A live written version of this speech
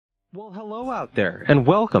Well, hello out there, and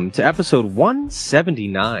welcome to episode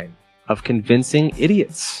 179 of Convincing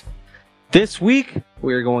Idiots. This week,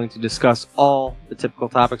 we are going to discuss all the typical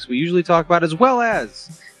topics we usually talk about, as well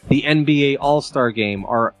as the NBA All-Star Game.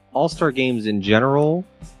 Are All-Star Games in general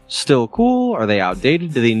still cool? Are they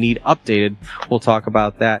outdated? Do they need updated? We'll talk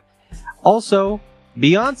about that. Also,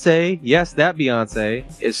 Beyonce, yes, that Beyonce,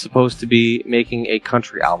 is supposed to be making a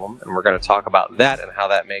country album, and we're going to talk about that and how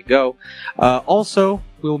that may go. Also,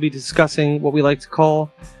 we will be discussing what we like to call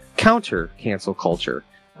counter-cancel culture.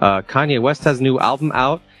 Kanye West has a new album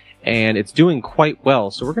out, and it's doing quite well,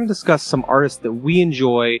 so we're going to discuss some artists that we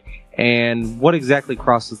enjoy and what exactly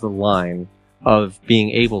crosses the line of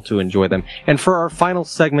being able to enjoy them. And for our final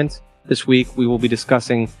segment this week, we will be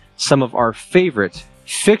discussing some of our favorite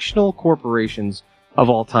fictional corporations of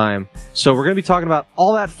all time. So we're going to be talking about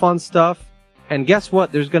all that fun stuff, and guess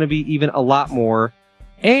what? There's going to be even a lot more,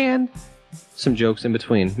 and some jokes in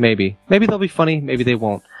between. Maybe they'll be funny, maybe they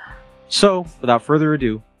won't. So without further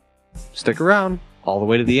ado, stick around all the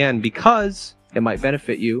way to the end because it might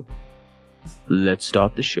benefit you. Let's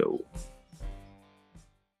start the show.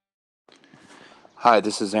 Hi,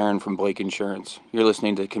 this is Aaron from Blake Insurance. You're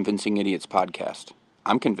listening to Convincing Idiots podcast.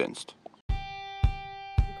 I'm convinced.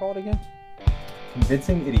 Call it again?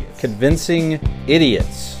 Convincing Idiots. Convincing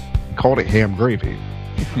Idiots. Called it ham gravy.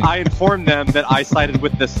 I informed them that I sided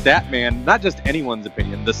with the stat man, not just anyone's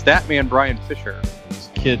opinion, the stat man Brian Fisher. These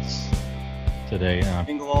kids today.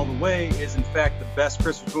 Jingle All the Way is in fact the best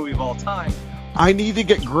Christmas movie of all time. I need to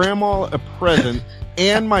get Grandma a present,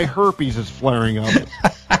 and my herpes is flaring up.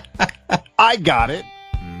 I got it.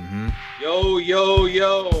 Mm-hmm. Yo, yo,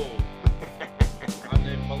 yo. I'm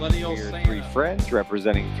the millennial We're Santa. three friends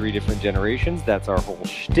representing three different generations. That's our whole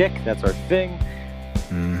shtick. That's our thing.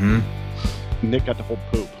 Mm-hmm. Nick got the whole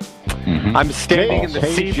poop. Mm-hmm. I'm standing in the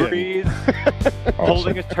sea Awesome. breeze,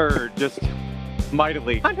 holding a turd, just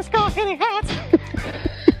mightily. I'm just going hitting hats.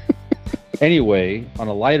 Anyway, on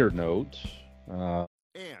a lighter note, And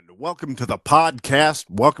welcome to the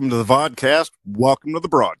podcast. Welcome to the vodcast. Welcome to the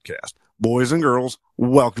broadcast. Boys and girls,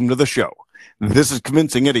 welcome to the show. This is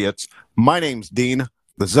Convincing Idiots. My name's Dean,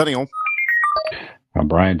 the Zennial. I'm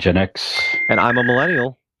Brian Gen X. And I'm a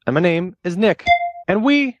millennial, and my name is Nick. And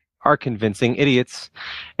we are Convincing Idiots,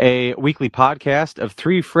 a weekly podcast of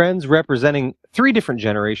three friends representing three different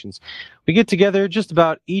generations. We get together just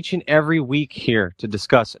about each and every week here to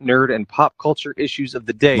discuss nerd and pop culture issues of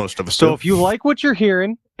the day. Most of us So do. if you like what you're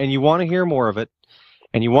hearing and you want to hear more of it,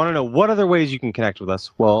 and you want to know what other ways you can connect with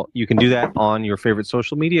us, well, you can do that on your favorite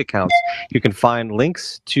social media accounts. You can find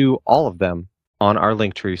links to all of them on our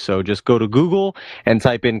link tree. So just go to Google and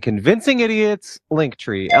type in Convincing Idiots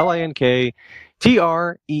Linktree, Linkree.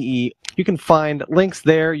 You can find links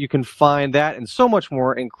there. You can find that and so much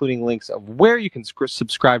more, including links of where you can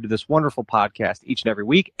subscribe to this wonderful podcast each and every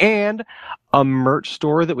week, and a merch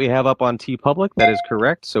store that we have up on TeePublic. That is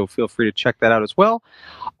correct. So feel free to check that out as well.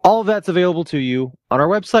 All of that's available to you on our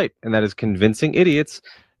website, and that is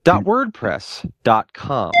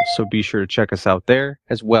convincingidiots.wordpress.com. So be sure to check us out there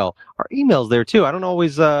as well. Our email's there too. I don't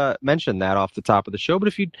always mention that off the top of the show, but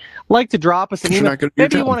if you'd like to drop us an You're email, not gonna be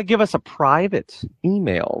maybe you done. want to give us a private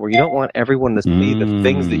email where you don't want everyone to see the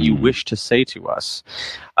things that you wish to say to us.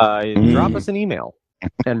 Drop us an email,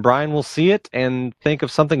 and Brian will see it and think of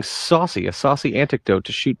something saucy, a saucy anecdote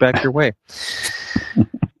to shoot back your way.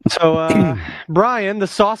 So, Brian, the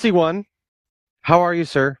saucy one, how are you,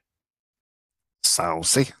 sir?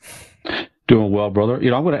 Saucy. Doing well, brother.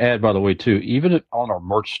 I'm going to add, by the way, too, even on our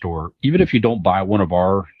merch store, even if you don't buy one of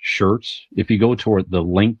our shirts, if you go to the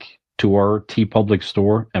link to our TeePublic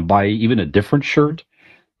store and buy even a different shirt,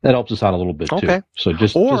 that helps us out a little bit, too. Okay. So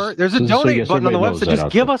There's a donate button on the website. Just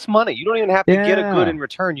give us money. You don't even have to get a good in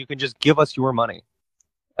return. You can just give us your money.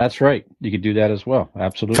 That's right. You could do that as well.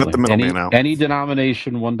 Absolutely. Cut the middleman out. Any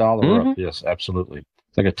denomination, $1 or up. Yes, absolutely.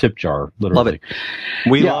 It's like a tip jar, literally. Love it.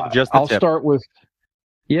 We love just the I'll tip. start with,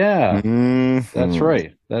 that's Mhm.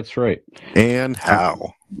 right. That's right. And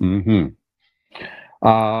how? Mm-hmm.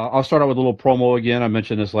 I'll start out with a little promo again. I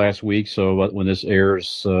mentioned this last week, so when this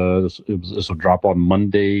airs, this will drop on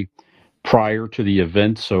Monday prior to the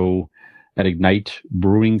event. So at Ignite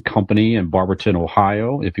Brewing Company in Barberton,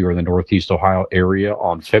 Ohio, if you're in the Northeast Ohio area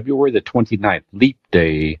on February the 29th, Leap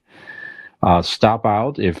Day, stop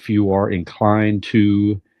out if you are inclined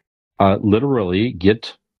to literally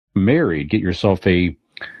get married. Get yourself a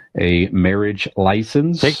marriage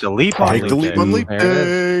license. Take the leap on Take the leap on Leap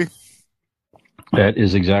Day. That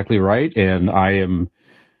is exactly right. And I am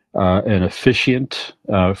an officiant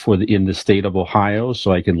in the state of Ohio,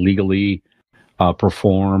 so I can legally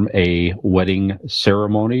perform a wedding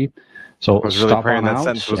ceremony. So I was really stop praying on that out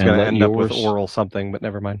sentence was and going to let end up with yours- oral something, but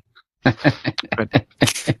never mind.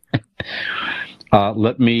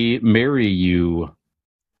 let me marry you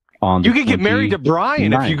on the You could get married to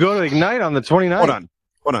Brian if you go to Ignite on the 29th.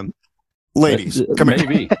 Hold on. Ladies, come here.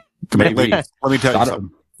 Maybe. Come here, Maybe. ladies. Let me tell you I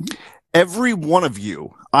something. don't- Every one of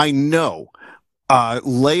you I know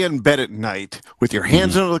lay in bed at night with your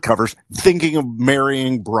hands under the covers thinking of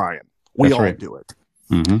marrying Brian. We That's all right. do it.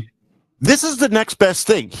 Mhm. This is the next best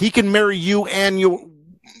thing. He can marry you and you,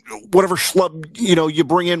 whatever schlub you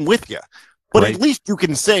bring in with you. But Right. at least you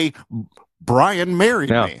can say, Brian married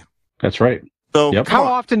Yeah. me. That's right. So Yep. come How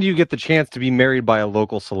on. often do you get the chance to be married by a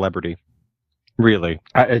local celebrity? Really?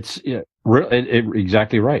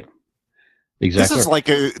 Exactly right. Exactly.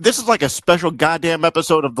 This is like a special goddamn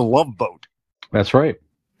episode of The Love Boat. That's right.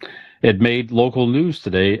 It made local news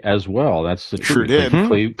today as well. That's the Sure truth. did.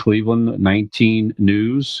 The Cleveland 19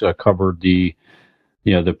 News covered the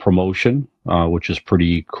promotion, which is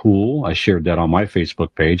pretty cool. I shared that on my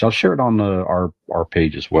Facebook page. I'll share it on our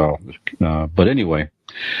page as well. But anyway,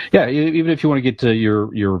 yeah. Even if you want to get to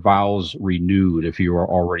your vows renewed, if you are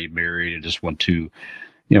already married and just want to,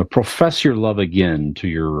 profess your love again to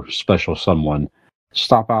your special someone,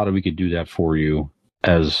 stop out and we could do that for you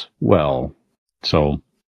as well. So.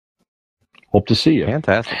 Hope to see you.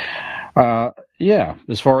 Fantastic. Yeah,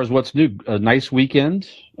 as far as what's new, a nice weekend.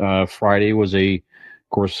 Friday was of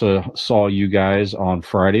course, saw you guys on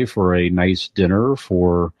Friday for a nice dinner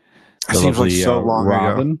for It the seems like lovely so long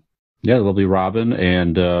Robin. ago. Yeah, the lovely Robin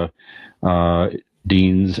and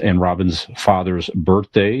Dean's and Robin's father's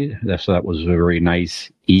birthday. That was a very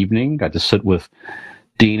nice evening. Got to sit with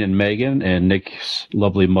Dean and Megan and Nick's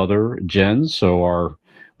lovely mother, Jen. So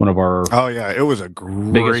one of our Oh yeah, it was a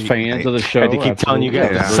great biggest fans of the show. I had to keep telling you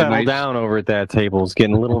guys Absolutely. to Yeah, very settle nice. down over at that table. It's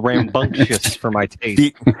getting a little rambunctious for my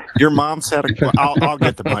taste. Your mom said, I'll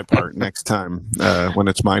get to my part next time when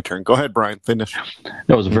it's my turn. Go ahead, Brian. Finish.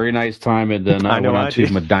 That was a very nice time, and then I I know went I on to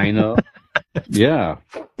did. Medina. Yeah,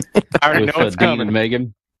 I already with know it's Dean coming. and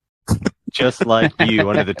Megan. Just like you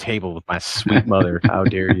under the table with my sweet mother. How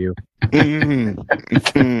dare you?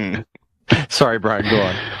 Sorry, Brian. Go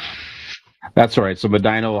on. That's all right. So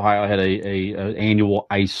Medina, Ohio, had a annual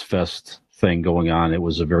Ice Fest thing going on. It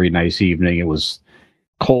was a very nice evening. It was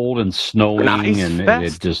cold and snowing, An ice and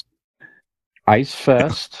fest? it just Ice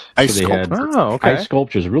Fest. Ice So they had Oh, okay. ice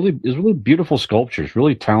sculptures. It was really beautiful sculptures.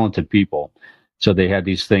 Really talented people. So they had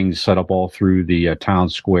these things set up all through the town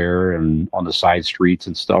square and on the side streets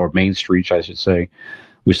and stuff, or main streets, I should say.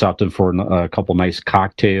 We stopped in for a couple nice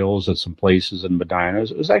cocktails at some places in Medina.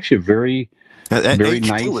 It was actually a very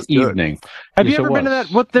nice evening. Have Yes, you it ever been to was.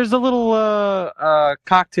 that? There's a little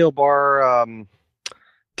cocktail bar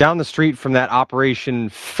down the street from that Operation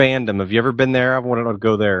Fandom. Have you ever been there? I wanted to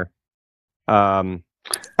go there.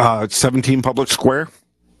 17 Public Square,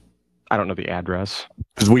 I don't know the address.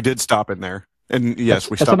 because we did stop in there. And yes,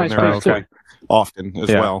 we That's a stop in nice there place, quite often as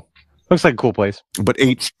Yeah. well. Looks like a cool place. But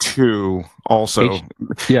H2 also,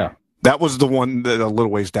 Yeah. that was the one that a little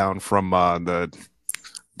ways down from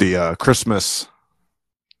the Christmas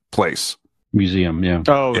place. Museum, yeah.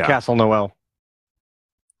 Oh, Yeah. Castle Noel.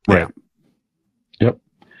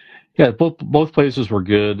 Yeah, both places were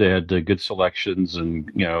good. They had good selections and,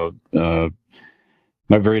 a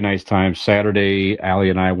very nice time. Saturday, Allie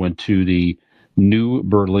and I went to the New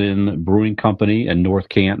Berlin Brewing Company in North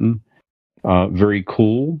Canton. Very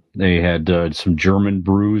cool. They had some German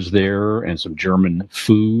brews there and some German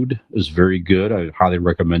food. It was very good. I highly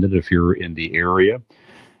recommend it if you're in the area,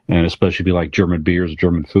 and especially if you like German beers,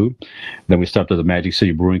 German food. Then we stopped at the Magic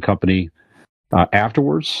City Brewing Company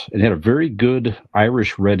afterwards, and had a very good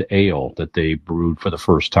Irish red ale that they brewed for the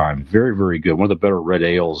first time. Very, very good. One of the better red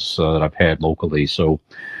ales that I've had locally. So,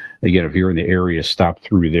 again, if you're in the area, stop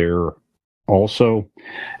through there also.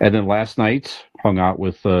 And then last night, hung out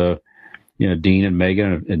with Dean and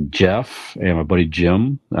Megan and Jeff and my buddy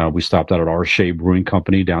Jim. We stopped out at Arche Brewing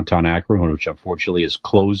Company downtown Akron, which unfortunately is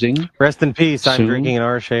closing. Rest in peace. I'm Soon. drinking an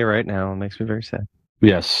Arche right now. It makes me very sad.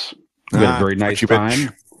 Yes, we had a very nice you bitch.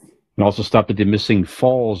 time. And also stopped at the Missing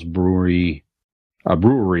Falls brewery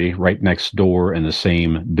right next door in the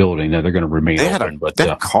same building. Now they're going to remain They had open, but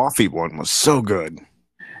that coffee one was so good.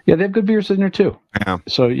 yeah, they have good beers in there too.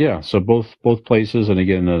 Yeah. So both places, and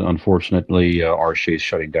again, unfortunately, Arche is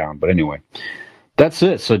shutting down. But anyway, that's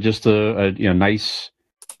it. So just a nice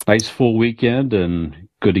full weekend, and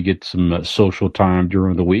good to get some social time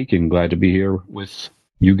during the week, and glad to be here with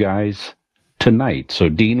you guys tonight. So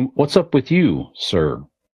Dean, what's up with you, sir?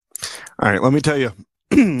 All right, let me tell you.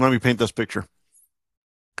 Let me paint this picture.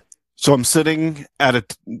 So I'm sitting at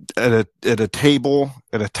a table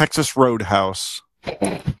at a Texas Roadhouse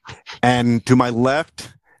And to my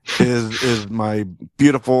left is my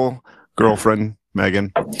beautiful girlfriend,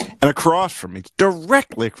 Megan. And across from me,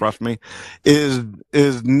 directly across from me,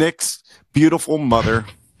 is Nick's beautiful mother.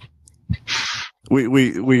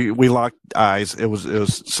 We locked eyes. It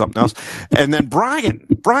was something else. And then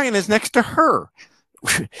Brian is next to her.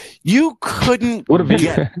 You couldn't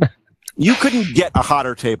get a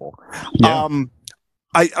hotter table. Yeah.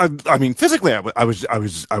 I mean, physically, I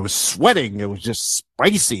was sweating. It was just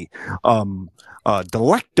spicy,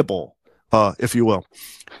 delectable, if you will.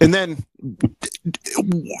 And then,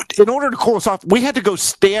 in order to cool us off, we had to go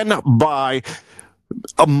stand by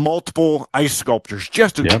multiple ice sculptures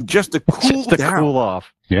just to cool down. Cool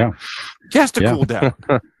off. Yeah. Just to cool down.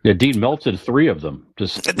 Yeah, Dean melted 3 of them,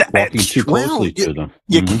 just walking too closely to them.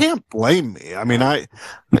 You can't blame me. I mean,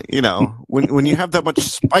 when you have that much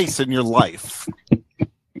spice in your life.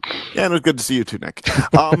 Yeah, it was good to see you too, Nick.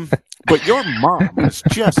 But your mom is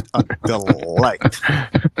just a delight.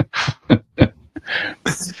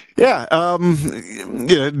 Dinner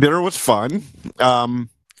was fun. Brian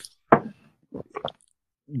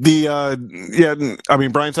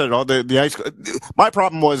said it all. The ice. My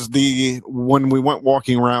problem was when we went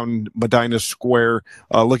walking around Medina Square,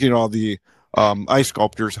 looking at all the ice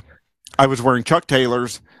sculptures. I was wearing Chuck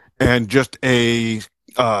Taylors and just a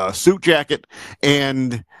suit jacket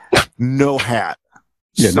and no hat.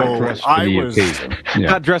 Yeah, so not dressed for the occasion. Yeah.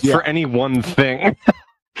 Not dressed for any one thing.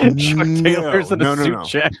 Chuck Taylor's in a suit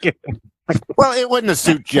jacket. Well, it wasn't a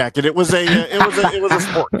suit jacket. It was a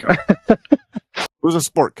sport coat. It was a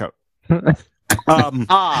sport coat.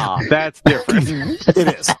 That's different.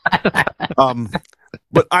 It is.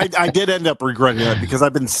 But I did end up regretting that because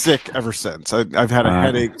I've been sick ever since. I've had a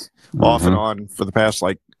headache off and on for the past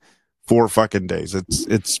 4 fucking days.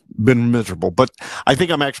 It's been miserable, but I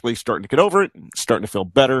think I'm actually starting to get over it. Starting to feel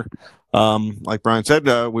better. Like Brian said,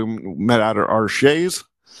 we met out at our Shays.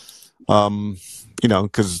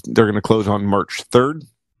 Because they're going to close on March 3rd.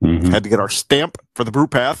 Had to get our stamp for the brew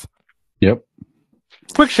path. Yep.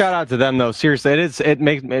 Quick shout out to them though. Seriously,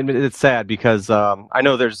 it's sad because I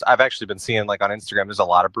know I've actually been seeing on Instagram there's a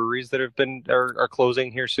lot of breweries that are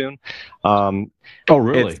closing here soon. Oh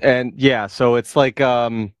really? So it's I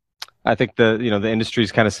think the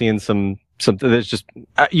industry's kind of seeing some there's just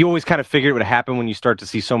you always kind of figured it would happen when you start to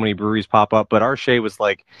see so many breweries pop up, but our Shea was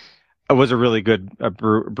it was a really good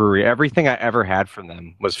brewery. Everything I ever had from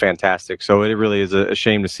them was fantastic. So it really is a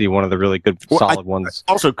shame to see one of the really good, solid ones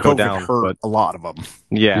also go COVID down. Hurt a lot of them.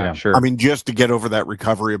 Yeah, sure. I mean, just to get over that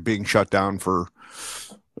recovery of being shut down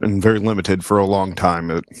and very limited for a long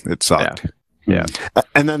time, it sucked. Yeah.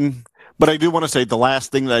 And then, but I do want to say the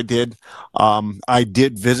last thing that I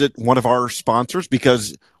did visit one of our sponsors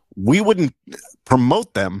because we wouldn't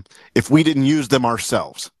promote them if we didn't use them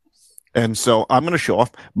ourselves. And so I'm going to show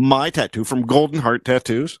off my tattoo from Golden Heart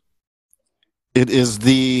Tattoos. It is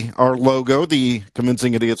our logo, the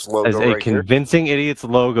Convincing Idiots logo. As a Convincing Idiots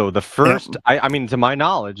logo. The first, I mean, to my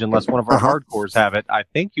knowledge, unless one of our hardcores have it, I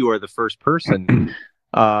think you are the first person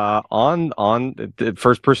on the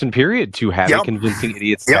first person period to have a Convincing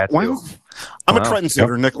Idiots tattoo. Well, I'm a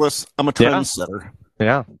trendsetter, Nicholas. I'm a trendsetter.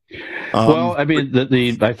 Yeah. Well, I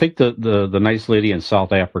mean, I think the nice lady in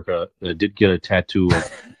South Africa did get a tattoo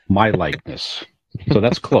of my likeness, so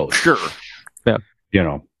that's close. Sure. Yeah.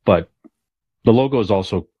 But the logo is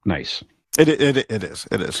also nice. It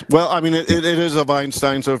is. Well, I mean, it is of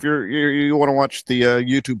Einstein. So if you want to watch the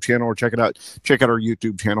YouTube channel or check out our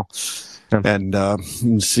YouTube channel and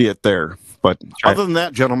see it there. But other than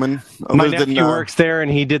that, gentlemen, my nephew works there,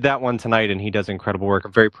 and he did that one tonight, and he does incredible work.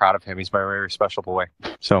 I'm very proud of him. He's my very special boy.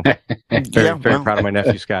 So very proud of my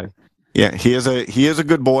nephew, Scotty. Yeah, he is a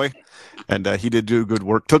good boy, and he did do good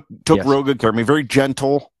work. Took real good care of me. Very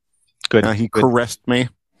gentle. Good. He caressed me.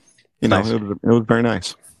 Nice. It was very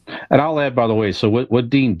nice. And I'll add, by the way, so what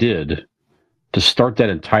Dean did to start that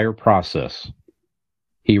entire process,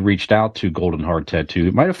 he reached out to Golden Heart Tattoo.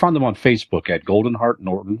 You might have found them on Facebook at Golden Heart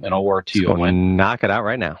Norton, NORTON. Knock it out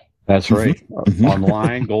right now. That's right.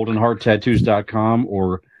 Online, goldenhearttattoos.com,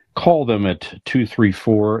 or call them at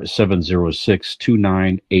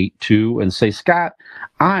 234-706-2982 and say, Scott,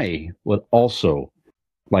 I would also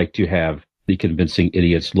like to have the Convincing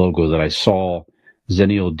Idiots logo that I saw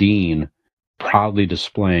Zennial Dean proudly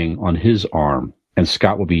displaying on his arm. And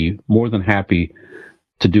Scott will be more than happy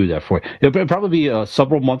to do that for you. It'll probably be a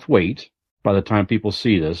several month wait by the time people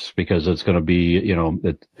see this, because it's going to be,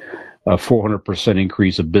 a 400%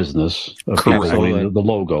 increase of business of people seeing the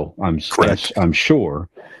logo. I'm sure,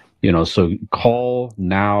 so call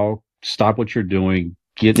now, stop what you're doing,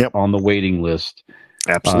 get on the waiting list.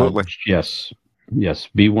 Absolutely. Yes. Yes,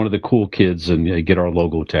 be one of the cool kids and get our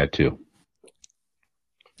logo tattoo.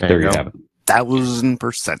 There you have it.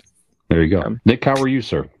 1,000%. There you go. Nick, how are you,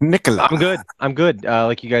 sir? Nicola. I'm good.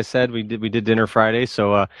 Like you guys said, we did dinner Friday,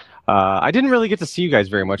 so I didn't really get to see you guys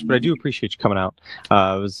very much, but I do appreciate you coming out.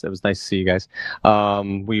 It was nice to see you guys.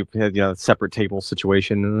 We had a separate table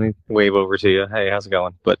situation, and I wave over to you. Hey, how's it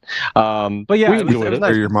going? But yeah, We it was enjoyed it. nice.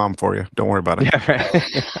 They're your mom for you. Don't worry about it. Yeah, right.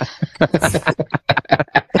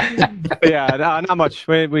 Yeah, not much.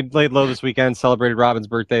 We laid low this weekend, celebrated Robin's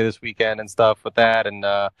birthday this weekend and stuff with that, and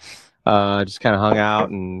just kind of hung out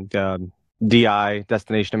and DI,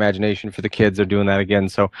 Destination Imagination for the kids, are doing that again.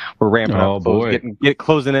 So we're ramping up,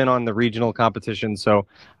 closing in on the regional competition. So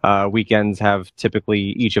weekends have typically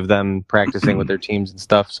each of them practicing with their teams and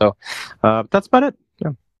stuff. So that's about it.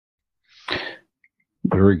 Yeah.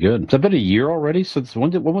 Very good. It's been a year already since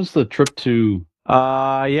when was the trip to?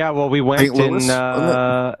 Yeah, well, we went St. Louis,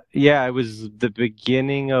 it was the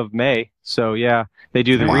beginning of May. So yeah, they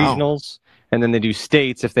do the regionals, and then they do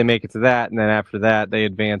states if they make it to that, and then after that they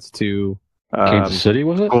advance to Kansas City,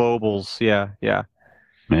 was it? Globals, yeah.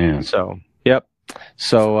 Man. So, yep.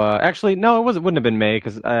 So, actually, no, wouldn't have been May,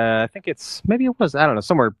 because I think maybe it was, I don't know,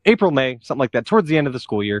 somewhere April, May, something like that, towards the end of the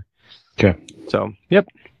school year. Okay. So, yep.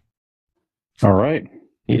 All right.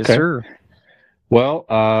 Yes, okay. sir. Well,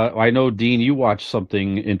 I know, Dean, you watched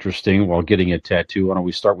something interesting while getting a tattoo. Why don't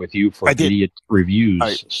we start with you for idiot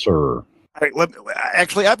reviews, sir? All right,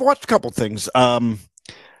 actually, I've watched a couple things.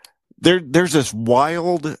 There's this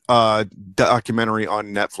wild documentary on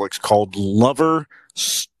Netflix called Lover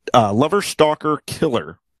Stalker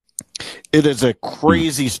Killer. It is a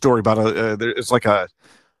crazy story about it's like a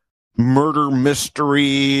murder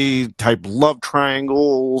mystery type love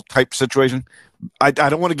triangle type situation. I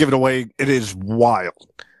don't want to give it away. It is wild.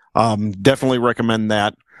 Definitely recommend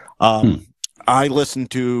that. I listened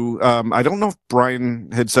to, I don't know if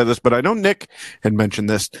Brian had said this, but I know Nick had mentioned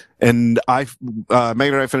this, and Megan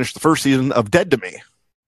and I finished the first season of Dead to Me.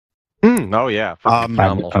 Oh, yeah.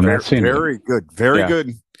 Phenomenal. Very good. Very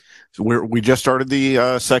good. So we just started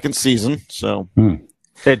the second season, so...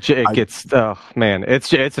 It gets, man,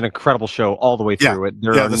 it's an incredible show all the way through it.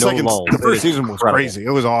 There are no lulls. The first season was crazy.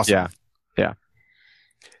 It was awesome. Yeah.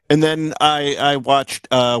 And then I watched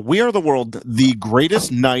We Are the World, The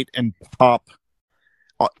Greatest Night in Pop.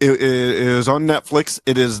 It is on Netflix.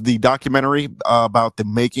 It is the documentary about the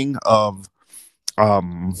making of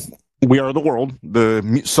We Are the World,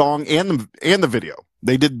 the song and the video.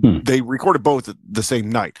 They recorded both at the same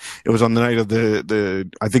night. It was on the night of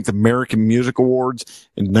the I think the American Music Awards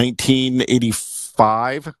in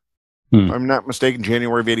 1985. If I'm not mistaken,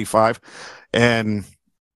 January of 85. And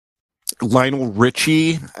Lionel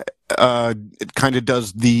Richie it kind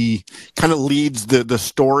of leads the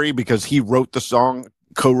story because he wrote the song,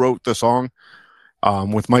 co-wrote the song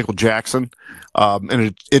with Michael Jackson,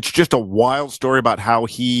 and it's just a wild story about how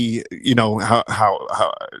he,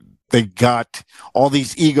 how they got all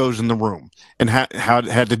these egos in the room and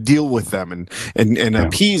had to deal with them and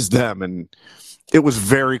appease them, and it was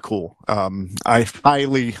very cool. I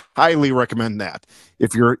highly recommend that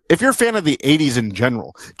if you're a fan of the 80s in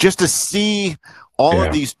general, just to see all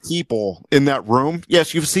of these people in that room.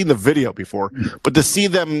 Yes, you've seen the video before, but to see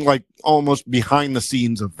them like almost behind the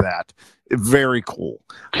scenes of that, very cool.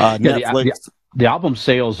 Netflix. The album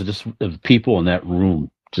sales of people in that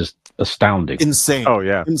room, just astounding. Insane. Oh,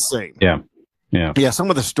 yeah. Insane. Yeah. Some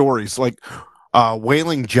of the stories, like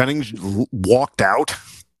Waylon Jennings walked out.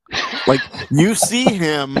 Like you see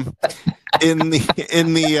him in the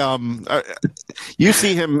you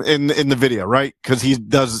see him in the video, right? Because he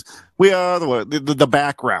does We Are the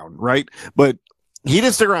background, right? But he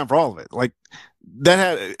didn't stick around for all of it. Like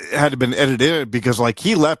that had to been edited in because like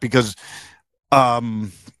he left because they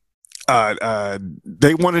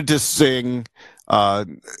wanted to sing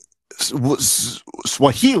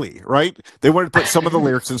Swahili, right? They wanted to put some of the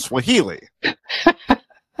lyrics in Swahili.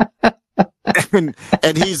 And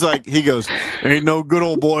he's like, he goes, ain't no good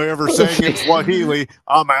old boy ever sang in Swahili.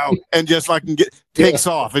 I'm out. And just like takes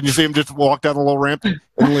off, and you see him just walk down the little ramp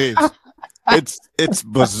and leaves. It's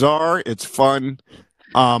bizarre. It's fun.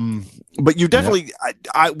 But you definitely,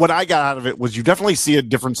 what I got out of it was you definitely see a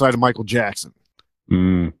different side of Michael Jackson.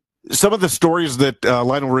 Some of the stories that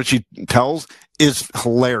Lionel Richie tells is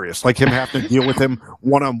hilarious. Like him having to deal with him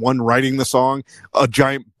one-on-one writing the song. A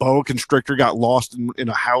giant boa constrictor got lost in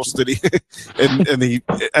a house that he and he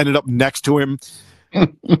ended up next to him.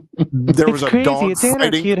 There was a dog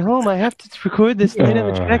fighting at home. I have to record this night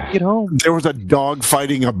on the track to get home. There was a dog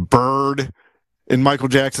fighting a bird in Michael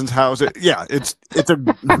Jackson's house. It's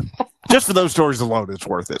just for those stories alone, it's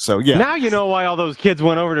worth it. So yeah, Now you know why all those kids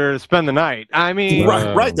went over there to spend the night. I mean,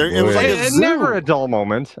 right there. It was like a zoo. never a dull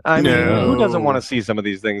moment. I mean, No. who doesn't want to see some of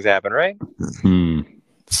these things happen, right?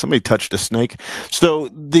 Somebody touched a snake. So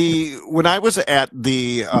when I was at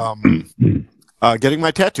the getting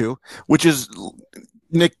my tattoo, which is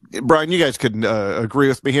Nick, Brian, you guys could agree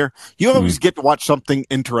with me here. You always get to watch something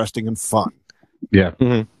interesting and fun. Yeah.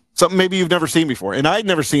 Something maybe you've never seen before. And I'd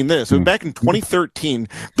never seen this. It was back in 2013.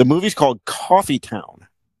 The movie's called Coffee Town.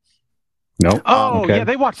 No. Oh, yeah,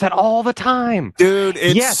 they watch that all the time. Dude,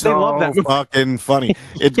 it's Yes, they love that movie. fucking funny.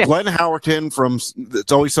 It's Yes. Glenn Howerton from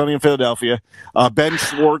It's Always Sunny in Philadelphia. Ben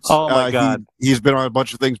Schwartz. Oh, my God. He's been on a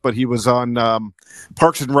bunch of things, but he was on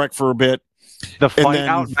Parks and Rec for a bit. The fight then-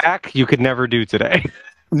 out back, you could never do today.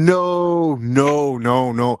 No.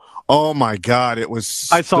 Oh my God, it was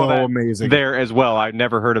I saw so that amazing. there as well. I've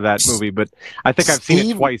never heard of that movie, but I think I've seen it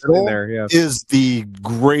Steve twice Little in there. Yeah. is the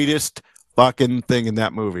greatest fucking thing in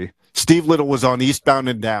that movie. Steve Little was on Eastbound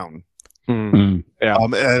and Down Yeah.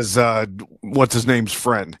 as what's his name's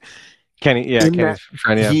friend. Kenny, yeah, In Kenny's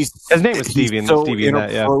friend, yeah. His name was Stevie in Stevie in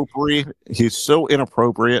that, yeah. inappropriate. He's so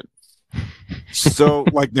inappropriate. So,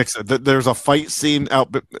 like Nick said, there's a fight scene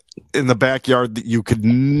out in the backyard that you could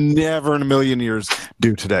never in a million years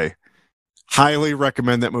do today. Highly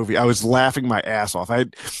recommend that movie. I was laughing my ass off. I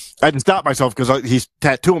had to stop myself because he's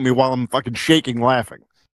tattooing me while I'm fucking shaking laughing.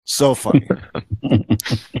 So funny.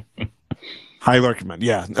 Highly recommend.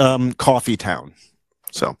 Yeah, Coffee Town.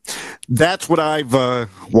 So that's what I've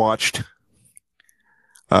watched.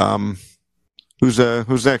 Who's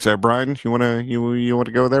next? Brian, you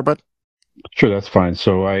wanna go there, bud? Sure, that's fine.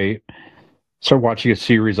 So I started watching a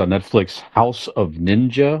series on Netflix, House of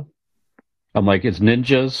Ninja. I'm like, it's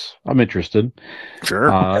ninjas. I'm interested. Sure.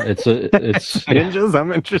 It's Ninjas,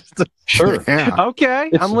 I'm interested. sure. Yeah.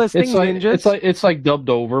 Okay, I'm listening, It's like, Ninjas. it's like dubbed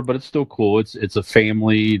over, but it's still cool. It's a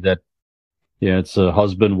family that, it's a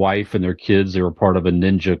husband, wife, and their kids. They were part of a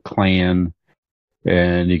ninja clan,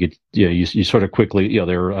 and you sort of quickly,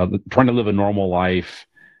 they're trying to live a normal life,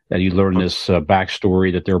 and you learn this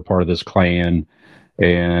backstory that they're part of this clan,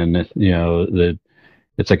 and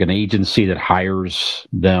it's like an agency that hires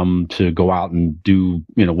them to go out and do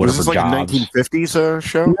whatever Was this like jobs. a 1950s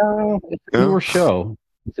show? No, it's a newer show.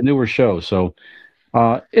 It's a newer show, so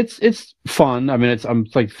it's fun. I mean, I'm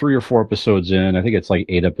like 3 or 4 episodes in. I think it's like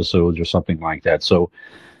 8 episodes or something like that. So,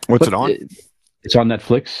 What's it on? It's on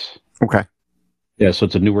Netflix. Okay. Yeah, so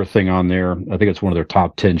it's a newer thing on there. I think it's one of their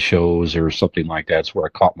top 10 shows or something like that. It's where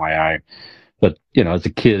it caught my eye. But as a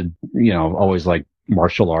kid, always like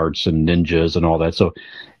martial arts and ninjas and all that. So,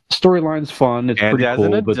 storyline's fun. It's And pretty as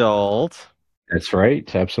cool. an adult, That's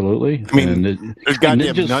right. Absolutely. I mean, and There's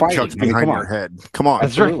goddamn ninjas nunchucks fighting. I mean, behind come your on. head. Come on.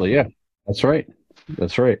 Absolutely, yeah. That's right.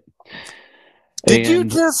 That's right. Did you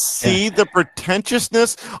And- just see the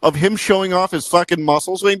pretentiousness of him showing off his fucking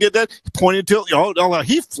muscles when he did that? He pointed to it.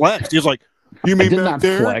 He flexed. He was like, "You I mean did back not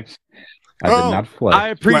there?" flex. I Oh, did not flex. I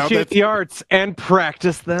appreciate that's- the arts and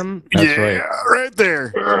practice them. That's yeah, right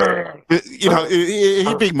there.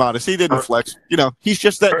 He's being modest. He didn't flex. He's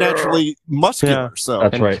just that naturally muscular. Yeah. So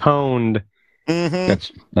That's And right. toned.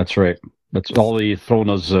 Mhm. That's right. That's all the throwing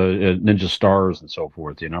those ninja stars and so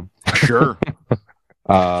forth. Sure,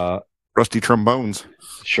 Uh, rusty trombones.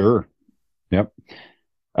 sure. Yep.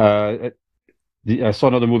 I saw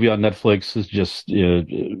another movie on Netflix. It's just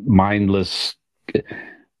mindless.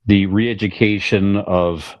 The Re-Education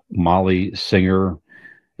of Molly Singer.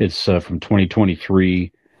 It's from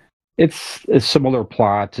 2023. It's a similar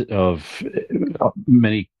plot of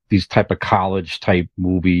many these type of college type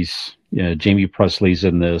movies. Jamie Presley's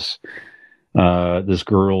in this. This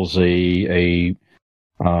girl's a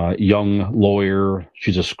young lawyer.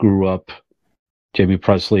 She's a screw up. Jamie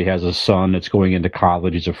Presley has a son that's going into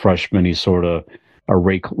college. He's a freshman. He's sort of a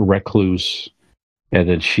recluse. And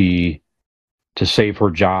then to save her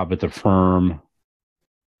job at the firm,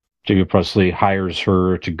 Jamie Presley hires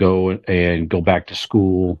her to go back to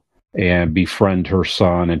school and befriend her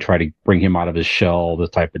son and try to bring him out of his shell, this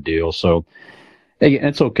type of deal. So again,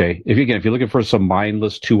 it's okay. If you're looking for some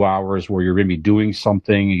mindless 2 hours where you're going to be doing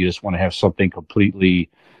something, you just want to have something completely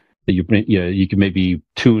that you can maybe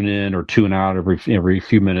tune in or tune out every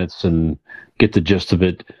few minutes and get the gist of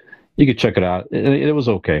it. You could check it out. It was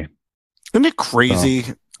okay. Isn't it crazy,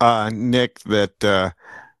 Nick, that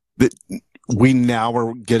we now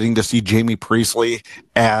are getting to see Jamie Priestley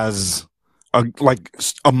as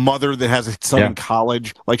a mother that has a son in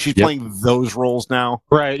college? Like she's playing those roles now.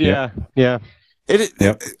 Right. Yeah. Yeah. It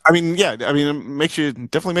definitely makes you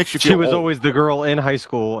feel. She was old. always the girl in high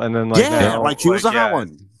school, and then She was a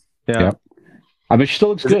Helen. Yeah. I mean, she still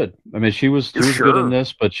looks good. I mean, she was You're good sure? in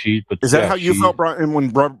this, but Is that how you felt, Brian, when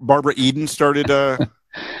Barbara Eden started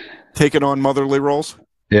taking on motherly roles?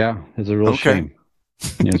 Yeah, it's a real shame.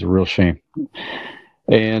 Yeah, it's a real shame.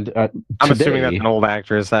 And I'm assuming that's an old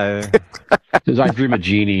actress. Because I Dream of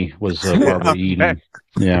Jeannie was Barbara Eden.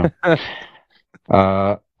 Yeah.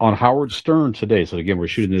 On Howard Stern today. So again, we're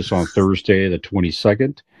shooting this on Thursday, the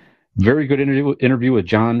 22nd. Very good interview with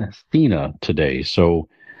John Cena today. So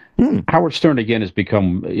Howard Stern again has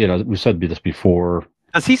become, we said this before.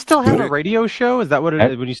 Does he still have a radio show? Is that what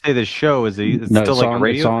it is? When you say this show, is he still like a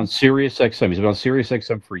radio? It's on Sirius XM. He's been on Sirius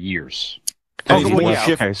XM for years.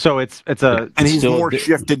 Okay. So it's and he's more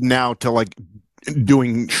shifted now to like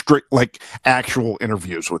doing strict like actual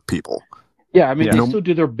interviews with people. Yeah, I mean they still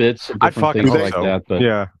do their bits and different things like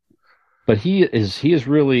that, but he has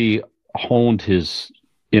really honed his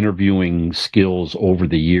interviewing skills over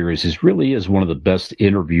the years. He really is one of the best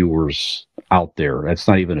interviewers out there. That's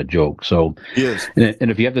not even a joke. So he is.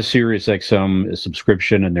 And if you have the Sirius XM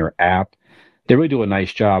subscription and their app, they really do a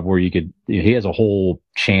nice job where he has a whole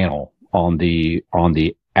channel on the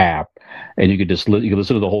app, and you can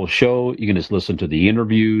listen to the whole show. You can just listen to the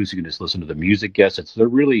interviews. You can just listen to the music guests. They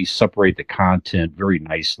really separate the content very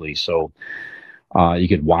nicely. So you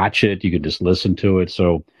could watch it. You could just listen to it.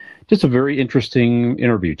 So just a very interesting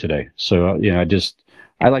interview today. So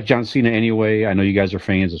I like John Cena anyway. I know you guys are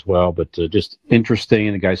fans as well, but just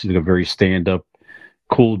interesting. The guy seems like a very stand-up,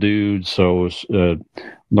 cool dude. So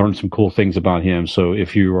learned some cool things about him. So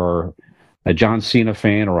if you are a John Cena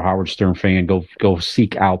fan or a Howard Stern fan, go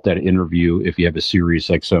seek out that interview if you have a Sirius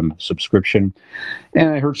XM subscription. And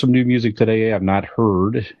I heard some new music today I've not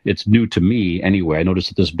heard. It's new to me anyway. I noticed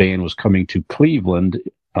that this band was coming to Cleveland,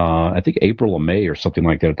 I think April or May or something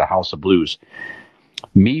like that, at the House of Blues.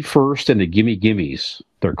 Me First and the Gimme Gimmes,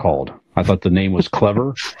 they're called. I thought the name was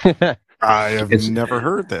clever. I have never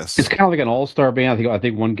heard this. It's kind of like an all-star band. I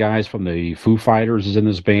think one guy's from the Foo Fighters is in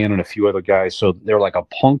this band, and a few other guys. So they're like a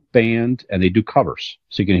punk band, and they do covers.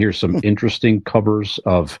 So you can hear some interesting covers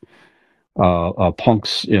of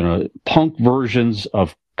punks, punk versions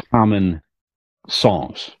of common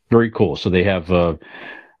songs. Very cool. So they have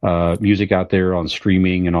music out there on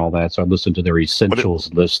streaming and all that. So I listened to their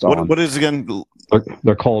essentials list. What is again?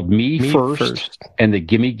 They're called Me First and the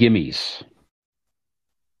Gimme Gimmes.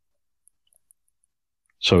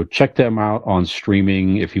 So check them out on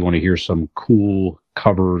streaming if you want to hear some cool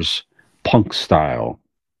covers, punk style.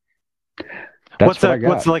 What's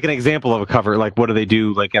like an example of a cover? Like, what do they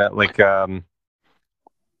do? Let's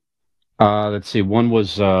see. One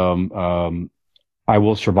was "I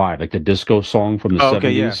Will Survive," like the disco song from the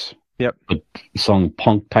 70s. Yeah. Yep. The song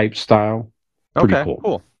punk type style. Pretty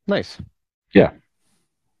cool. Nice. Yeah.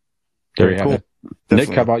 There you have it. Nick,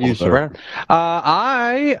 how about you, sir?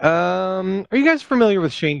 Are you guys familiar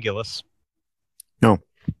with Shane Gillis? No.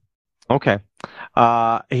 Okay.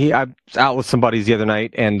 I was out with some buddies the other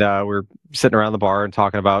night, and we're sitting around the bar and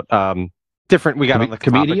talking about different. We got on the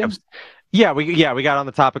comedian. We got on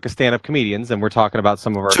the topic of stand-up comedians, and we're talking about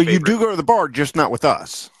some of our. So you do go to the bar, just not with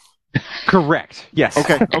us. Correct. Yes.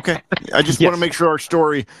 Okay. I just want to make sure our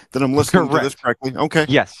story that I'm listening to this correctly. Okay.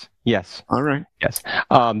 Yes. All right. Yes.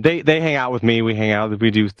 They hang out with me. We hang out.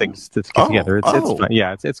 We do things to get together. It's fun.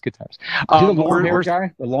 Yeah. It's good times. The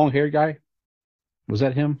long-haired guy. Was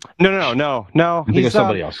that him? No. I think it's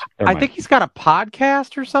somebody else. I think he's got a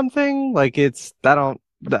podcast or something. Like I don't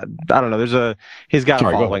know. He's got a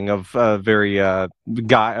following of very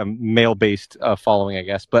male-based following, I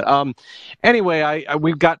guess. But anyway,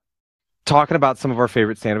 we've got talking about some of our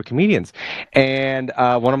favorite stand-up comedians, and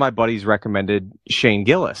one of my buddies recommended Shane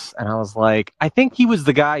Gillis, and I was like, I think he was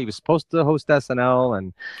the guy. He was supposed to host SNL,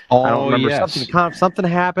 and I don't remember something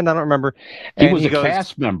happened. I don't remember. He was a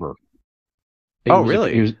cast member.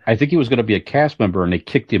 Really? I think he was going to be a cast member, and they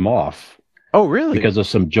kicked him off. Oh, really? Because of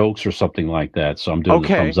some jokes or something like that. So I'm doing the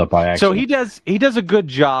thumbs up by accident. So he does a good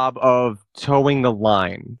job of towing the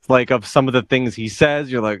line, like of some of the things he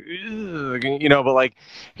says. You're like, but like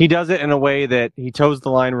he does it in a way that he toes the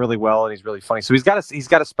line really well, and he's really funny. So he's got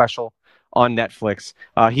a special on Netflix.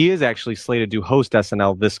 He is actually slated to host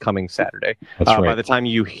SNL this coming Saturday. That's right. By the time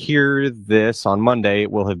you hear this on Monday,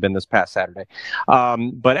 it will have been this past Saturday.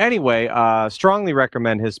 But anyway, strongly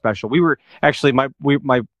recommend his special. We were actually my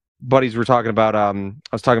buddies were talking about. I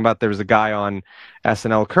was talking about there was a guy on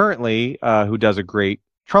SNL currently who does a great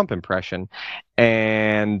Trump impression,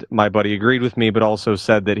 and my buddy agreed with me, but also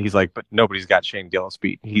said that he's like, but nobody's got Shane Gillis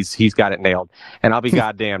beat. He's got it nailed, and I'll be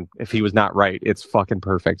goddamned if he was not right. It's fucking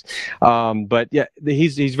perfect. But yeah,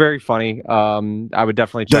 he's very funny. I would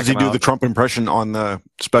definitely check him out. Does he do the Trump impression on the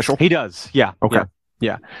special? He does. Yeah. Okay.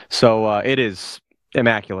 So it is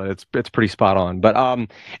immaculate. It's pretty spot on. But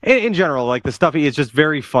in general, like the stuff, it's just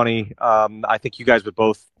very funny. I think you guys would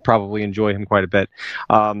both probably enjoy him quite a bit.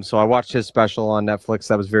 So I watched his special on Netflix.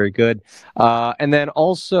 That was very good. And then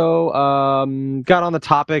also got on the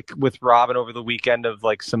topic with Robin over the weekend of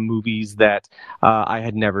like some movies that I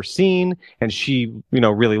had never seen, and she,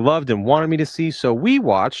 really loved and wanted me to see. So we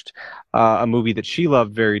watched a movie that she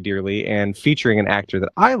loved very dearly and featuring an actor that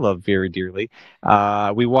I love very dearly.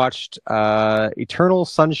 We watched Eternal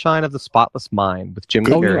Sunshine of the Spotless Mind with Jim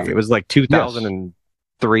Carrey. Yeah. It was like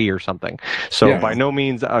 2003 or something. So by no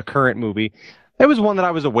means a current movie. It was one that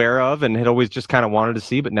I was aware of and had always just kind of wanted to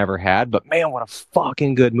see, but never had. But man, what a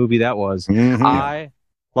fucking good movie that was. Mhm. I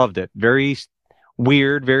loved it. Very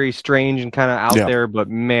weird, very strange and kind of out there. But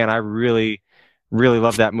man, I really, really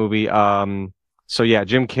loved that movie. So yeah,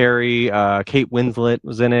 Jim Carrey, Kate Winslet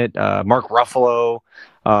was in it, Mark Ruffalo,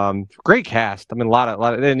 great cast. I mean, a lot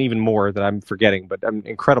of, and even more that I'm forgetting, but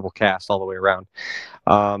incredible cast all the way around.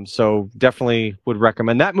 So definitely would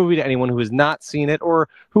recommend that movie to anyone who has not seen it or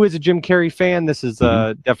who is a Jim Carrey fan. This is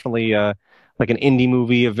definitely like an indie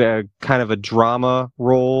movie of a kind of a drama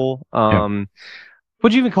role.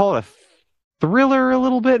 Would you even call it a thriller a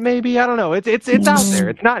little bit, maybe? I don't know. It's out there.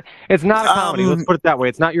 It's not a comedy. Let's put it that way.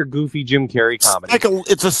 It's not your goofy Jim Carrey comedy.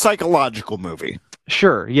 It's a psychological movie.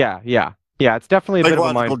 Sure. Yeah. It's definitely a bit of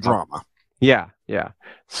a mind drama. Yeah.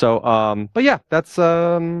 So, but yeah, that's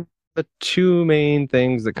the two main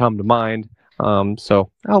things that come to mind.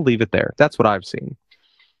 So I'll leave it there. That's what I've seen.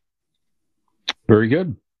 Very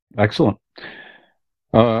good. Excellent.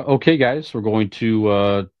 Okay, guys, we're going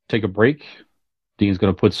to take a break. Dean's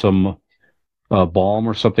going to put some balm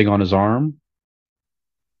or something on his arm,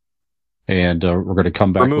 and we're going to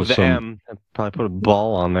come back Remove with the M. Probably put a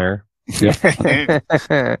ball on there. Yeah,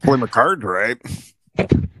 Play my card right.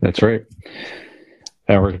 that's right.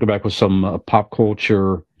 And we're going to come back with some pop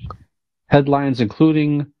culture headlines,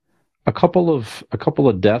 including a couple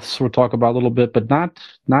of deaths. We'll talk about a little bit, but not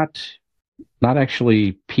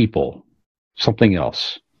actually people. Something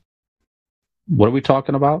else. What are we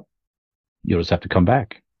talking about? You'll just have to come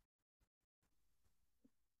back.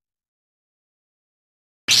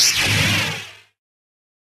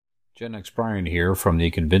 Gen X Brian here from the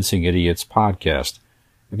Convincing Idiots podcast.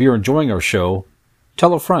 If you're enjoying our show,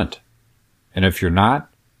 tell a friend. And if you're not,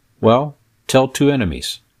 well, tell two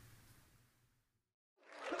enemies.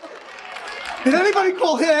 Did anybody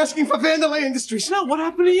call here asking for Vanderlei Industries? No, what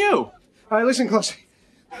happened to you? All right, listen close.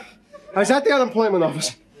 I was at the unemployment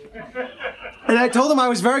office, and I told them I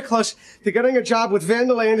was very close to getting a job with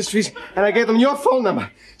Vanderlei Industries, and I gave them your phone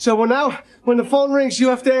number. So when the phone rings, you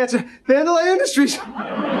have to answer, Vanderlei Industries.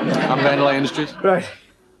 I'm Vanderlei Industries. Right.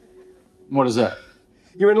 What is that?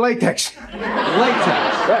 You're in latex.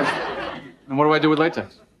 Latex. Right. And what do I do with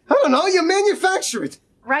latex? I don't know, you manufacture it.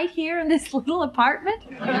 Right here in this little apartment?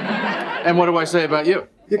 And what do I say about you?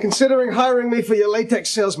 You're considering hiring me for your latex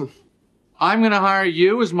salesman. I'm going to hire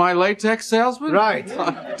you as my latex salesman? Right.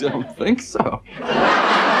 I don't think so.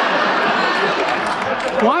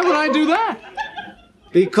 Why would I do that?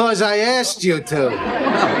 Because I asked you to.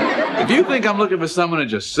 If you think I'm looking for someone to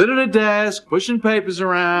just sit at a desk, pushing papers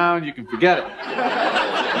around, you can forget it.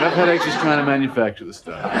 Enough headaches just trying to manufacture the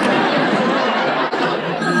stuff.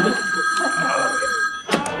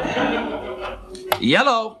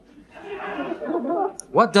 Yellow.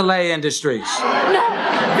 What Delay Industries?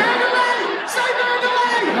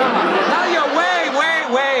 Now you're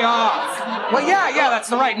way off. Well, yeah, that's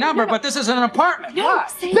the right number, but this isn't an apartment. No, What?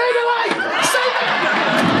 say Yeah,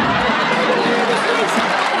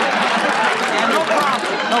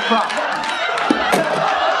 no problem.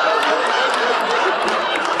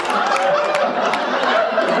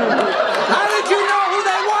 How did you know who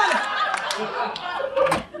they wanted?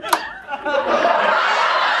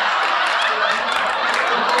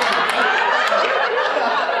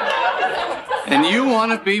 And you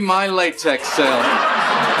want to be my latex salesman?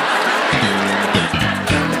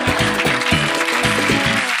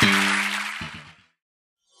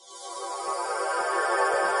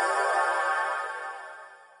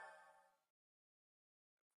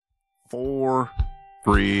 Four,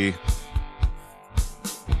 three.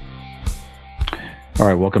 All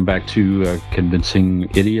right, welcome back to Convincing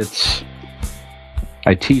Idiots.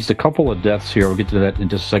 I teased a couple of deaths here. We'll get to that in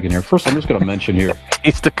just a second here. First, I'm just going to mention here.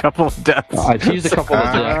 Teased a couple of deaths. I teased a couple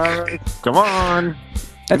of deaths. Come on.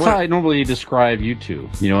 That's how I normally describe you two.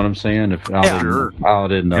 You know what I'm saying? If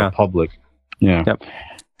out in public. Yeah. Yep.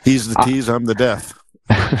 He's the tease. I'm the death.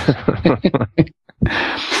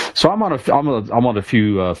 So I'm on a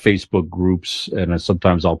few Facebook groups, and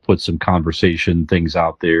sometimes I'll put some conversation things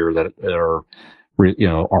out there that are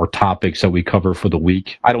our topics that we cover for the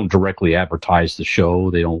week. I don't directly advertise the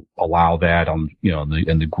show; they don't allow that on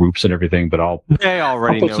in the groups and everything. But they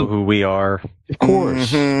already know who we are, of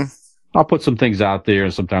course. Mm-hmm. I'll put some things out there,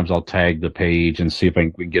 and sometimes I'll tag the page and see if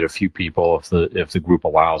we can get a few people if the group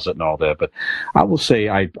allows it and all that. But I will say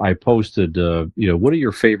I posted, what are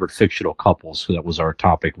your favorite fictional couples? So that was our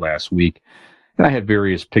topic last week, and I had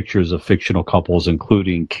various pictures of fictional couples,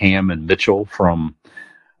 including Cam and Mitchell from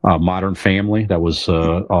Modern Family. That was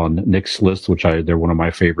on Nick's list, which they're one of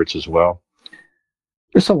my favorites as well.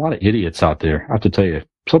 There's a lot of idiots out there. I have to tell you,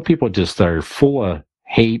 some people just are full of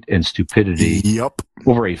hate and stupidity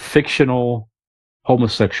over a fictional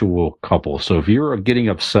homosexual couple. So if you're getting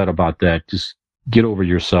upset about that, just get over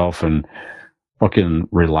yourself and fucking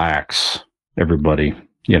relax, everybody.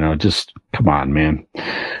 Just come on, man.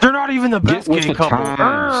 They're not even the best gay couple.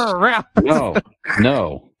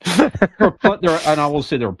 No. And I will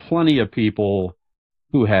say there are plenty of people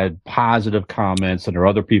who had positive comments, and there are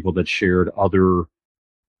other people that shared other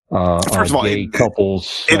First of all, gay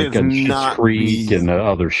couples like in Schitt's Creek and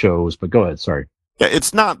other shows. But go ahead, sorry. Yeah,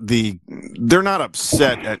 it's not they're not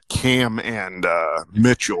upset at Cam and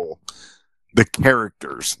Mitchell, the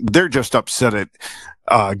characters. They're just upset at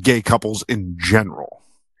gay couples in general.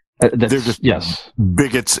 They're just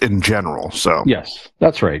bigots in general. So yes,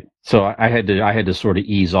 that's right. So I had to sort of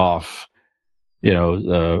ease off,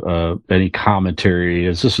 any commentary.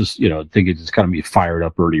 This is, I think it's kind of me fired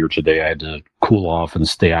up earlier today. I had to cool off and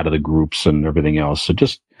stay out of the groups and everything else. So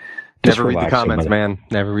just never read the comments, man.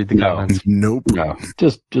 Never read the comments. Nope. No,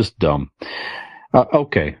 just dumb.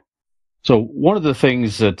 Okay. So one of the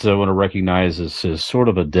things that I want to recognize is sort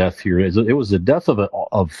of a death here. It was the death of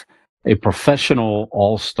a professional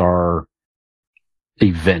all-star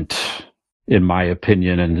event, in my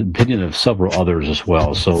opinion, and the opinion of several others as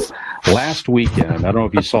well. So last weekend, I don't know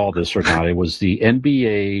if you saw this or not, it was the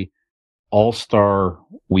NBA All-Star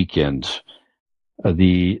Weekend.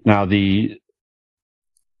 The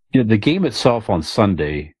game itself on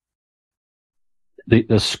Sunday,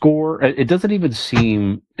 the score, it doesn't even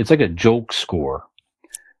seem, it's like a joke score.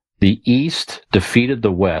 The East defeated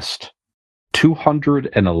the West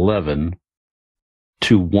 211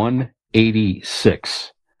 to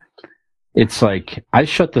 186. It's like I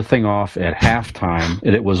shut the thing off at halftime,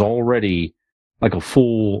 and it was already like a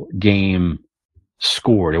full game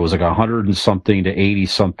scored. It was like 100 and something to 80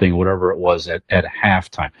 something, whatever it was at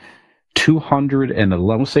halftime. 211.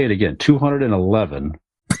 Let's say it again. 211.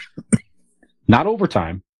 Not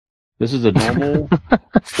overtime. This is a normal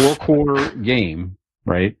 4-quarter game,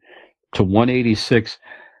 right? To 186.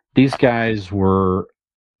 These guys were.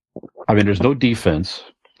 I mean, there's no defense.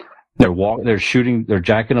 They're shooting. They're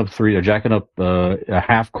jacking up three. They're jacking up a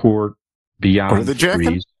half court beyond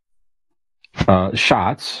threes.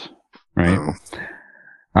 Shots, right?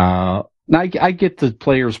 Now I get the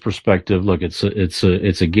player's perspective. Look, it's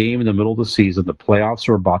a game in the middle of the season. The playoffs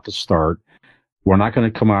are about to start. We're not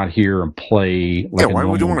going to come out here and play like a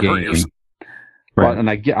normal game. Right. And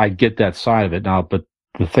I get that side of it now. But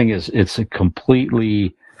the thing is, it's a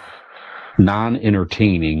completely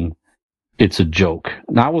non-entertaining. It's a joke.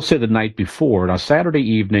 Now, I will say the night before, now Saturday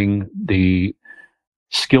evening, the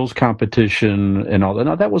skills competition and all that,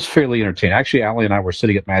 no, that was fairly entertaining. Actually, Allie and I were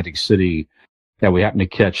sitting at Magic City, and we happened to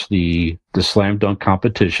catch the slam dunk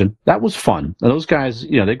competition. That was fun. And those guys,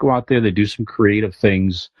 they go out there, they do some creative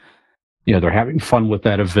things. They're having fun with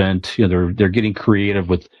that event. They're getting creative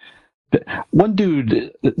with one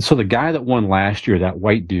dude. So the guy that won last year, that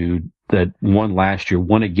white dude that won last year,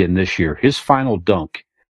 won again this year. His final dunk,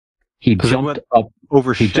 he jumped up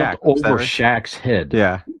over Shaq's head.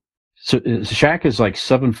 Yeah. So Shaq is like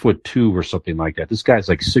 7'2" or something like that. This guy's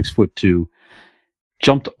like 6'2",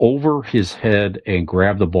 jumped over his head and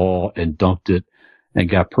grabbed the ball and dunked it and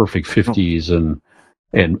got perfect 50s and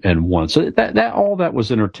won. So that all that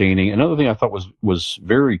was entertaining. Another thing I thought was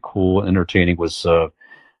very cool and entertaining was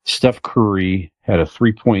Steph Curry had a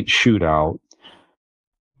 3-point shootout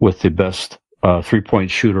with the best 3-point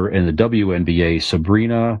shooter in the WNBA,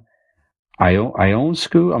 Sabrina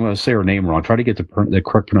Ionescu. I'm going to say her name wrong. Try to get the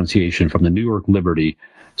correct pronunciation from the New York Liberty.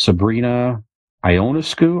 Sabrina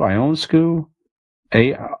Ionescu, Ionescu.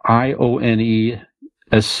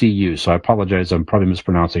 So I apologize. I'm probably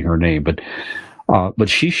mispronouncing her name, but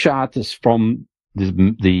she shot this from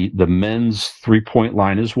the men's 3-point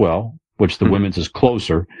line as well, which the women's is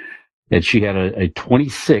closer. And she had a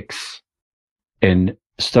 26, and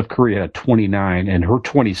Steph Curry had a 29, and her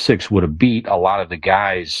 26 would have beat a lot of the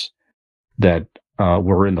guys that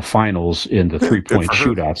were in the finals in the 3-point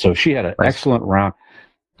shootout. So she had an excellent round,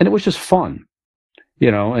 and it was just fun.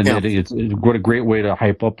 And it's what a great way to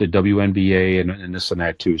hype up the WNBA and this and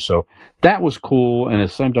that too. So that was cool, and the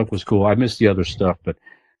slam dunk was cool. I missed the other stuff,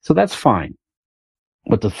 so that's fine.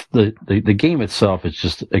 But the game itself is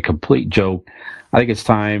just a complete joke. I think it's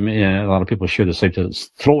time, and a lot of people share the same thing.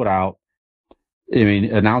 Throw it out. I mean,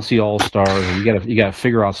 announce the All-Stars, and you gotta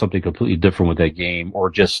figure out something completely different with that game, or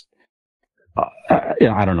just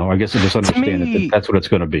I don't know. I guess I just understand that that's what it's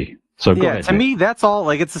going to be. So go ahead. To me, that's all.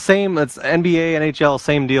 Like, it's the same. It's NBA, NHL,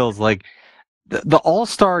 same deals. Like, the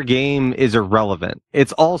All-Star game is irrelevant.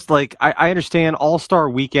 It's all like I understand All-Star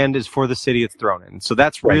weekend is for the city it's thrown in. So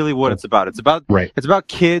that's really what it's about. It's about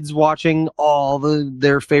kids watching all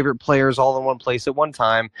their favorite players all in one place at one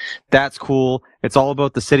time. That's cool. It's all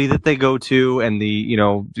about the city that they go to and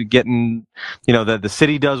getting, the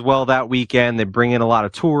city does well that weekend. They bring in a lot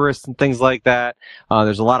of tourists and things like that.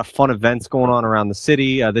 There's a lot of fun events going on around the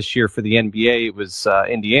city. This year for the NBA, it was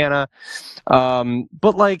Indiana.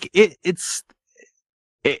 But like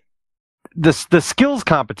the skills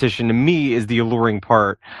competition to me is the alluring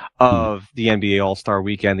part of the NBA All-Star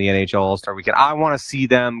Weekend, the NHL All-Star Weekend. I want to see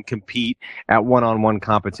them compete at one-on-one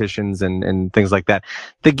competitions and things like that.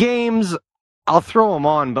 The games, I'll throw them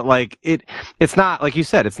on, but like it's not, like you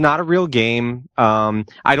said, it's not a real game.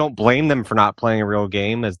 I don't blame them for not playing a real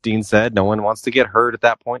game. As Dean said, no one wants to get hurt at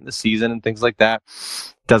that point in the season and things like that.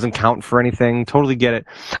 Doesn't count for anything. Totally get it.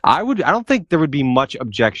 I don't think there would be much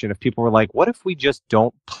objection if people were like, what if we just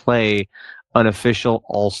don't play an official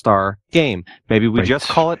All-Star game? Maybe we just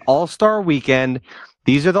call it All-Star Weekend.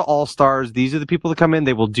 These are the All-Stars. These are the people that come in.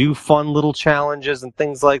 They will do fun little challenges and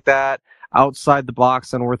things like that. Outside the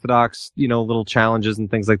box, unorthodox, little challenges and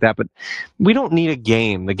things like that. But we don't need a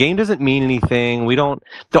game. The game doesn't mean anything.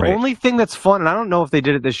 Only thing that's fun, and I don't know if they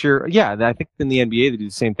did it this year. Yeah, I think in the NBA they do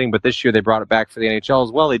the same thing, but this year they brought it back for the NHL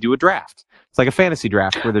as well. They do a draft. It's like a fantasy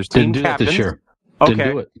draft where there's team captains. This year. Okay.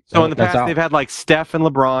 Didn't do it. So in the past they've had like Steph and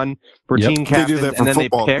LeBron were team captains, and then they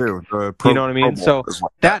pick. Too. You know what I mean? So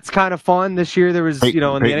that's kind of fun. This year there was, in the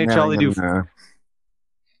NHL they do.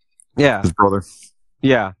 His brother.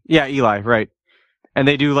 Yeah, Eli, right. And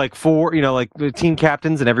they do like 4, like the team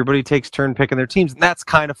captains, and everybody takes turn picking their teams, and that's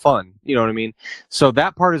kind of fun. You know what I mean? So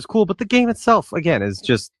that part is cool, but the game itself, again, is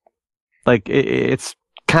just like it's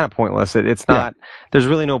kind of pointless. It's not. There's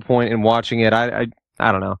really no point in watching it. I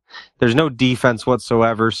don't know. There's no defense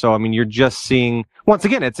whatsoever. So I mean, you're just seeing, once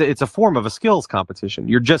again, it's a form of a skills competition.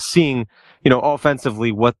 You're just seeing,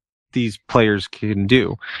 offensively what these players can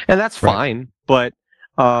do, and that's fine. But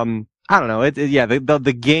I don't know.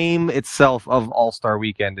 The game itself of All-Star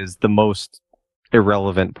Weekend is the most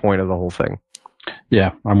irrelevant point of the whole thing.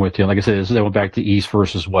 Yeah, I'm with you. Like I said, they went back to East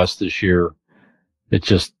versus West this year. It's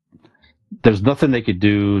just, there's nothing they could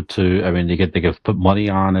do to, I mean, they could put money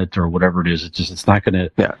on it or whatever it is. It's not going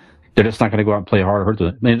to, they're just not going to go out and play hard.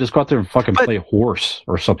 I mean, just go out there and fucking play horse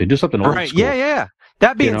or something. Do something old school. Yeah.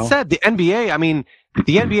 That being said, the NBA, I mean,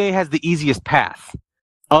 the NBA has the easiest path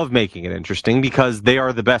of making it interesting because they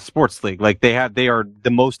are the best sports league. Like they are the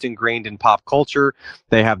most ingrained in pop culture.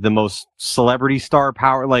 They have the most celebrity star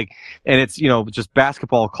power. And it's, just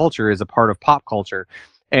basketball culture is a part of pop culture,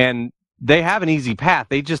 and they have an easy path.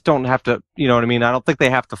 They just don't have to, you know what I mean? I don't think they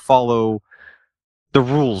have to follow the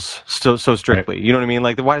rules so strictly. Right. You know what I mean?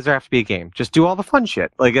 Like, why does there have to be a game? Just do all the fun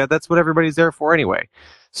shit. Like that's what everybody's there for anyway.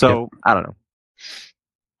 So I don't know.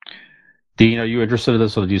 Dean, are you interested in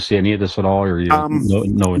this, or do you see any of this at all, or you no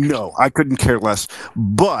interest? No, I couldn't care less.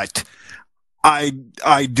 But I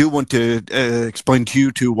do want to explain to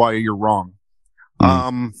you two why you're wrong.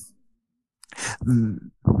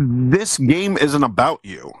 This game isn't about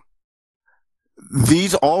you.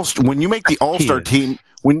 These when you make the All-Star team,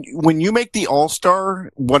 when you make the All-Star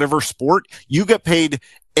whatever sport, you get paid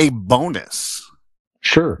a bonus.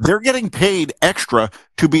 Sure, they're getting paid extra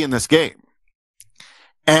to be in this game.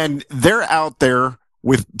 And they're out there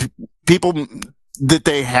with people that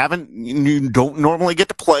they you don't normally get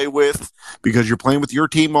to play with because you're playing with your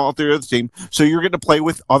team all through the team. So you're getting to play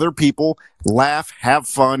with other people, laugh, have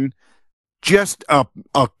fun. Just a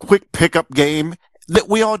quick pickup game that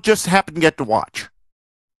we all just happen to get to watch.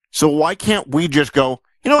 So why can't we just go,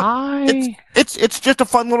 it's just a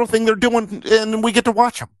fun little thing they're doing, and we get to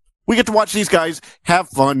watch them. We get to watch these guys have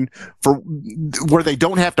fun where they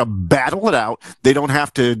don't have to battle it out. They don't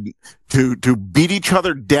have to beat each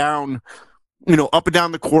other down, up and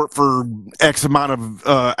down the court for X amount of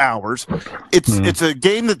hours. It's a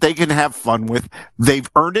game that they can have fun with. They've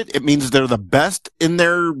earned it. It means they're the best in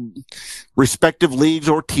their respective leagues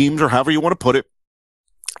or teams or however you want to put it,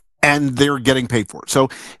 and they're getting paid for it. So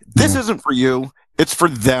this isn't for you. It's for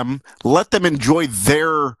them. Let them enjoy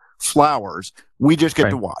their flowers. We just get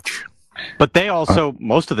to watch. But they also,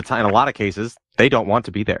 most of the time, in a lot of cases, they don't want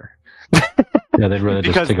to be there. Yeah, they'd rather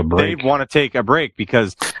just take a break. They want to take a break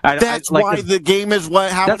because that's why the game is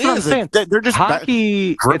how it is. They're just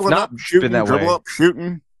hockey. It's not been that way. Up,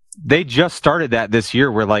 shooting. They just started that this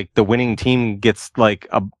year, where like the winning team gets like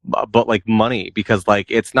like money because like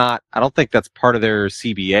it's not. I don't think that's part of their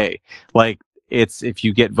CBA. Like it's if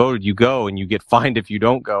you get voted, you go, and you get fined if you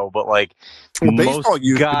don't go. But like most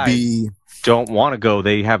guys don't want to go.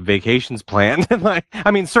 They have vacations planned. Like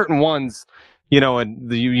I mean, certain ones.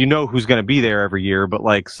 And you know who's going to be there every year, but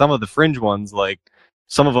like some of the fringe ones, like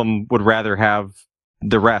some of them would rather have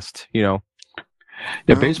the rest, Yeah,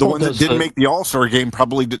 the ones that didn't make the All-Star game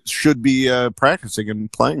probably should be practicing and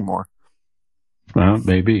playing more. Well,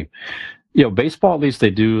 maybe. Baseball, at least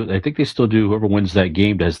they do. I think they still do. Whoever wins that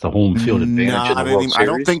game has the home field advantage in the World Series. I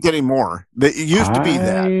don't think anymore. It used to be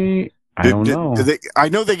that. I don't know. I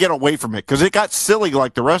know they get away from it because it got silly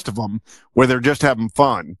like the rest of them, where they're just having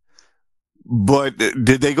fun. But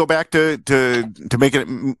did they go back to make it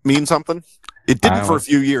mean something? It didn't for a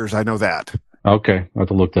few years. I know that. Okay, I have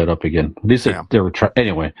to look that up again. They were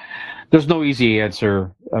anyway. There's no easy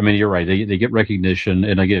answer. I mean, you're right. They get recognition,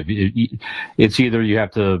 and again, it's either you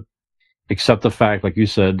have to accept the fact, like you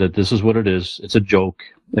said, that this is what it is. It's a joke,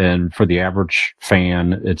 and for the average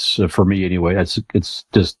fan, it's for me anyway. It's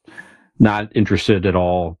just not interested at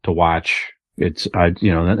all to watch. And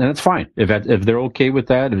that's fine if they're okay with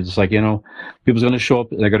that. If it's like people's going to show up,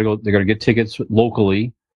 they're going to get tickets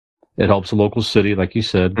locally. It helps the local city, like you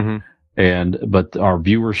said. Mm-hmm. But our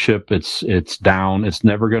viewership, it's down. It's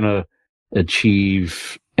never going to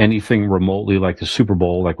achieve anything remotely like the Super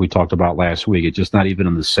Bowl, like we talked about last week. It's just not even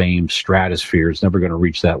in the same stratosphere. It's never going to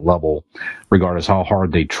reach that level, regardless how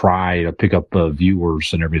hard they try to pick up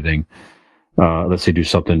viewers and everything. Let's say do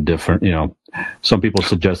something different. Some people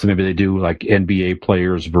suggest that maybe they do like NBA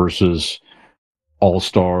players versus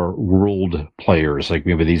all-star world players. Like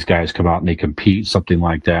maybe these guys come out and they compete, something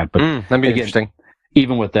like that. But that'd be interesting.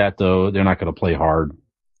 Even with that, though, they're not going to play hard.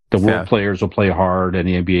 The world players will play hard, and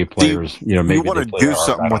the NBA players, maybe you want to do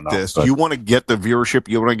something with this. You want to get the viewership.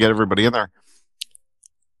 You want to get everybody in there.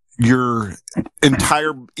 Your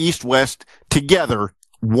entire East-West together,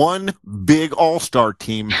 one big all-star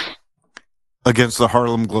team against the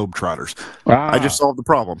Harlem Globetrotters. I just solved the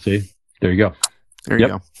problem. See, there you go. There you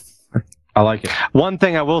go. I like it. One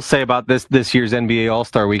thing I will say about this year's NBA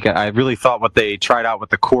All-Star Weekend, I really thought what they tried out with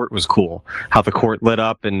the court was cool. How the court lit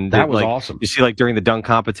up, and that was awesome. You see, like during the dunk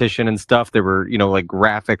competition and stuff, there were like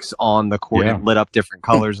graphics on the court and lit up different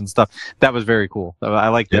colors and stuff. That was very cool. I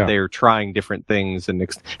like that they are trying different things, and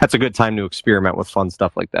that's a good time to experiment with fun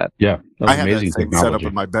stuff like that. Yeah, I had that thing set up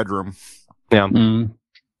in my bedroom. Yeah.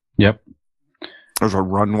 Yep. There's a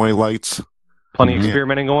runway lights. Plenty of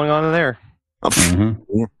experimenting going on in there.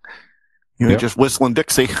 You're just whistling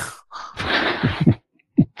Dixie.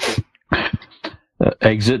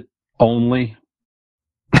 Exit only.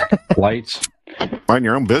 Lights. Mind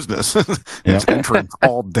your own business. It's entrance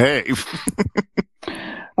all day.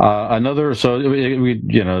 So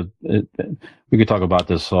we could talk about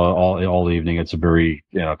this all evening. It's a very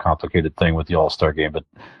complicated thing with the All-Star game. But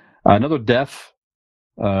another death.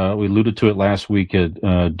 We alluded to it last week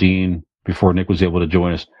at Dean before Nick was able to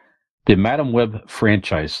join us. The Madam Web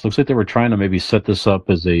franchise looks like they were trying to maybe set this up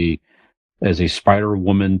as a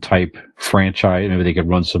Spider-Woman type franchise. Maybe they could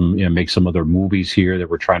run some, make some other movies here. They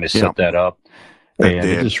were trying to set that up, and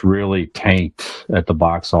it just really tanked at the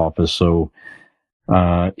box office. So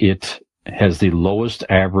it has the lowest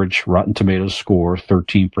average Rotten Tomatoes score,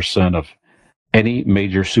 13% of any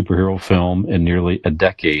major superhero film in nearly a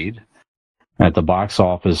decade. At the box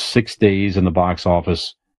office, 6 days in the box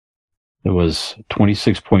office, it was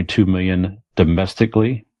 26.2 million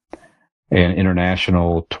domestically, and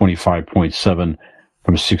international 25.7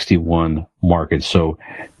 from 61 markets. So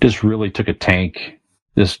this really took a tank.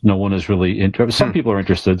 No one is really interested. Some people are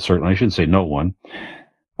interested, certainly. I shouldn't say no one.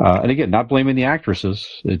 And again, not blaming the actresses.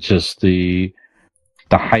 It's just the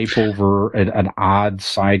hype over an odd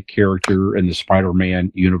side character in the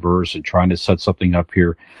Spider-Man universe and trying to set something up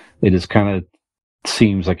here. It is kind of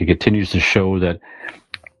seems like it continues to show that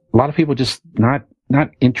a lot of people just not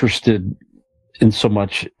interested in so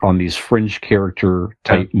much on these fringe character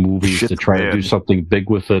type movies to try to do something big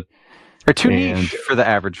with it. They're too niche for the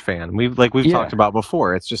average fan. We've talked about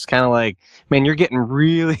before. It's just kind of like, man,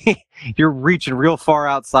 you're reaching real far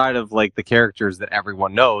outside of like the characters that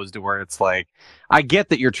everyone knows, to where it's like, I get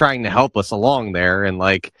that you're trying to help us along there and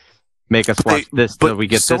like make us watch this so we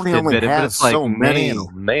get Sony this only bit. But it's like, so many.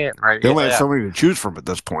 man, right? They only have so many to choose from at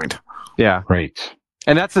this point. Yeah, right.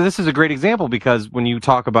 And this is a great example because when you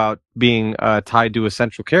talk about being tied to a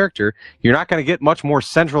central character, you're not going to get much more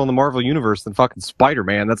central in the Marvel universe than fucking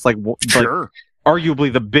Spider-Man. That's like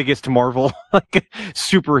arguably the biggest Marvel like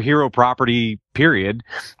superhero property period.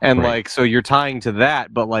 And like, so you're tying to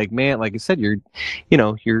that, but like, man, like I said, you're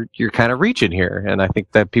kind of reaching here. And I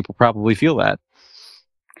think that people probably feel that.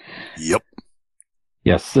 Yep.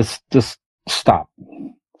 Yes. Just stop,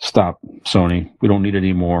 Sony. We don't need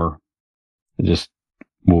any more. Just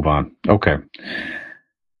move on. Okay.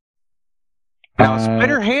 Now, a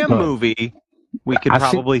Spider-Ham movie, we could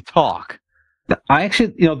probably talk. I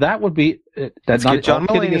actually, that would be. Let's get John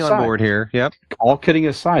Mulaney on board here. Yep. All kidding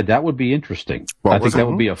aside, that would be interesting. I think that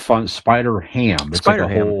would be a fun Spider-Ham. It's like a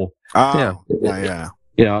whole. Yeah.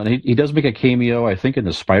 And he does make a cameo, I think, in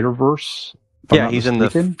the Spider-Verse. Yeah, he's in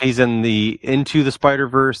the Into the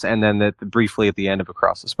Spider-Verse, and then briefly at the end of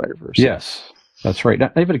Across the Spider-Verse. Yes, that's right.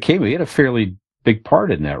 Not even a cameo. He had a fairly big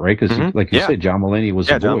part in that, right? Because, like you said, John Mulaney was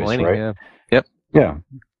the voice, Mulaney, right? Yeah. Yep. Yeah.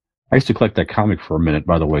 I used to collect that comic for a minute,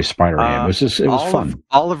 by the way, Spider-Man. It was fun.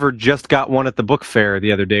 Oliver just got one at the book fair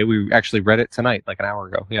the other day. We actually read it tonight, like an hour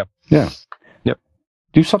ago. Yeah. Yeah. Yep.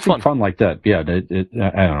 Do something fun like that. Yeah. I don't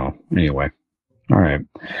know. Anyway. All right.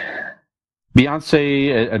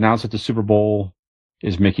 Beyonce announced that the Super Bowl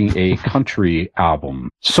is making a country album.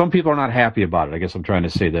 Some people are not happy about it. I guess I'm trying to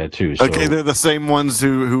say that too. So. Okay, they're the same ones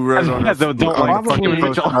who wrote on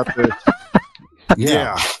it.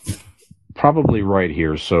 Yeah. Probably right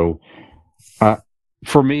here. So,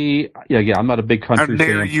 for me, I'm not a big country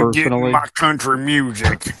fan personally. You get my country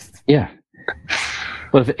music. Yeah.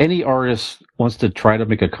 But if any artist wants to try to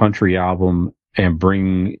make a country album and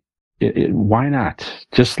bring it, why not?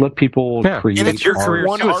 Just let people create. And if there's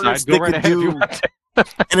one artist that can do,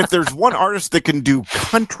 and if there's one artist that can do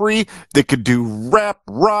country, that could do rap,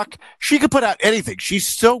 rock, she could put out anything. She's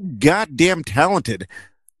so goddamn talented.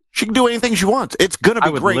 She can do anything she wants. It's gonna be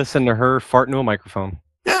great. I would listen to her fart into a microphone.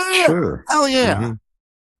 Yeah, sure. Hell yeah. Mm-hmm.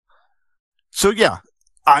 So yeah,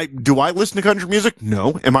 do I listen to country music?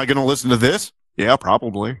 No. Am I gonna listen to this? Yeah,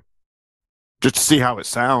 probably. Just to see how it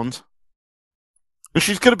sounds. And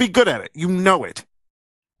she's gonna be good at it. You know it.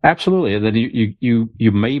 Absolutely. And then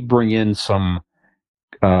you may bring in some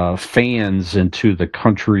fans into the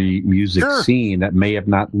country music scene that may have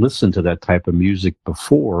not listened to that type of music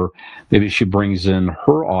before. Maybe she brings in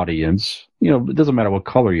her audience. It doesn't matter what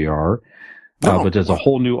color you are, but there's a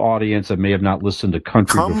whole new audience that may have not listened to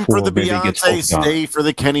country before. Come for the Beyonce, stay for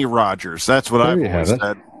the Kenny Rogers. That's what I've always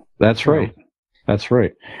said. That's right. That's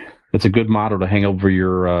right. That's a good motto to hang over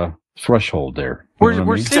your threshold there. We're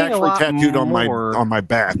it's actually tattooed on my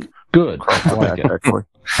back. Good. I like it. Actually.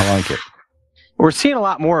 I like it. We're seeing a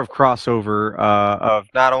lot more of crossover of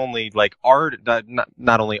not only like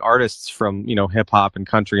not only artists from hip hop and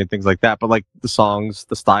country and things like that, but like the songs,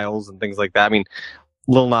 the styles, and things like that. I mean,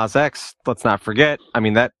 Lil Nas X. Let's not forget. I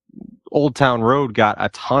mean, that Old Town Road got a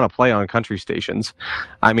ton of play on country stations.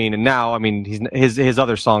 I mean, and now his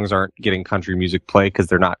other songs aren't getting country music play because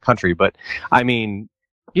they're not country. But I mean,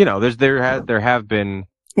 there have been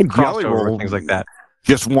crossover and things like that.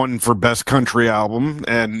 Just won for best country album,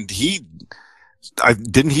 and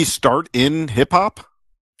didn't he start in hip hop?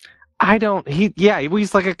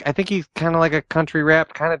 He's like I think he's kind of like a country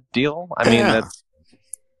rap kind of deal.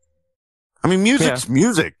 Music's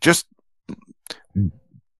music. Just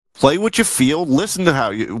play what you feel, listen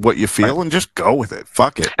to what you feel, and just go with it.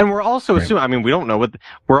 Fuck it. And we're also assuming. I mean, we don't know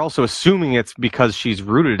we're also assuming it's because she's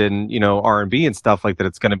rooted in R&B and stuff like that.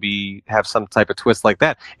 It's going to have some type of twist like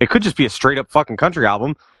that. It could just be a straight up fucking country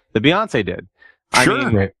album that Beyonce did.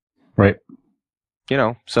 Sure. Right.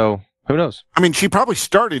 So who knows? I mean, she probably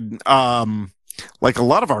started, like a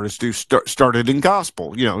lot of artists do, started in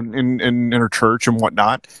gospel, in her church and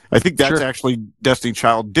whatnot. I think that's actually Destiny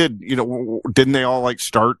Child did, didn't they all like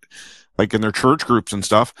start like in their church groups and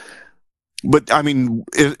stuff? But I mean,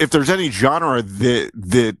 if there's any genre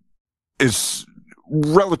that is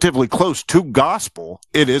relatively close to gospel,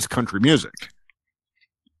 it is country music.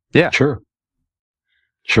 Yeah. Sure.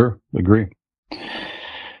 Agree.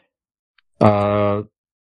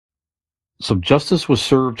 Some justice was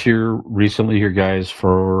served here recently, guys,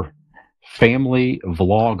 for family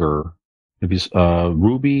vlogger,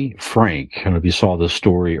 Ruby Frank. I don't know if you saw this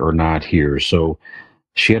story or not here. So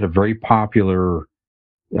she had a very popular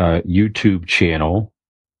YouTube channel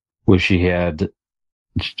where she had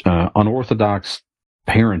unorthodox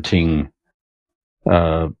parenting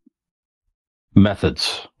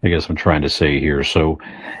methods, I guess I'm trying to say here. So,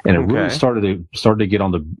 and it really started to get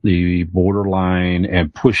on the borderline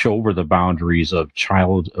and push over the boundaries of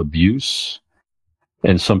child abuse.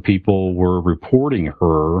 And some people were reporting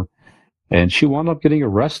her And she wound up getting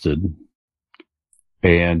arrested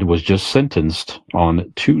and was just sentenced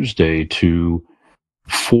on Tuesday to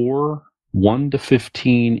 4 1 to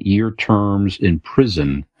 15-year terms in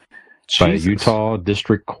prison by a Utah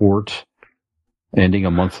District Court, ending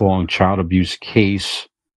a month-long child abuse case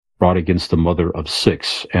brought against the mother of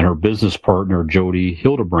 6. And her business partner, Jody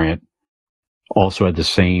Hildebrandt, also had the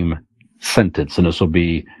same sentence. And this will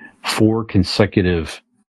be 4 consecutive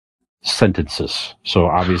sentences. So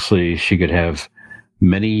obviously she could have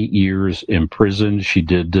many years in prison. She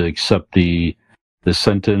did accept the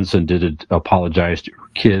sentence and did apologize to her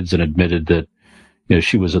kids and admitted that, you know,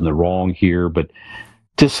 she was in the wrong here. But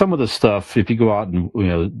just some of the stuff, if you go out and, you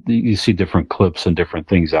know, you see different clips and different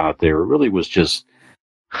things out there, it really was just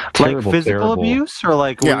terrible, like physical terrible abuse, or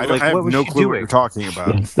like Yeah, like, I have what was no she clue what doing? you're talking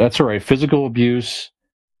about. Yeah, that's all right. Physical abuse.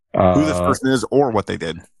 Who this person is or what they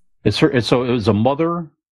did. It's her. So it was a mother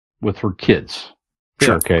with her kids.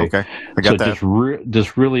 Sure. Okay. Okay. I got so that.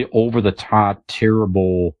 Just really over the top,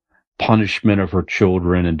 terrible punishment of her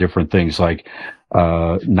children and different things like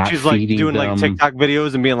not She's like feeding doing them. like TikTok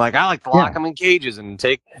videos and being like, I like to lock them in cages and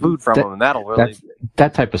take food from them, and that'll really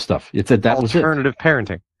that type of stuff. It's that was it. alternative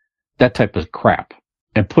parenting. That type of crap,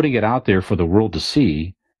 and putting it out there for the world to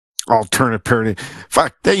see. Alternative parenting.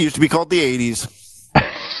 Fuck, that used to be called the 80s.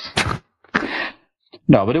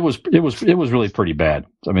 No, but it was really pretty bad.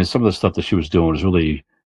 I mean, some of the stuff that she was doing was really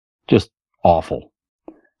just awful.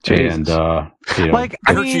 Jesus. And you know, Like,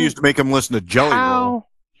 I heard she used to make him listen to Jelly Roll.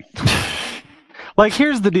 Like,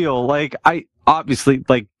 here's the deal. Like, I obviously,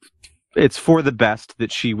 like, it's for the best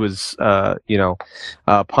that she was,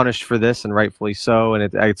 punished for this, and rightfully so.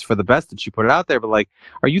 And it's for the best that she put it out there. But like,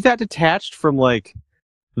 are you that detached from like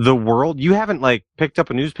the world? You haven't like picked up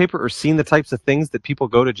a newspaper or seen the types of things that people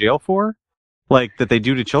go to jail for, like that they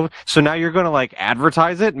do to children. So now you're going to like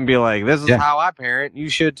advertise it and be like, this is how I parent. You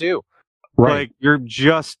should too. Right. Like, you're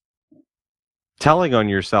just telling on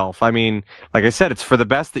yourself. I mean, like I said, it's for the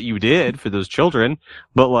best that you did for those children,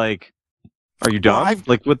 but like, are you dumb?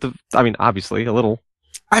 Obviously a little.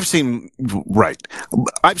 I've seen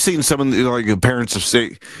some of the like parents of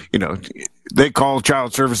say, you know, they call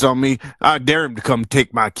child service on me. I dare them to come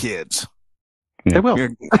take my kids. They will.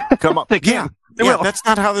 Come up. They can. They will. That's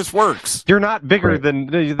not how this works. You're not bigger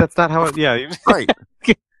than. That's not how it. Yeah. Right.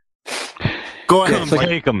 Go ahead.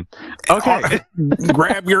 Take them. Okay.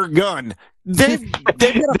 Grab your gun. If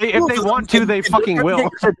they want to, they fucking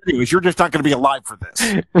will. You're just not going to be alive for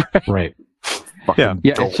this. Right. Yeah.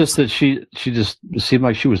 It's just that she just seemed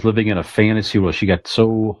like she was living in a fantasy where she got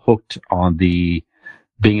so hooked on the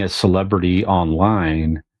being a celebrity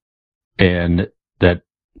online, and but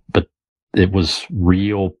it was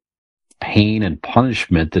real pain and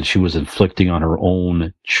punishment that she was inflicting on her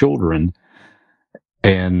own children,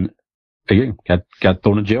 and again got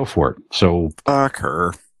thrown in jail for it. So fuck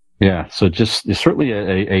her. Yeah, so just it's certainly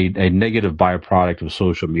a negative byproduct of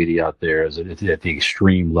social media out there at the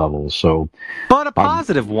extreme level. So, but a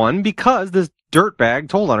positive one, because this dirtbag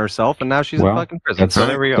told on herself, and now she's in fucking prison. So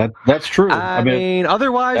there we go. That's true. I mean,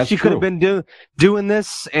 otherwise she could have been doing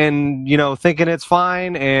this and, you know, thinking it's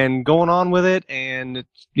fine and going on with it, and,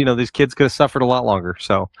 you know, these kids could have suffered a lot longer.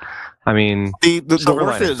 So, I mean, the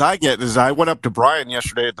worst is I went up to Brian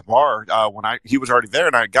yesterday at the bar when he was already there,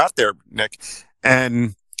 and I got there, Nick,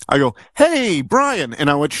 and I go, "Hey, Brian," and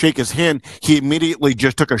I went to shake his hand. He immediately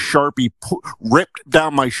just took a Sharpie, ripped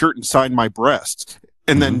down my shirt and signed my breasts,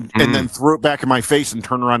 and then threw it back in my face and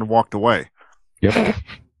turned around and walked away. Yep.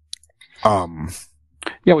 Yeah,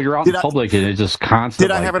 well, you're out in public and it's just constant.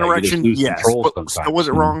 Did I have an erection? Yes. But was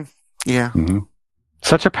it wrong? Yeah. Mm-hmm.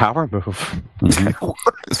 Such a power move.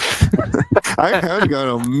 I got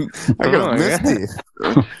a misty.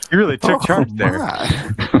 You really took charge there.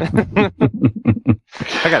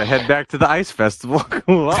 I gotta head back to the ice festival.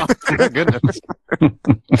 Cool off. My goodness.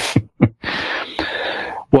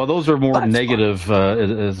 Well, those are more negative.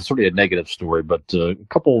 It's sort of a negative story, but a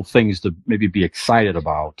couple of things to maybe be excited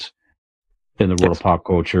about in the world of pop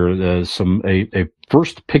culture. There's a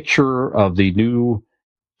first picture of the new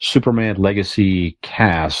Superman Legacy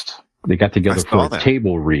cast. They got together for a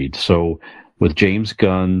table read. So with James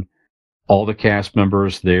Gunn, all the cast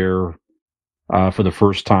members there for the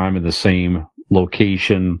first time in the same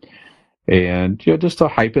location, and just to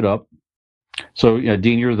hype it up. So,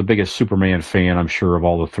 Dean, you're the biggest Superman fan, I'm sure, of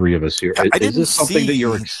all the three of us here. Is this something that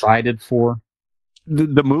you're excited for?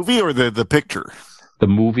 The movie or the picture? The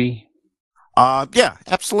movie. Yeah,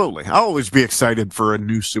 absolutely. I'll always be excited for a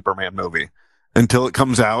new Superman movie until it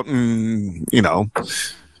comes out and,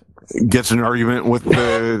 gets an argument with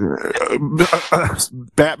the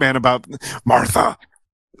Batman about Martha.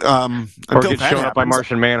 or get showed up by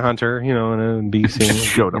Martian Manhunter, in a B scene.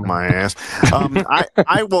 Showed up my ass.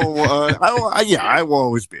 I will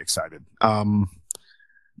always be excited.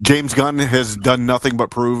 James Gunn has done nothing but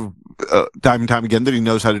prove time and time again that he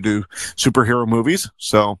knows how to do superhero movies.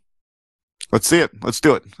 So let's see it. Let's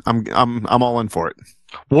do it. I'm all in for it.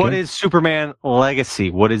 What is Superman Legacy?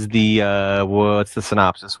 What is the what's the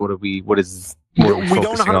synopsis? What are we we don't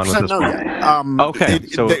 100% know yet. Okay,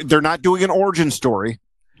 so they're not doing an origin story.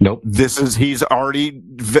 Nope. He's already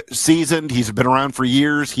seasoned. He's been around for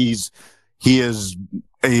years. He is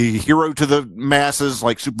a hero to the masses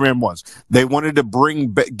like Superman was. They wanted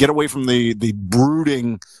to get away from the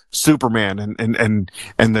brooding Superman and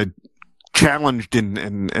the challenged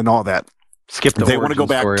and all that. Skip the they want to go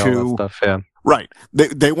back to stuff, yeah. Right.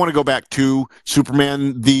 They want to go back to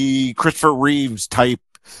Superman, the Christopher Reeves type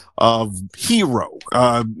of hero,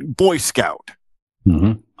 Boy Scout,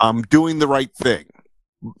 doing the right thing.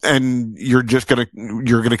 And you're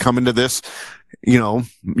gonna come into this,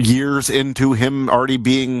 years into him already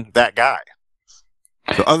being that guy.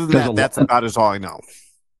 So other than that, that's about all I know.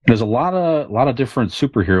 There's a lot of different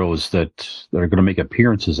superheroes that are going to make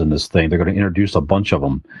appearances in this thing. They're going to introduce a bunch of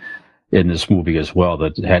them in this movie as well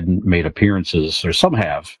that hadn't made appearances, or some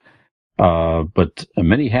have, but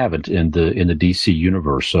many haven't in the DC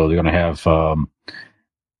universe. So they're going to have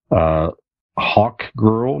Hawk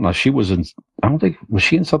Girl. Now she was in. I don't think was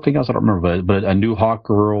she in something else. I don't remember, but a new Hawk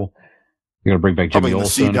Girl. You're going to bring back Jimmy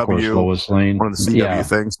Olsen, of course, Lois Lane. One of the CW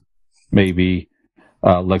things, maybe.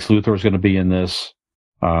 Lex Luthor is going to be in this.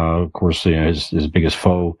 Of course, his biggest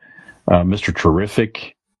foe, Mr.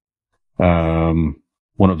 Terrific.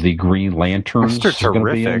 One of the Green Lanterns. Mr.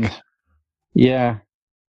 Terrific. Yeah.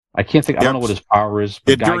 I can't think. I don't know what his power is.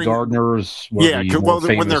 But Guy Gardner is. When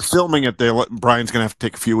they're filming it, Brian's going to have to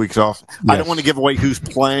take a few weeks off. Yes. I don't want to give away who's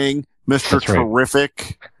playing Mr.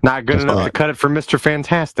 Terrific. Not good enough to cut it for Mr.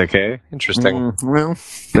 Fantastic, eh? Interesting. Well,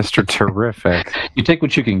 Mr. Terrific. You take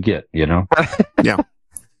what you can get, Yeah.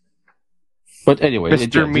 But anyway,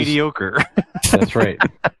 Mr. Mediocre. That's right.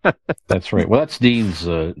 That's right. Well, that's Dean's.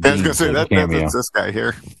 I was going to say that's this guy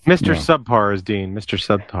here. Mr. Subpar is Dean. Mr.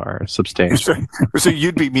 Subpar, substantial. So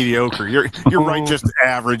you'd be mediocre. You're right, just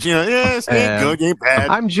average. Yes, ain't good, ain't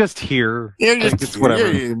bad. I'm just here. Yeah,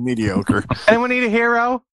 you're mediocre. Anyone need a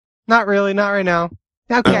hero? Not really. Not right now.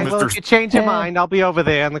 Okay, well, if you change your mind, I'll be over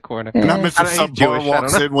there in the corner. Not Mr. Subpar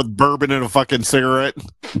walks in with bourbon and a fucking cigarette.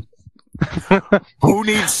 Who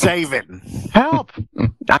needs saving? Help!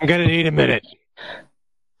 I'm gonna need a minute.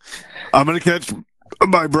 I'm gonna catch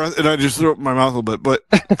my breath, and I just threw up my mouth a little bit, but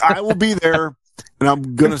I will be there, and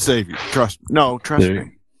I'm gonna save you. Trust me.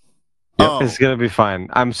 Yep, it's gonna be fine.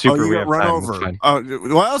 I'm super. You got run over.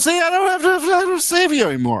 Well, see, I don't have to save you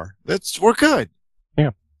anymore. We're good.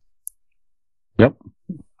 Yeah. Yep.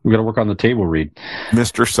 We got to work on the table read.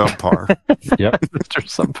 Mr. Subpar. Yep. Mr.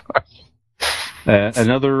 Subpar.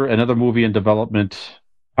 Another movie in development.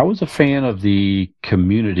 I was a fan of the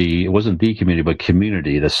Community. It wasn't the Community, but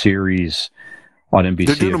Community, the series on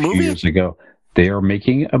NBC a few years ago. They are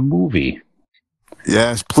making a movie.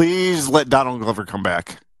 Yes, please let Donald Glover come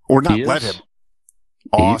back, or not let him.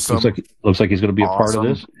 Awesome. Looks like he's going to be a part of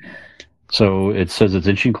this. So it says it's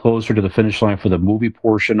inching closer to the finish line for the movie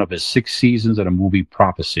portion of his 6 seasons and a movie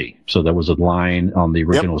prophecy. So that was a line on the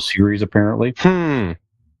original series, apparently.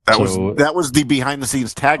 That was the behind the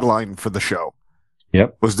scenes tagline for the show.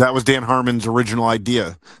 Yep. That was Dan Harmon's original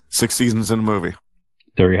idea. 6 seasons in a movie.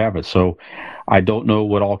 There you have it. So I don't know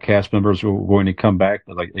what all cast members are going to come back,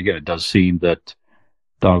 but again, it does seem that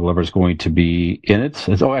Donald Glover is going to be in it.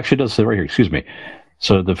 Actually, it does say right here. Excuse me.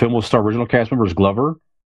 So the film will star original cast members Glover,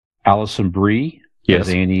 Alison Brie as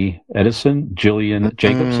Annie Edison, Jillian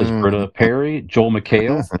Jacobs as Britta Perry, Joel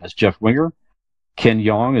McHale as Jeff Winger, Ken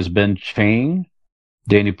Jeong as Ben Chang,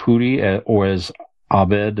 Danny Pudi as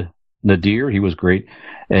Abed Nadir, he was great,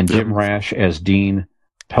 and Jim Rash as Dean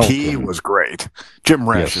Pelton. He was great. Jim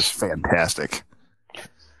Rash is fantastic.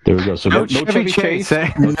 There we go. So no Chevy Chase.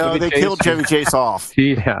 No, they killed Chevy Chase off.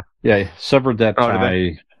 Yeah, severed that tie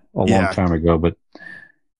a long time ago, but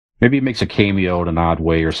maybe he makes a cameo in an odd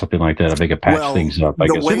way or something like that. I think it patch things up. I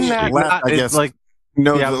guess. I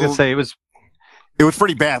was gonna say it was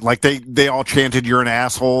pretty bad. Like they all chanted "You're an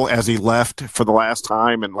asshole" as he left for the last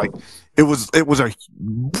time, and like it was a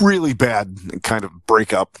really bad kind of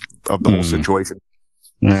breakup of the whole situation.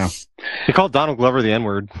 Yeah, he called Donald Glover the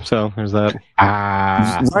N-word, so there's that.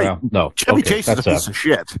 Right? Well, no, Chevy Chase is a piece of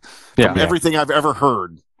shit. From everything I've ever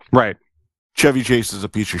heard, right? Chevy Chase is a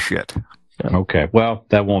piece of shit. Okay, well,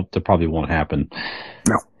 that probably won't happen.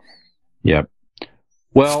 No. Yep.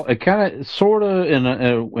 Well, it kind of, sort of, in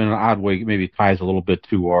an odd way, maybe ties a little bit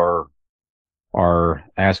to our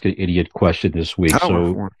Ask an Idiot question this week.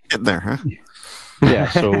 Oh, we're getting there, huh? Yeah,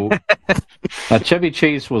 so Chevy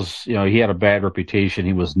Chase was, he had a bad reputation.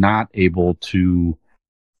 He was not able to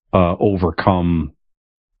overcome,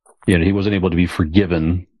 he wasn't able to be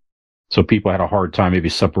forgiven. So people had a hard time maybe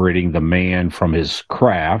separating the man from his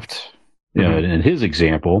craft, in his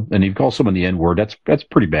example. And he called someone the N-word. That's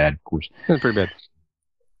pretty bad, of course. That's pretty bad.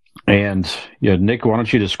 And Nick, why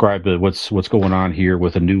don't you describe what's going on here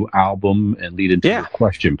with a new album and lead into your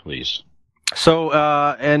question, please? So,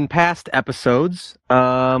 in past episodes,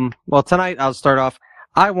 tonight I'll start off.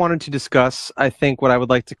 I wanted to discuss, I think, what I would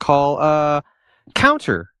like to call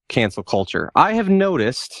counter cancel culture. I have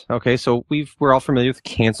noticed, so we're all familiar with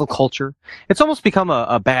cancel culture. It's almost become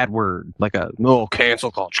a bad word, like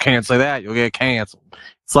cancel culture. Can't say that, you'll get canceled.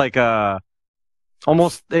 It's like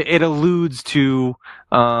almost, it alludes to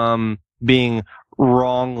being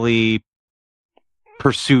wrongly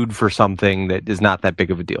pursued for something that is not that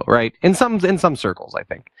big of a deal, right? In some circles, I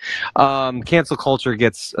think. Cancel culture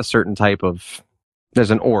gets a certain type of,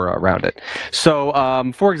 there's an aura around it. So,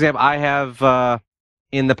 for example, I have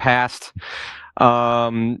in the past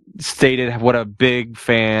stated what a big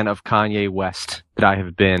fan of Kanye West that I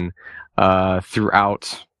have been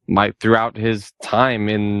throughout his time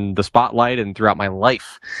in the spotlight and throughout my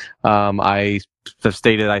life. I have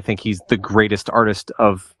stated I think he's the greatest artist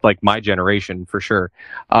of my generation for sure.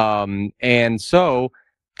 And so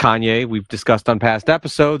Kanye, we've discussed on past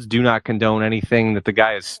episodes, do not condone anything that the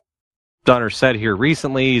guy has done or said here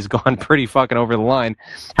recently. He's gone pretty fucking over the line.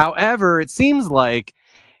 However, it seems like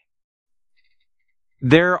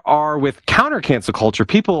there are, with counter cancel culture,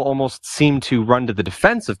 people almost seem to run to the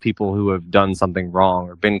defense of people who have done something wrong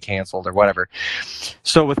or been canceled or whatever.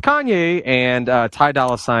 So with Kanye and Ty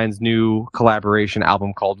Dolla $ign's new collaboration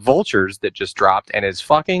album called Vultures that just dropped and is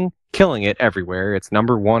fucking killing it everywhere. It's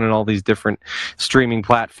 #1 in all these different streaming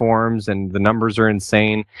platforms and the numbers are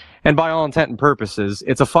insane. And by all intent and purposes,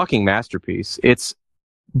 it's a fucking masterpiece. It's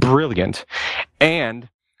brilliant. And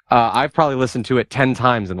I've probably listened to it 10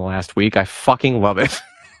 times in the last week. I fucking love it.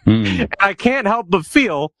 I can't help but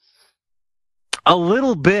feel a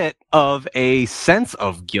little bit of a sense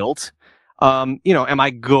of guilt. Am I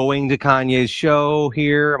going to Kanye's show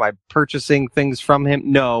here? Am I purchasing things from him?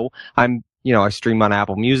 No. I stream on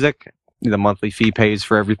Apple Music. The monthly fee pays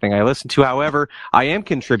for everything I listen to. However, I am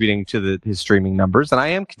contributing to his streaming numbers, and I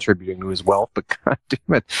am contributing to his wealth. But God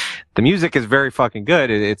damn it, the music is very fucking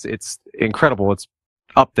good. It's incredible. It's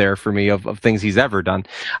up there for me of things he's ever done.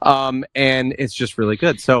 And it's just really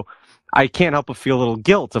good. So I can't help but feel a little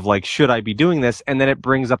guilt of should I be doing this? And then it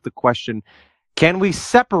brings up the question, can we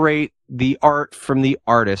separate the art from the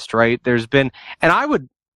artist, right?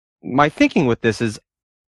 My thinking with this is,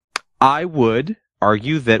 I would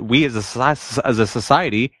argue that we as a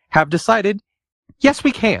society have decided, yes,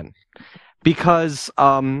 we can. Because,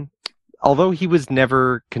 although he was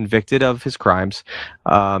never convicted of his crimes,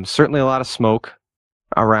 certainly a lot of smoke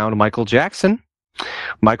around Michael Jackson.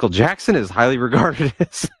 Michael Jackson is highly regarded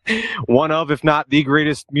as one of, if not the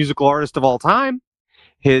greatest musical artist of all time.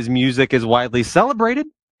 His music is widely celebrated,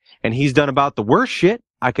 and he's done about the worst shit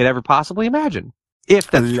I could ever possibly imagine.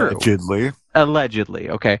 If that's true. Allegedly.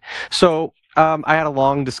 Okay. So, I had a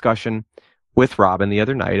long discussion with Robin the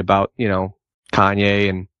other night about, Kanye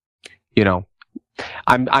and,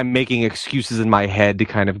 I'm making excuses in my head to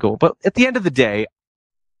kind of go, but at the end of the day,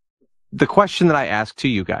 the question that I ask to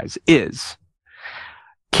you guys is,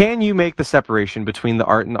 can you make the separation between the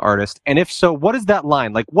art and the artist? And if so, what is that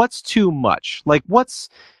line? What's too much?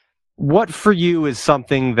 What for you is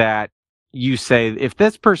something that you say, if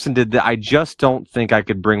this person did that, I just don't think I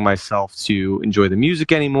could bring myself to enjoy the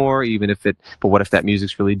music anymore, but what if that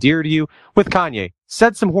music's really dear to you? With Kanye,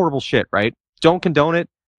 said some horrible shit, right? Don't condone it,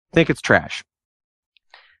 think it's trash.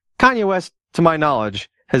 Kanye West, to my knowledge,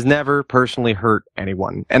 has never personally hurt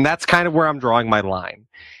anyone. And that's kind of where I'm drawing my line.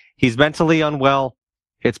 He's mentally unwell.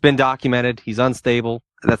 It's been documented. He's unstable.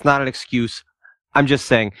 That's not an excuse. I'm just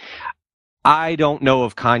saying, I don't know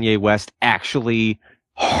of Kanye West actually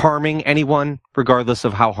harming anyone, regardless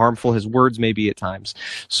of how harmful his words may be at times.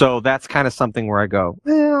 So that's kind of something where I go,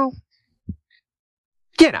 well,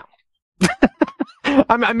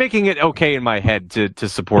 I'm making it okay in my head to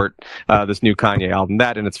support this new Kanye album.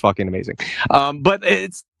 That, and it's fucking amazing. But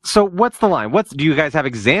so what's the line? Do you guys have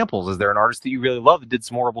examples? Is there an artist that you really love that did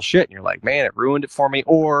some horrible shit and you're like, man, it ruined it for me?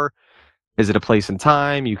 Or is it a place and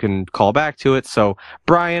time? You can call back to it. So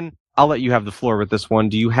Brian, I'll let you have the floor with this one.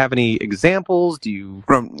 Do you have any examples? Do you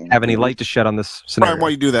have any light to shed on this scenario? Brian,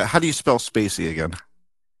 while you do that, how do you spell Spacey again?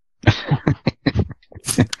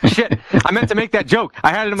 Shit, I meant to make that joke.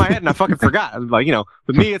 I had it in my head and I fucking forgot. I was like,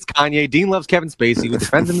 with me it's Kanye. Dean loves Kevin Spacey, who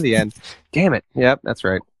defends him to the end. Damn it. Yep, that's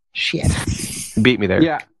right. Shit. Beat me there.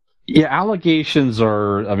 Yeah, allegations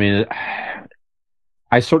are, I mean,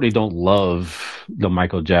 I certainly don't love the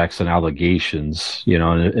Michael Jackson allegations,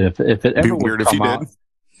 and if it ever would come out,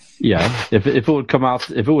 if it would come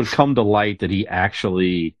out, if it would come to light that he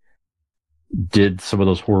actually did some of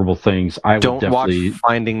those horrible things, I would definitely watch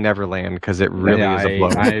Finding Neverland because it really is a blow.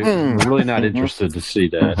 I'm really not interested to see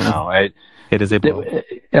that. No, it is a blow.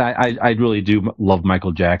 I really do love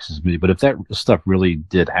Michael Jackson's movie, but if that stuff really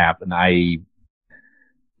did happen,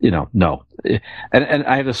 no. And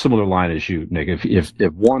I have a similar line as you, Nick. If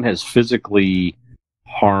one has physically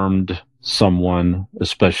harmed someone,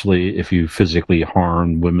 especially if you physically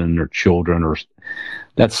harm women or children,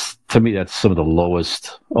 that's, to me, that's some of the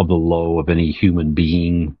lowest of the low of any human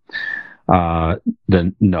being.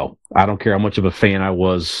 Then no, I don't care how much of a fan I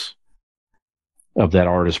was of that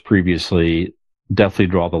artist previously. Definitely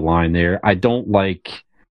draw the line there. I don't like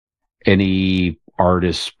any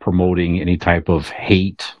artists promoting any type of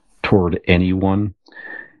hate toward anyone.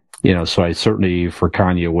 So I certainly, for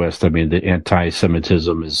Kanye West, I mean, the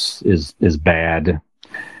anti-Semitism is bad.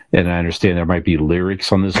 And I understand there might be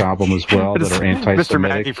lyrics on this album as well that are anti-Semitic. Mr.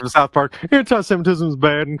 Mackey from South Park. Anti-Semitism is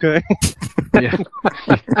bad, okay? Yeah.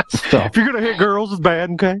 If you're going to hit girls, it's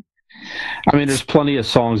bad, okay? I mean, there's plenty of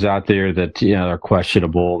songs out there that, are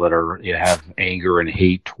questionable, that are, have anger and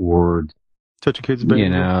hate toward, touch a kid's baby.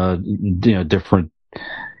 Different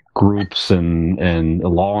groups and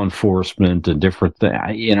law enforcement and different things.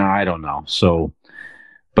 I don't know. So,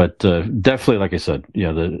 but definitely, like I said,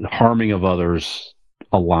 the harming of others,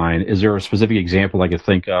 a line. Is there a specific example I could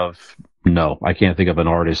think of? No, I can't think of an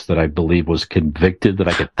artist that I believe was convicted that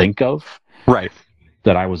I could think of. Right.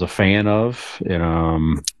 That I was a fan of.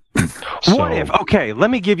 What if? Okay,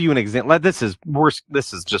 let me give you an example. This is worse.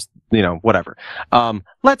 This is just whatever.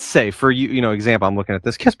 Let's say for you, example. I'm looking at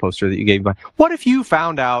this Kiss poster that you gave me. What if you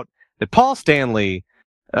found out that Paul Stanley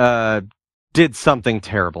did something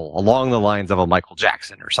terrible along the lines of a Michael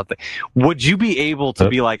Jackson or something? Would you be able to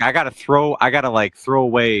be like, I gotta throw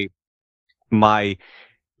away my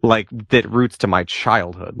that roots to my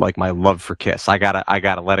childhood, like my love for Kiss. I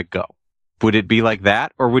gotta let it go. Would it be like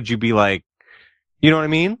that, or would you be like? You know what I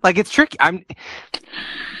mean? Like, it's tricky.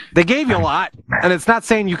 They gave you a lot, and it's not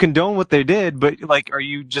saying you condone what they did, but are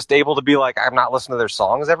you just able to be like, I'm not listening to their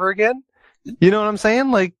songs ever again? You know what I'm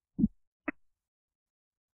saying? Like,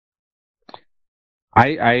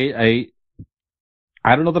 I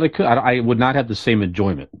don't know that I could. I would not have the same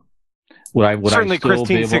enjoyment. Would certainly I still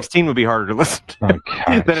Christine 16 would be harder to listen to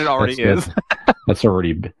than it already is. That's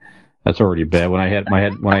already bad. When I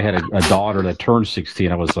had a daughter that turned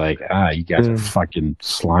 16, I was like, you guys are fucking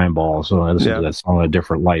slime balls. So I listened to that song in a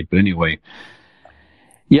different light. But anyway,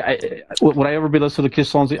 would I ever be listening to Kiss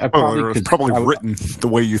songs? I probably written the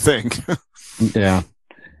way you think. Yeah,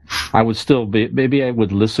 I would still be. Maybe I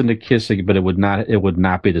would listen to Kiss, but it would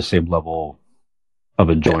not be the same level of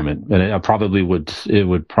enjoyment, and it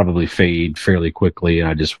would probably fade fairly quickly, and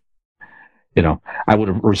I just. I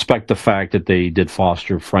would respect the fact that they did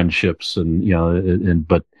foster friendships, and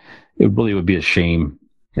but it really would be a shame,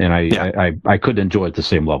 and I couldn't enjoy it at the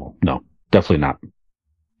same level. No, definitely not.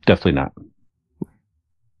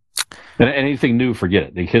 And anything new, forget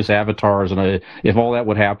it. The Kiss avatars, and if all that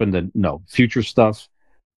would happen, then no. Future stuff,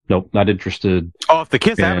 nope, not interested. Oh, if the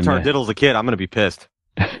Kiss avatar diddles a kid, I'm going to be pissed.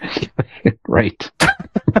 Right.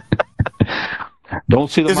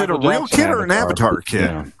 Don't see the. Is it a real kid or an avatar kid?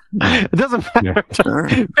 Yeah. It doesn't matter.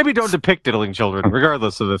 Yeah. Maybe don't depict diddling children,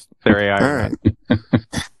 regardless of if they're AI. All right.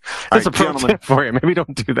 That's a pro tip for you. Maybe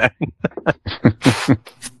don't do that.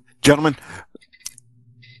 Gentlemen,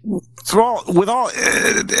 with all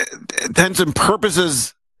intents and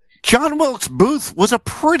purposes, John Wilkes Booth was a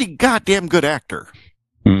pretty goddamn good actor.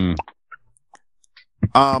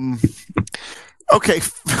 Okay.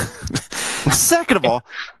 Second of all,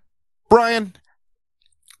 Brian,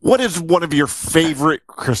 what is one of your favorite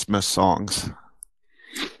Christmas songs?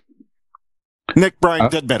 Nick, Brian,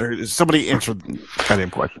 did better. Somebody answered the goddamn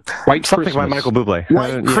question. White Something by Michael Bublé.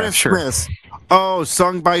 White Christmas. Sure. Oh,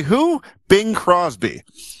 sung by who? Bing Crosby.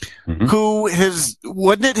 Mm-hmm. Who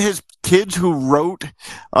wasn't it his kids who wrote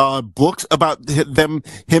books about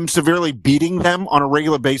him severely beating them on a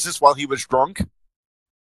regular basis while he was drunk?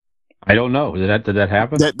 I don't know. Did that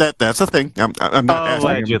happen? That's a thing. I'm not asking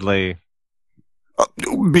allegedly.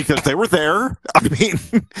 Because they were there. I mean,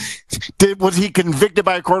 was he convicted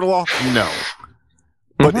by a court of law? No.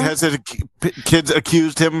 But has his kids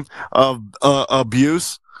accused him of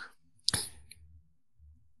abuse?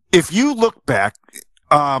 If you look back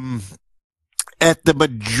at the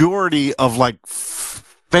majority of like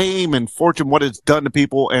fame and fortune, what it's done to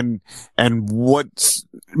people, and what's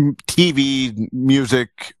TV,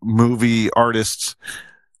 music, movie artists,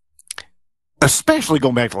 especially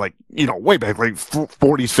going back to like, way back, like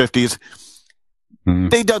 40s, 50s,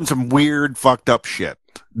 they done some weird, fucked up shit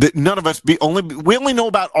that none of us we only know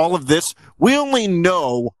about all of this. We only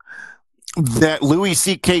know that Louis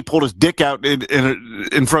C.K. pulled his dick out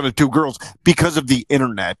in front of two girls because of the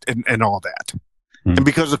internet and all that. And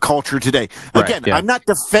because of culture today. Again, I'm not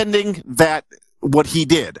defending what he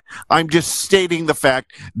did. I'm just stating the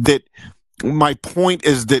fact that my point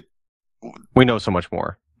is that we know so much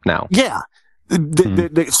more now. Yeah.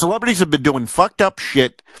 The celebrities have been doing fucked up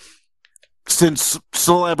shit since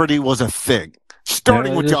celebrity was a thing,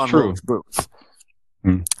 starting with John Rose Booth.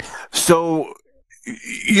 So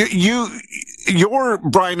your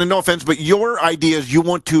Brian, and no offense, but your idea is you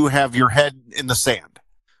want to have your head in the sand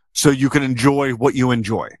so you can enjoy what you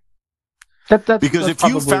enjoy. Because if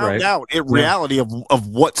you found out in reality of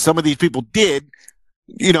what some of these people did,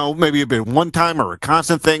 maybe a bit one time or a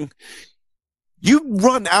constant thing, you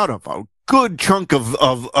run out of a good chunk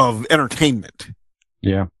of entertainment.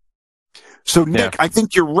 Yeah. So Nick, I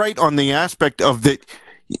think you're right on the aspect of that.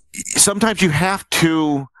 Sometimes you have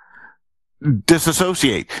to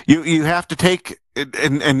disassociate. You have to take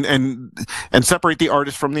and separate the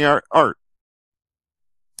artist from the art.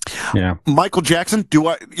 Yeah. Michael Jackson,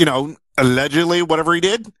 allegedly whatever he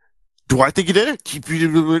did, do I think he did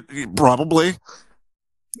it? Probably.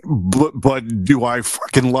 But do I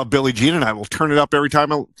fucking love Billie Jean and I will turn it up every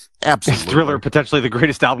time? Absolutely. Is Thriller potentially the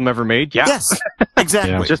greatest album ever made? Yeah. Yes,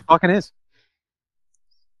 exactly. It just fucking is.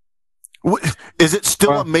 Is it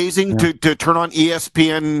still amazing to turn on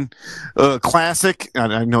ESPN Classic?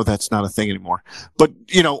 I know that's not a thing anymore, but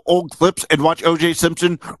old clips and watch O.J.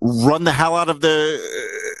 Simpson run the hell out of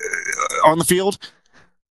on the field?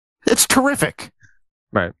 It's terrific.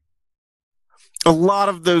 Right. A lot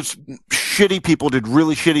of those shitty people did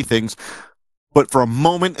really shitty things, but for a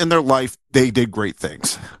moment in their life, they did great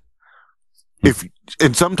things.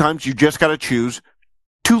 And sometimes you just got to choose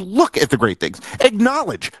to look at the great things.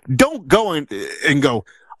 Acknowledge. Don't go and go,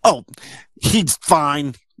 oh, he's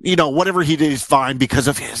fine. Whatever he did is fine because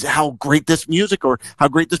of how great this music or how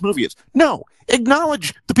great this movie is. No.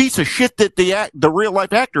 Acknowledge the piece of shit that the real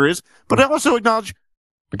life actor is, but also acknowledge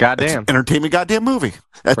goddamn entertainment goddamn movie.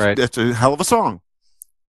 That's a hell of a song.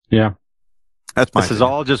 Yeah. This is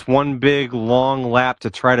all just one big long lap to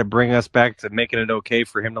try to bring us back to making it okay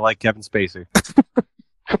for him to like Kevin Spacey.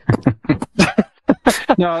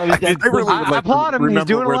 No, I really would like applaud him. He's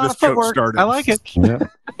doing a lot of footwork. I like it. Yeah,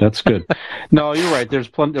 that's good. No, you're right. There's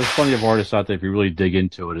plenty of artists out there. If you really dig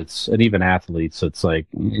into it, and even athletes. It's like,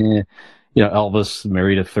 Elvis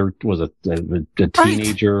married was a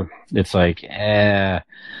teenager. Right. It's like,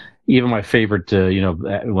 even my favorite,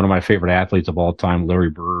 one of my favorite athletes of all time,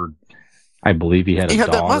 Larry Bird. I believe he had a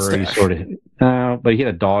daughter. He sort of, but he had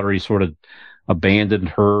a daughter. He sort of abandoned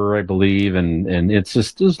her, I believe, and it's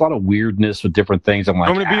just there's a lot of weirdness with different things. I'm like,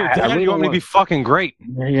 I'm gonna be your dad. You want me to be fucking great?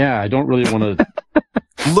 Yeah, I don't really want to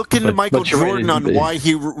look into Michael Jordan on why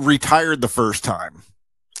he retired the first time.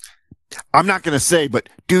 I'm not going to say, but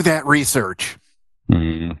do that research.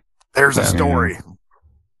 There's a story,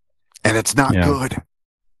 and it's not good.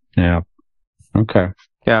 Yeah. Okay.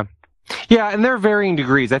 Yeah. Yeah, and there are varying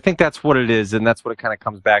degrees. I think that's what it is, and that's what it kind of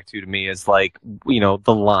comes back to me is like, the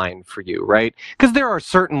line for you, right? Because there are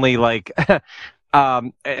certainly like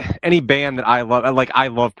any band that I love, like I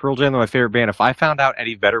love Pearl Jam, they're my favorite band. If I found out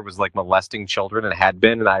Eddie Vedder was like molesting children and had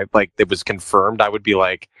been, and it was confirmed, I would be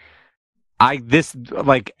like,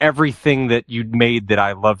 everything that you made that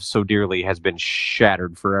I love so dearly has been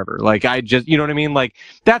shattered forever. Like I just, you know what I mean? Like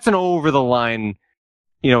that's an over the line,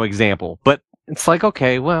 example, but. It's like,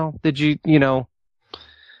 okay, well, did you, You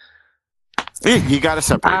got to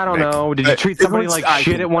separate. I don't know. Did you treat somebody like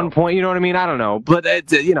shit at one point? You know what I mean? I don't know. But, I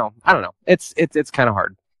don't know. It's kind of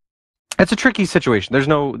hard. It's a tricky situation. There's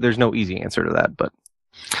no easy answer to that, but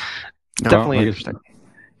definitely interesting.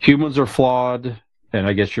 Humans are flawed, and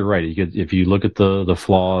I guess you're right. If you look at the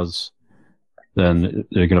flaws, then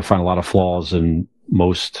they're going to find a lot of flaws in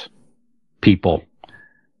most people.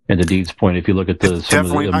 And to Dean's point, if you look at it's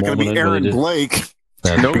definitely not going to be Aaron Blake.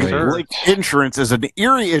 No, sir. Blake Insurance is an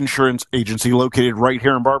Erie insurance agency located right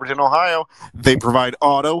here in Barberton, Ohio. They provide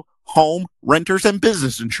auto, home, renters, and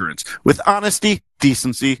business insurance with honesty,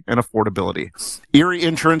 decency, and affordability. Erie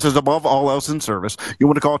Insurance is above all else in service. You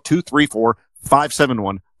want to call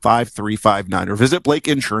 234-571-5359 or visit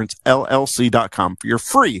BlakeInsuranceLLC.com for your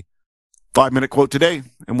free 5-minute quote today.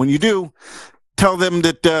 And when you do, tell them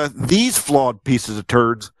that these flawed pieces of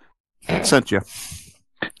turds sent you.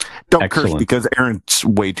 Don't curse because Aaron's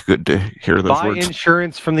way too good to hear those Buy words.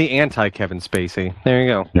 insurance from the anti-Kevin Spacey. There you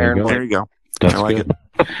go. There you go. There you go. That's I like good.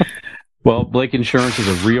 it. Well, Blake Insurance is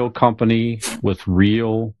a real company with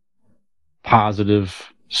real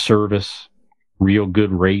positive service, real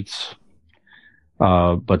good rates.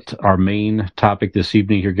 But our main topic this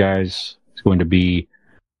evening here, guys, is going to be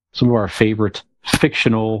some of our favorite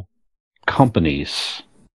fictional companies.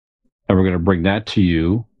 And we're going to bring that to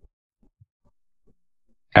you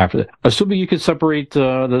after that. Assuming you can separate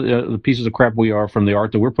the pieces of crap we are from the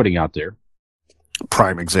art that we're putting out there.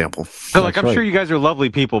 Prime example. So, like, I'm sure you guys are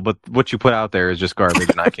lovely people, but what you put out there is just garbage,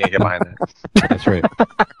 and I can't get behind that. That's right.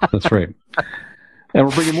 That's right. And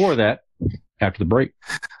we're bringing more of that after the break.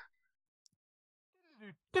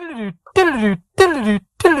 Mm-hmm.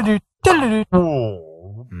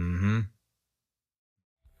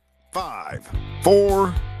 5,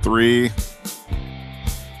 4, 3.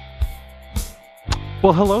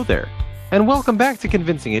 Well, hello there, and welcome back to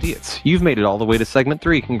Convincing Idiots. You've made it all the way to segment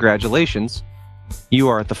 3. Congratulations. You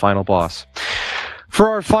are at the final boss. For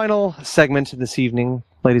our final segment this evening,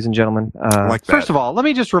 ladies and gentlemen, first of all, let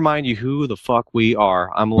me just remind you who the fuck we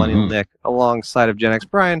are. I'm Millennial Nick, alongside of Gen X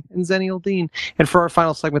Brian and Zennial Dean. And for our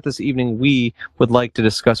final segment this evening, we would like to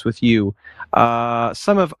discuss with you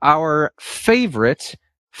some of our favorite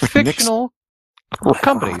fictional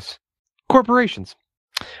companies, corporations.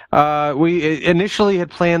 We initially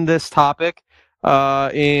had planned this topic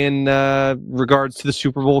in regards to the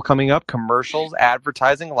Super Bowl coming up, commercials,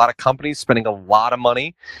 advertising, a lot of companies spending a lot of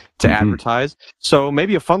money to advertise. So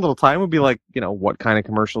maybe a fun little time would be like, what kind of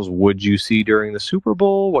commercials would you see during the Super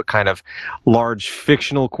Bowl? What kind of large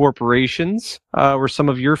fictional corporations were some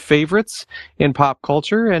of your favorites in pop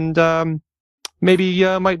culture? And maybe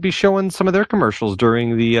might be showing some of their commercials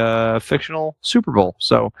during the fictional Super Bowl.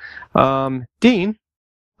 So, Dean,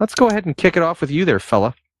 let's go ahead and kick it off with you there,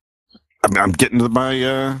 fella. I'm getting to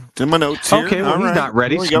my notes here. Okay, well, he's not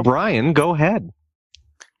ready, so Brian, go ahead.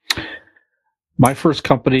 My first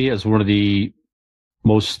company is one of the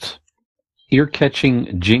most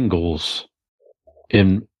ear-catching jingles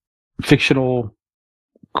in fictional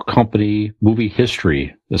company movie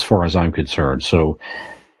history, as far as I'm concerned. So,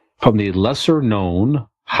 from the lesser-known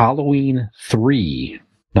Halloween 3.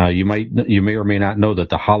 Now, you may or may not know that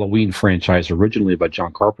the Halloween franchise, originally by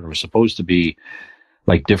John Carpenter, was supposed to be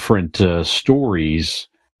like different stories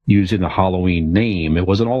using the Halloween name. It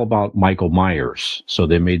wasn't all about Michael Myers. So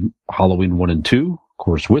they made Halloween 1 and 2, of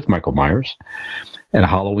course, with Michael Myers. And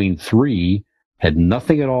Halloween 3 had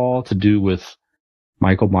nothing at all to do with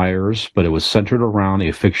Michael Myers, but it was centered around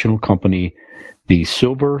a fictional company, the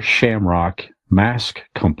Silver Shamrock Mask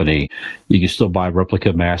Company. You can still buy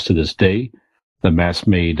replica masks to this day. The mask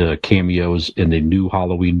made cameos in the new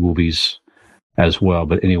Halloween movies as well.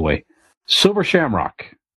 But anyway, Silver Shamrock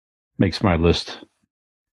makes my list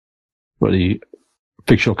for the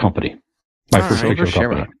fictional company. My first fictional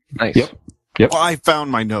company. Nice. Yep. Well, I found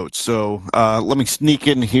my notes, so let me sneak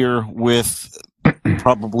in here with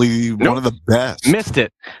probably one of the best. Missed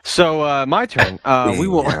it. So my turn. We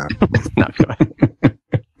will. No, go ahead.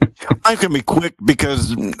 I'm gonna be quick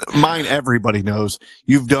because mine everybody knows.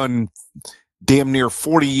 You've done damn near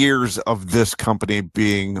 40 years of this company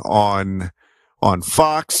being on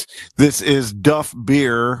Fox. This is Duff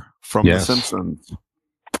Beer from The Simpsons.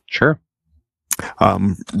 Sure.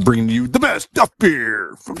 Bringing you the best Duff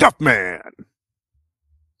Beer from Duff Man.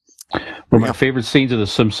 One of my favorite scenes of The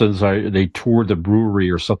Simpsons, they toured the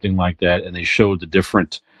brewery or something like that, and they showed the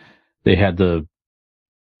different, they had the,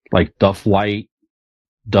 like, Duff Light,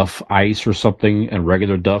 Duff Ice or something, and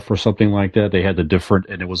regular Duff or something like that. They had the different,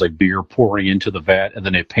 and it was like beer pouring into the vat, and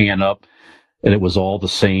then they pan up, and it was all the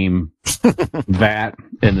same vat,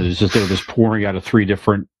 and they were just pouring out of 3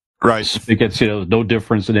 different spigots. No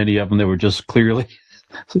difference in any of them. They were just clearly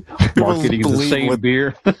marketing the same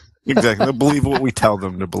beer. Exactly. They'll believe what we tell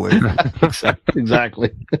them to believe.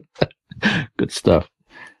 Exactly. Good stuff.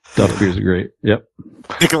 Duff beers are great. Yep.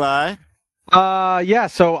 Nikolai? Yeah,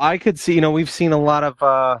 so I could see, we've seen a lot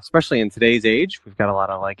of, especially in today's age, we've got a lot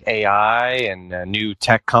of like AI and new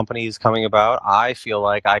tech companies coming about. I feel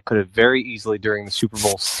like I could have very easily during the Super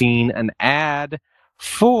Bowl seen an ad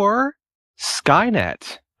for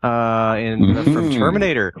Skynet from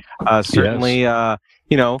Terminator. Certainly,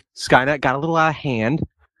 Skynet got a little out of hand.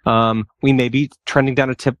 We may be trending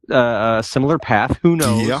down a similar path. Who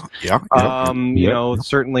knows?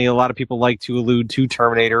 Certainly a lot of people like to allude to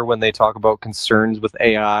Terminator when they talk about concerns with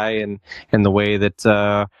AI and the way that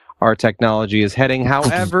our technology is heading.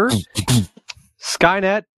 However,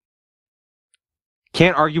 Skynet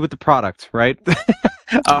can't argue with the product, right?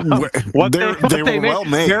 What they were made, well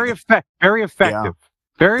made. very effective, very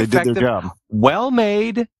They effective, did their job. well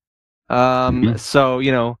made.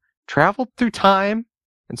 So traveled through time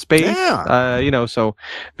and space. Yeah. So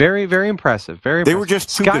very, very impressive. Very. They impressive. were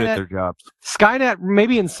just too good at their jobs. Skynet,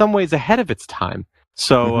 maybe in some ways ahead of its time.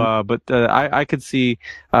 So, but I could see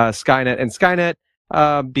Skynet and Skynet.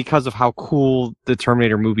 Because of how cool the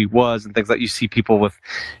Terminator movie was and things like you see people with,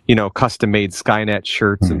 custom-made Skynet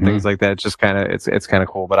shirts and things like that. It's just kind of it's kind of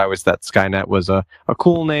cool. But I always thought Skynet was a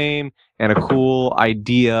cool name and a cool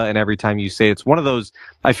idea. And every time you say it, it's one of those,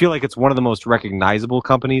 I feel like it's one of the most recognizable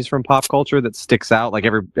companies from pop culture that sticks out. Like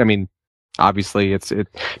obviously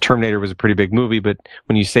Terminator was a pretty big movie, but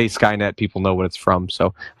when you say Skynet, people know what it's from.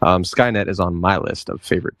 So Skynet is on my list of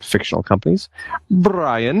favorite fictional companies.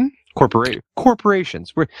 Brian.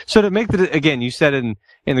 Corporations. So to make again, you said in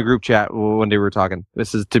the group chat one day we were talking.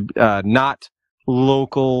 This is to not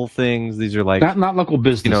local things. These are like not local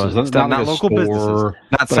businesses. Not like local businesses.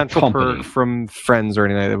 Not Central Perk from Friends or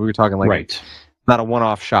anything like that. We were talking like right. Not a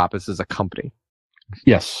one-off shop. This is a company.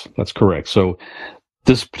 Yes, that's correct. So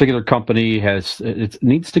this particular company it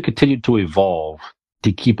needs to continue to evolve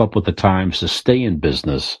to keep up with the times, to stay in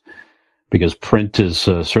business, because print is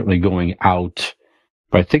certainly going out.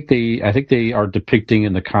 But I think they are depicting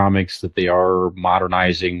in the comics that they are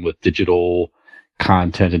modernizing with digital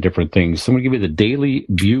content and different things. So I'm going to give you the Daily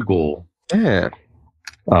Bugle. Yeah.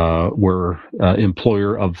 We're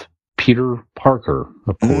employer of Peter Parker,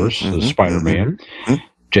 of course, as Spider-Man.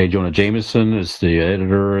 J. Jonah Jameson is the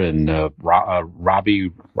editor, and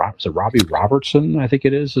Robbie Robertson, I think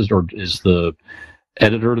it is the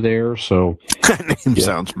editor there. So that name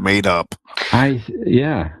sounds made up.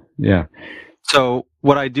 Yeah. So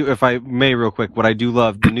what I do, if I may, real quick, what I do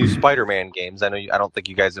love the new Spider-Man games. I know I don't think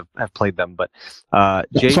you guys have played them, but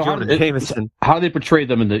J. Jonah Jameson. How they portray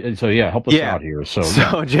them help us out here.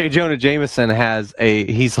 So J. Jonah Jameson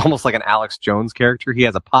he's almost like an Alex Jones character. He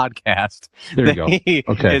has a podcast. There you go.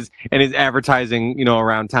 Okay. Is advertising,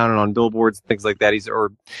 around town and on billboards and things like that.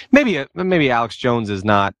 Maybe Alex Jones is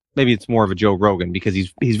not. Maybe it's more of a Joe Rogan because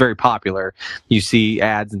he's very popular. You see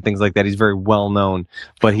ads and things like that. He's very well known,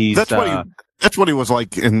 but that's what he was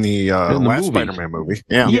like in the last Spider-Man movie.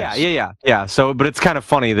 Yeah. So, but it's kind of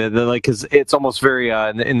funny that because it's almost very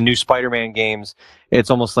in the new Spider-Man games,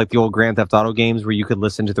 it's almost like the old Grand Theft Auto games where you could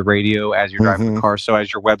listen to the radio as you're driving the car. So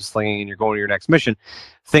as you're web slinging and you're going to your next mission,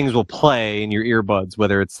 things will play in your earbuds.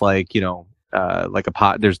 Whether it's like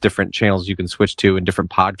there's different channels you can switch to and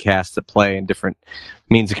different podcasts that play and different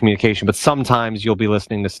means of communication. But sometimes you'll be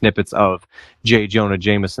listening to snippets of J. Jonah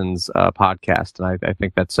Jameson's podcast. And I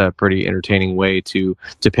think that's a pretty entertaining way to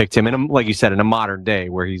depict him like you said, in a modern day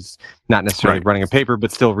where he's not necessarily running a paper,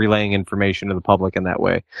 but still relaying information to the public in that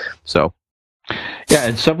way. So. Yeah.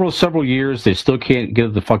 In several years, they still can't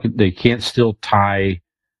they can't still tie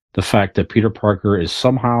the fact that Peter Parker is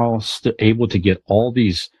somehow able to get all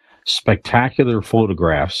these spectacular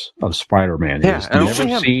photographs of Spider-Man. Yeah, never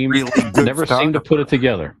seem to put it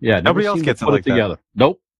together. Yeah, nobody else gets it together.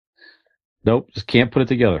 Nope, just can't put it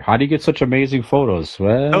together. How do you get such amazing photos?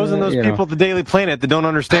 Well, those people at the Daily Planet that don't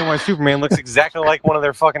understand why Superman looks exactly like one of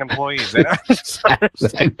their fucking employees.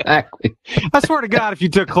 Exactly. I swear to God, if you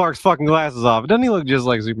took Clark's fucking glasses off, doesn't he look just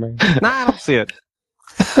like Superman? Nah, I don't see it.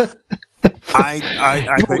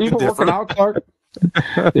 I you were working out, Clark.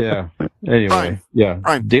 Yeah. Anyway, Brian, yeah.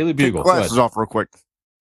 Brian, Daily Bugle. Take glasses off real quick.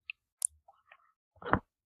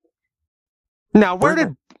 Now, where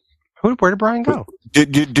did Brian go?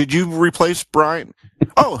 Did you replace Brian?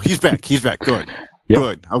 Oh, he's back. He's back. Good. Yep.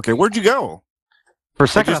 Good. Okay, where'd you go? For a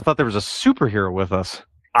second, I thought there was a superhero with us.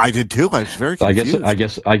 I did too. I was very confused.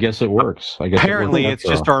 I guess it works. Apparently, it's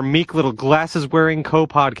just our meek little glasses-wearing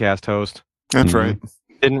co-podcast host. That's right.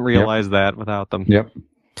 Didn't realize that without them. Yep.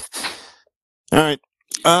 All right.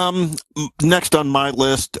 Next on my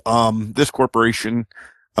list, this corporation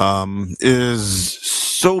is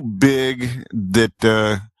so big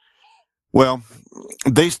that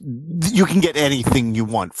you can get anything you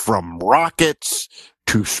want, from rockets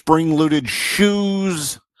to spring-loaded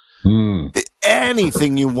shoes.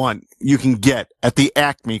 Anything you want, you can get at the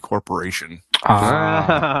Acme Corporation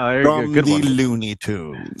from the Looney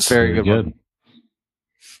Tunes. Very good one.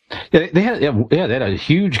 Yeah, they had a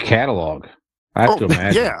huge catalog. I have to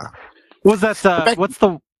imagine. Yeah. Was that what's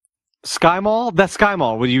the Sky Mall? That Sky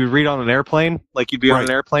Mall where you read on an airplane, like you'd be on an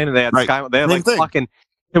airplane, and they had Sky. They had like fucking.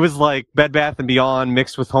 It was like Bed Bath and Beyond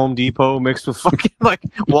mixed with Home Depot, mixed with fucking like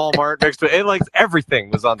Walmart, mixed with everything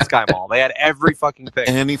was on Sky Mall. They had every fucking thing.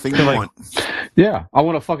 Anything you want. Yeah, I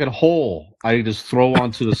want a fucking hole. I just throw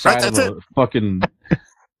onto the side of a fucking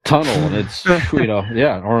tunnel, and it's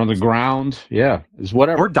or on the ground, it's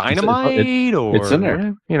whatever. Or dynamite, it's in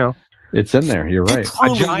there. It's in there. You're right.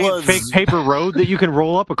 A giant fake paper road that you can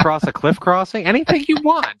roll up across a cliff crossing. Anything you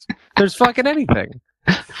want. There's fucking anything.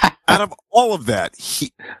 Out of all of that,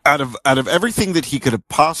 out of everything that he could have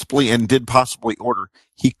possibly and did possibly order,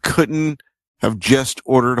 he couldn't have just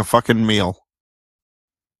ordered a fucking meal.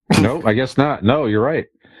 No, I guess not. No, you're right.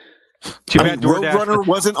 Too bad Roadrunner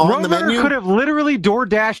wasn't on the menu. Roadrunner could have literally door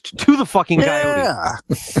dashed to the fucking Coyote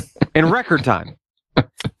in record time.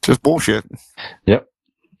 Just bullshit. Yep.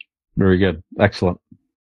 Very good. Excellent.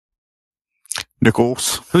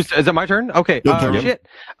 Nichols. Is it my turn? Okay. Shit.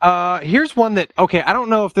 Here's one that, I don't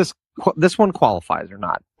know if this one qualifies or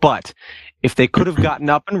not, but if they could have gotten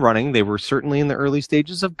up and running, they were certainly in the early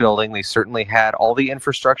stages of building. They certainly had all the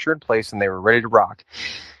infrastructure in place and they were ready to rock.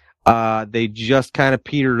 They just kind of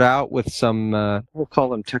petered out with some, we'll call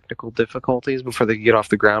them technical difficulties before they get off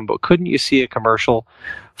the ground. But couldn't you see a commercial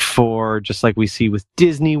for, just like we see with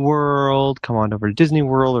Disney World, come on over to Disney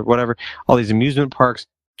World or whatever, all these amusement parks,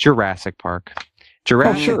 Jurassic Park.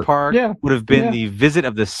 Jurassic Park would have been the visit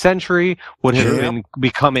of the century, would have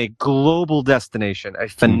become a global destination, a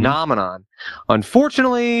phenomenon.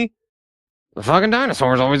 Unfortunately, the fucking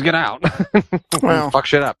dinosaurs always get out. Well, fuck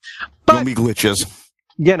shit up. There'll be glitches.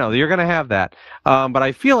 You're going to have that. But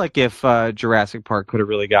I feel like if Jurassic Park could have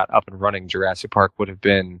really got up and running, Jurassic Park would have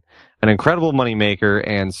been an incredible moneymaker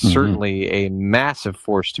and certainly a massive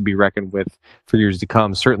force to be reckoned with for years to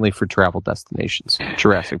come, certainly for travel destinations.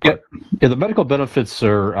 Jurassic Park. Yeah, the medical benefits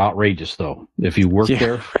are outrageous, though. If you work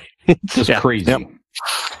there, it's just crazy.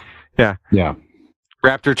 Yep. Yeah.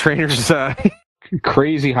 Raptor trainers.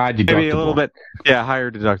 Crazy high deductible. Maybe a little bit,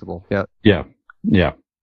 higher deductible. Yeah.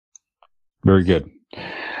 Very good.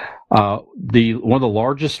 One of the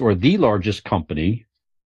largest company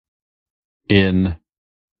in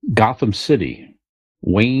Gotham City,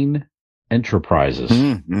 Wayne Enterprises.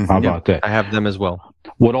 How about that? I have them as well.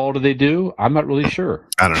 What all do they do? I'm not really sure.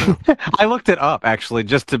 I don't know. I looked it up actually,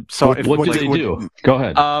 just to what do they do? Go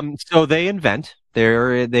ahead. So they invent.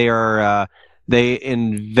 They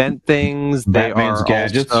invent things. Batman's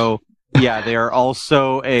gadgets. They are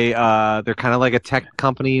also they're kind of like a tech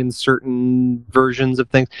company in certain versions of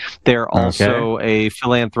things. They're also a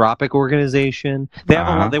philanthropic organization. They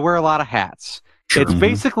have they wear a lot of hats. Sure. It's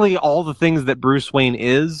basically all the things that Bruce Wayne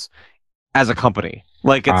is as a company.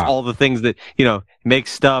 Like it's all the things that,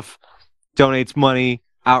 makes stuff, donates money,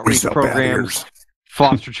 outreach programs,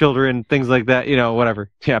 foster children, things like that, whatever.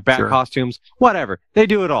 Yeah, bat costumes, whatever. They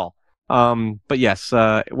do it all. But yes,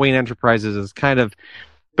 Wayne Enterprises is kind of.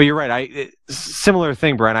 But you're right. Similar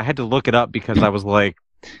thing, Brian. I had to look it up because I was like,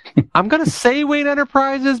 I'm going to say Wayne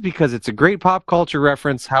Enterprises because it's a great pop culture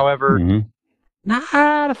reference. However, not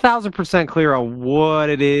 1,000% clear on what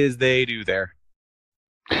it is they do there.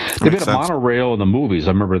 They made a monorail in the movies.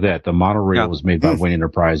 I remember that. The monorail was made by Wayne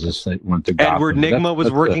Enterprises. They went to Gotham. Edward Nygma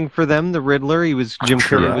was working for them, the Riddler. Jim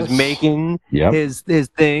Carrey was making his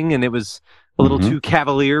thing, and it was a little too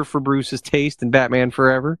cavalier for Bruce's taste in Batman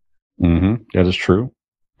Forever. That is true.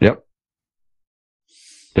 Yep.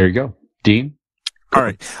 There you go. Dean? All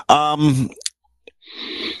right.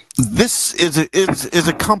 This is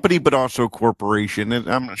a company, but also a corporation, and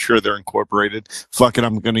I'm not sure they're incorporated. Fuck it,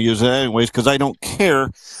 I'm going to use it anyways because I don't care.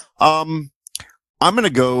 I'm going to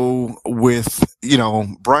go with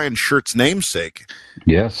Brian Shirt's namesake.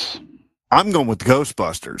 Yes, I'm going with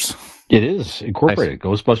Ghostbusters. It is incorporated.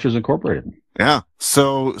 Nice. Ghostbusters Incorporated. Yeah.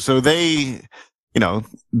 So they,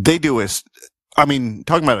 they do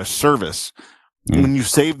talking about a service. When you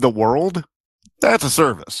save the world, that's a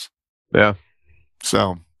service. Yeah.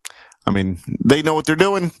 So, they know what they're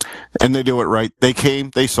doing, and they do it right. They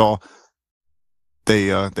came, they saw,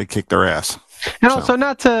 they kicked their ass. And also,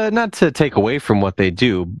 not to take away from what they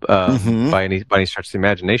do by any stretch of the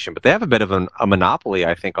imagination, but they have a bit of a monopoly,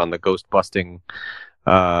 I think, on the ghost busting,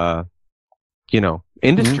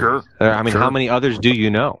 industry. Sure. How many others do you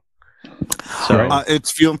know? So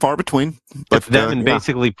it's few and far between. But it's them and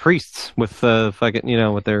basically priests with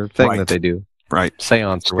with their thing that they do. Right.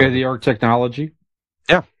 Seance. State-of-the-art technology.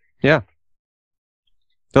 Yeah.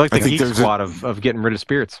 They're like the Geek Squad of getting rid of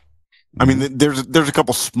spirits. There's a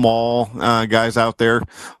couple small guys out there,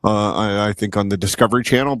 I think on the Discovery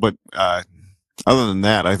Channel, but other than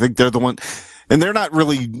that, I think they're the one, and they're not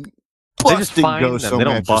really busting ghosts so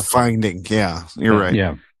much as finding. Yeah, you're right.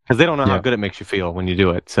 Yeah, because they don't know how good it makes you feel when you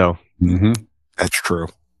do it. So that's true.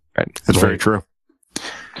 Right. That's very true.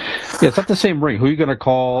 Yeah, it's not the same ring. Who are you going to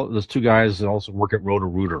call those two guys that also work at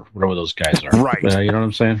Roto-Rooter, whatever those guys are? Right. You know what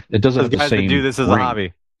I'm saying? It doesn't have the same that do this as a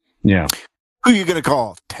hobby. Yeah. Who are you going to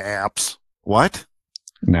call? Taps. What?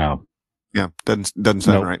 No. Yeah, doesn't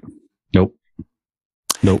sound right. Nope.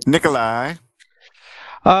 Nikolai.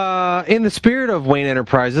 In the spirit of Wayne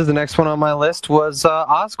Enterprises, the next one on my list was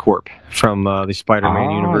Oscorp from the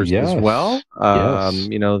Spider-Man universe as well. Yes.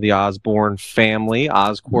 The Osborn family,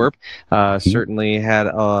 Oscorp, certainly had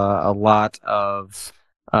a lot of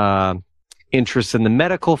interest in the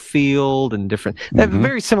medical field and different.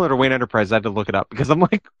 Very similar to Wayne Enterprises. I had to look it up because I'm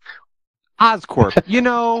like, Oscorp, you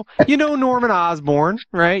know Norman Osborn,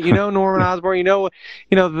 right? You know Norman Osborn, you know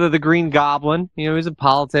the Green Goblin, he was in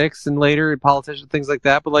politics and later politician, things like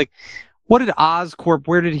that. But like, what did Oscorp?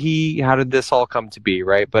 How did this all come to be,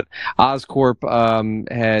 right? But Oscorp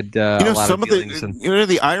had a lot some of dealings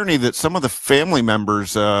the irony that some of the family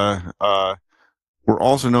members were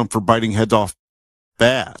also known for biting heads off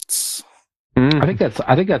bats. I think that's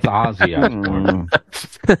Ozzy Osbourne.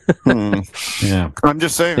 Yeah, I'm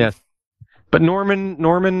just saying. Yeah. But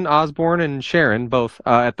Norman Osborn and Sharon both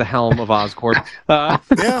at the helm of Oscorp.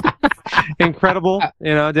 Incredible,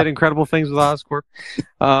 did incredible things with Oscorp.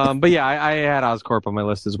 But yeah, I had Oscorp on my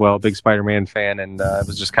list as well. Big Spider-Man fan, and it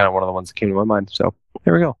was just kind of one of the ones that came to my mind. So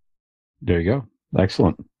there we go. There you go.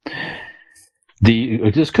 Excellent.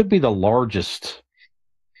 This could be the largest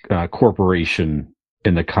corporation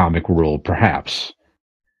in the comic world, perhaps.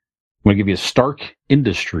 I'm going to give you Stark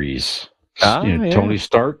Industries. Tony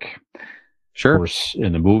Stark. Sure. Of course,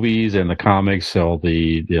 in the movies and the comics, all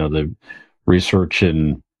the research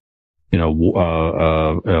and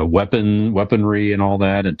weaponry and all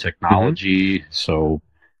that, and technology. So,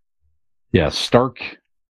 yeah, Stark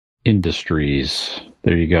Industries.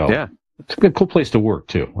 There you go. Yeah, it's a good, cool place to work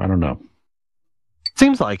too. I don't know.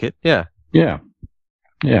 Seems like it. Yeah. Yeah.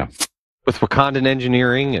 Yeah. With Wakandan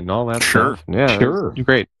engineering and all that stuff. Yeah. Sure.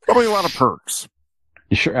 Great. Probably a lot of perks.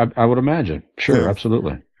 Sure. I would imagine. Sure. Yeah.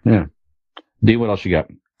 Absolutely. Yeah. D, what else you got?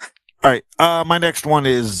 All right. My next one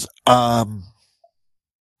is,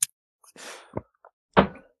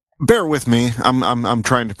 bear with me. I'm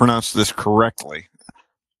trying to pronounce this correctly.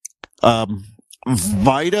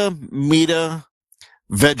 Vita Meta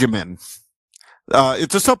Vegemin.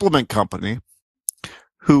 It's a supplement company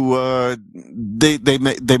who they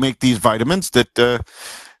make these vitamins that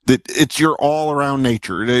it's your all around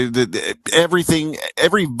nature. Every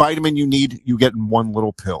vitamin you need, you get in one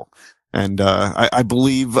little pill. And I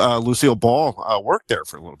believe Lucille Ball worked there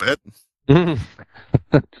for a little bit.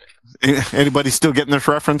 Anybody still getting this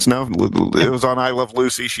reference? No, it was on I Love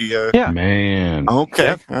Lucy. Man. Okay,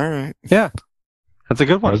 yep. All right. Yeah, that's a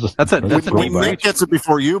good one. That's a deep Nick gets it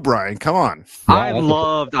before you, Brian. Come on. I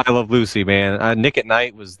loved I Love Lucy, man. Nick at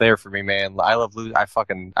Night was there for me, man. I Love Lucy.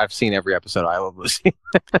 I've seen every episode of I Love Lucy.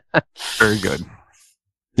 Very good.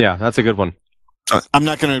 Yeah, that's a good one. I'm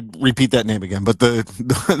not going to repeat that name again, but the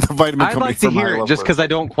vitamin company. I'd like to hear it just because I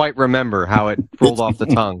don't quite remember how it rolled off the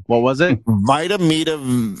tongue. What was it? Vita Meta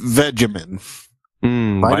Vegemin.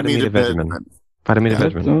 Vita Meta Vegemin. Vita Meta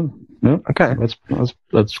Vegemin. Okay,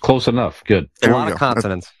 that's close enough. Good. A lot of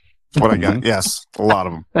consonants. That's what I got. Yes, a lot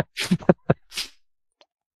of them.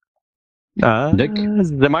 Nick,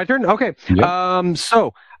 is it my turn? Okay. Yep.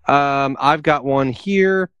 So I've got one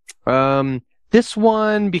here. This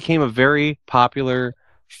one became a very popular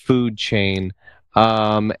food chain,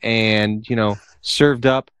 and served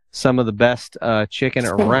up some of the best chicken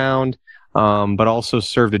around, but also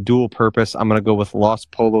served a dual purpose. I'm going to go with Los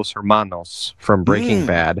Pollos Hermanos from Breaking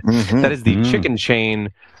Bad. Mm-hmm. That is the chicken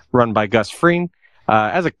chain run by Gus Fring,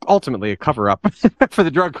 as ultimately a cover-up for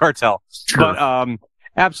the drug cartel. Sure. But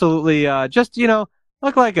absolutely, just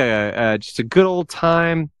look like just a good old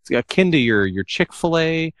time. It's akin to your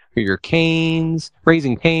Chick-fil-A or your Cane's,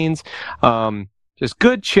 Raising Cane's. Just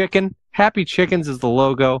good chicken. Happy Chickens is the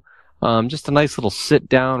logo. Just a nice little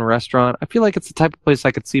sit-down restaurant. I feel like it's the type of place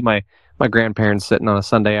I could see my grandparents sitting on a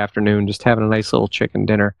Sunday afternoon, just having a nice little chicken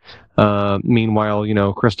dinner.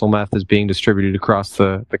 Meanwhile, crystal meth is being distributed across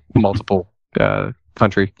the multiple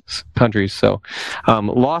countries. So,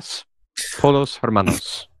 Los Pollos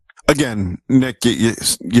Hermanos. Again, Nick,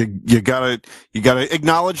 you gotta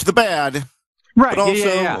acknowledge the bad, right? But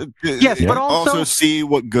also, yes, but also see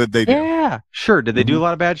what good they do. Yeah, sure. Did they do a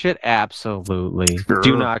lot of bad shit? Absolutely.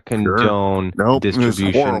 Do not condone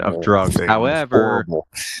distribution of drugs. However,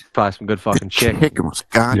 probably some good fucking chicken. Chicken was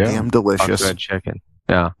goddamn delicious. Good chicken.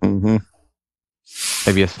 Yeah. Mm-hmm.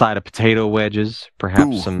 Maybe a side of potato wedges,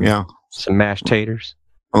 perhaps some mashed taters.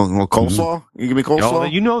 Oh, a little coleslaw? You give me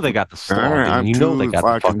coleslaw? They got the slaw. All right, they got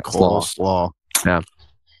the fucking coleslaw. Yeah.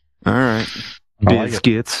 All right.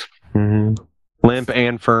 Biscuits. Limp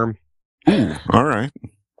and firm. Ooh, all right.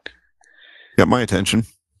 Got my attention.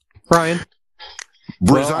 Brian.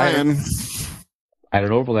 I had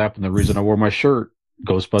an overlap, and the reason I wore my shirt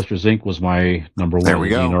Ghostbusters Inc. was my number one. There we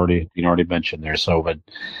go. Dean already mentioned there. So, but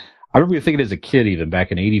I remember thinking as a kid, even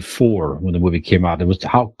back in '84 when the movie came out, it was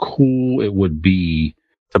how cool it would be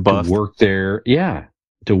To to work there. Yeah,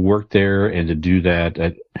 to work there and to do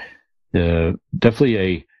that. Definitely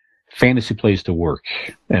a fantasy place to work,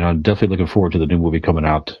 and I'm definitely looking forward to the new movie coming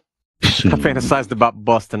out soon. I fantasized about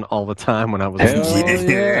busting all the time when I was a Hell kid.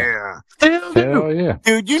 yeah. Still do. Hell yeah.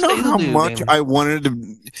 Dude, you know how much baby. I wanted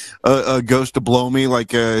a ghost to blow me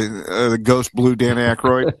like a ghost blew Dan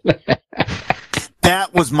Aykroyd?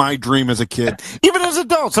 That was my dream as a kid. Even as an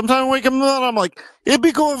adult, sometimes I wake up and I'm like, it'd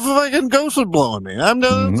be cool if a fucking ghost was blowing me.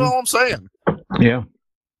 That's all I'm saying. Yeah.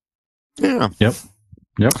 Yeah. Yep.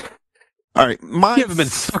 All right. You haven't been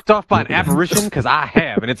sucked off by an apparition? Because I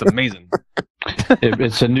have, and it's amazing.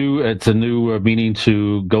 It's a new meaning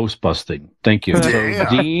to ghost busting. Thank you. Yeah.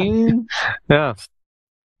 So, Dean. Yeah.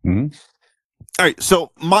 Mhm. All right.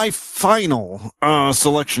 So my final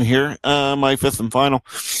selection here, my fifth and final,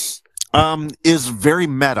 is very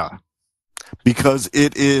meta because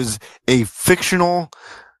it is a fictional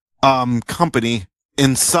company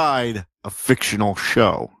inside a fictional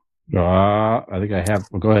show. I think I have.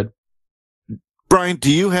 Well, go ahead. Brian,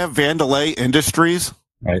 do you have Vandalay Industries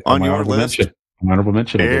on my your honorable list? mention. My honorable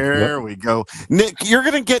mention. of it. There Yep. we go. Nick, you're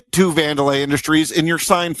going to get to Vandalay Industries in your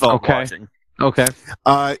Seinfeld Okay. watching. Okay.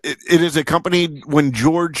 It is a company when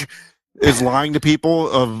George is lying to people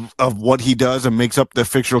of what he does and makes up the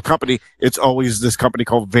fictional company. It's always this company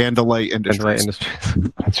called Vandalay Industries.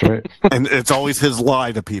 That's right. And it's always his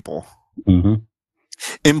lie to people. Mm-hmm.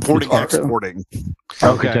 Importing, It's exporting.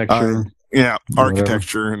 Architecture. Yeah, Whatever.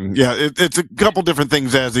 architecture, and yeah, it's a couple different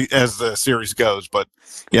things as the series goes, but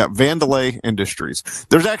yeah, Vandalay Industries.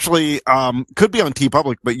 There's actually could be on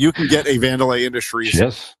TeePublic, but you can get a Vandalay Industries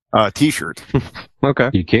Yes, T-shirt. Okay.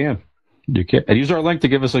 you can. And use our link to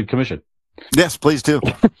give us a commission. Yes, please do.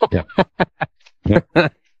 Yeah.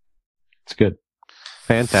 It's good.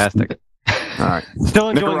 Fantastic. All right, Still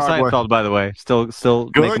enjoying Nicaragua. Seinfeld, by the way. Still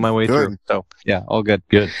Good, making my way good. through. So yeah, all good.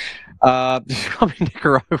 Good. Call me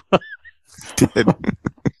Nicaragua.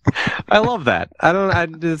 I love that.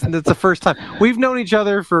 It's the first time we've known each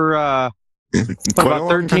other for about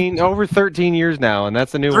 13 over 13 years now, and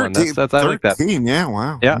that's a new one. That's I like that. 13, yeah,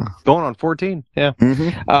 wow. Yeah, going on 14. Yeah.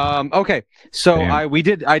 Mm-hmm. Okay, so Damn.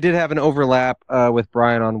 I did have an overlap with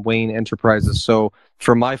Brian on Wayne Enterprises. So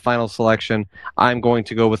for my final selection, I'm going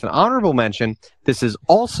to go with an honorable mention. This is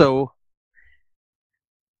also.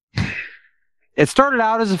 It started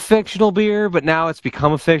out as a fictional beer, but now it's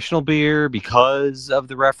become a fictional beer because of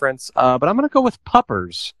the reference. But I'm going to go with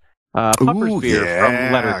Puppers. Puppers Ooh, beer yeah,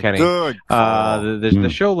 from Letterkenny. Good. The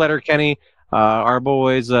show Letterkenny. Our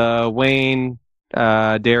boys Wayne,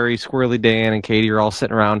 Derry, Squirrely Dan, and Katie are all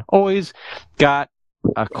sitting around. Always got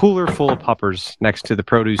a cooler full of Puppers next to the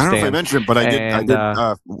produce I don't know if I stand. mentioned it, but I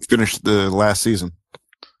did finish the last season.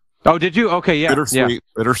 Oh, did you? Okay, yeah. Bittersweet.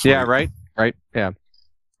 Yeah, right. Yeah.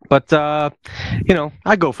 But,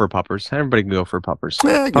 I go for Puppers. Everybody can go for Puppers.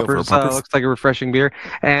 Yeah, I go for Puppers Puppers. looks like a refreshing beer.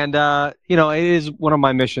 And, it is one of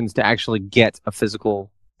my missions to actually get a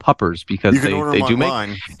physical Puppers because You can order they them do online.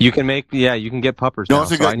 make. You can get Puppers You now.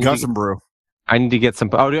 also So I got need Gus to- and Brew. I need to get some.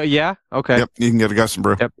 Oh, yeah? Okay. Yep, you can get a Gus and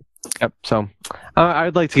Brew. Yep. So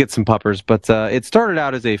I'd like to get some Puppers, but it started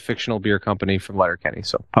out as a fictional beer company from Letterkenny.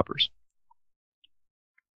 So Puppers.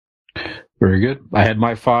 Very good. I had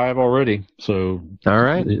my 5 already. So All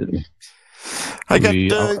right. I got.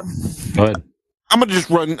 Go ahead. I'm gonna just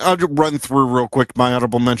run through real quick my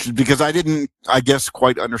honorable mentions because I didn't, I guess,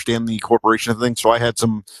 quite understand the corporation thing. So I had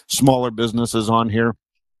some smaller businesses on here,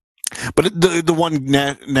 but the one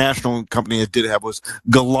national company it did have was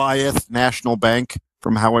Goliath National Bank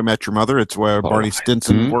from How I Met Your Mother. It's where Barney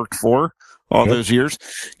Stinson worked for all those years.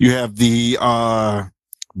 You have the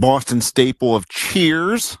Boston staple of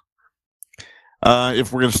Cheers.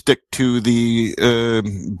 If we're going to stick to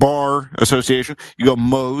the bar association, you go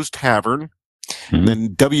Moe's Tavern, and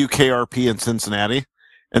then WKRP in Cincinnati,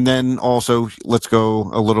 and then also let's go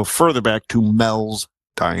a little further back to Mel's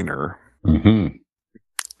Diner. Mm-hmm.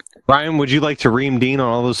 Ryan, would you like to ream Dean on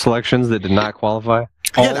all those selections that did not qualify?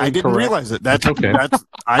 Yeah, I didn't realize it. That's okay.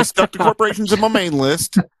 I stuck the corporations in my main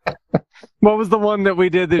list. What was the one that we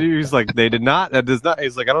did that he was like, they did not? That does not.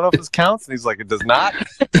 He's like, I don't know if this counts. And he's like, it does not.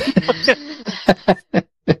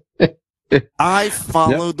 I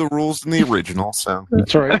followed the rules in the original, so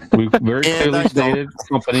that's all right. We very clearly stated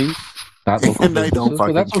company, not local and I don't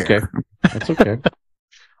businesses, but that's fucking care. okay. That's okay.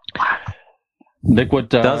 Nick, what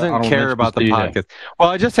Doesn't honorable care mentions about the do you have? podcast. Well,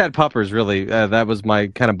 I just had Puppers, really. That was my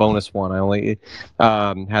kind of bonus one. I only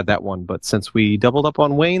had that one. But since we doubled up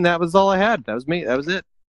on Wayne, that was all I had. That was me. That was it.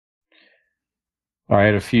 I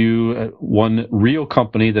had a few. One real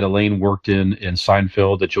company that Elaine worked in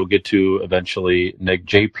Seinfeld that you'll get to eventually. Nick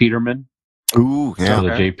J. Peterman. Ooh, yeah. So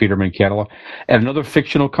the J. Peterman catalog. And another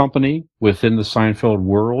fictional company within the Seinfeld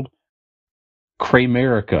world,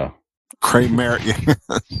 Kramerica. Kramerica.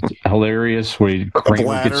 Hilarious. Where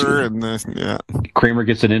Kramer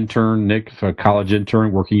gets an intern, Nick, a college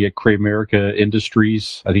intern, working at Kramerica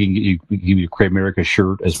Industries. I think you give you a Kramerica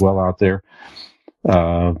shirt as well out there.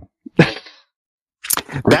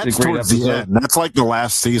 That's towards the end. That's like the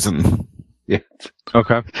last season. Yeah.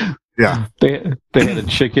 Okay. Yeah. They had a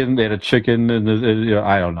chicken. They had a chicken, and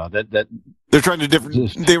I don't know that they're trying to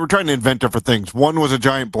They were trying to invent different things. One was a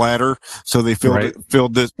giant bladder, so they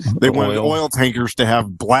filled this. They wanted oil tankers to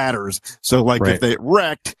have bladders, so if they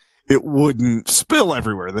wrecked, it wouldn't spill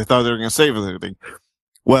everywhere. They thought they were going to save everything.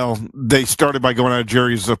 Well, they started by going out of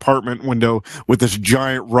Jerry's apartment window with this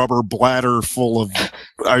giant rubber bladder full of,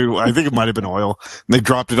 I think it might have been oil. And they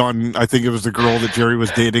dropped it on, I think it was the girl that Jerry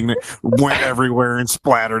was dating. It went everywhere and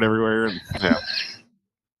splattered everywhere. And, yeah.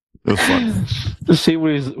 It was fun. To see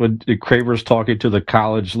when Kramer's talking to the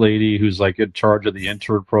college lady who's like in charge of the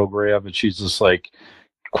intern program, and she's just like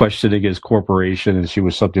questioning his corporation, and she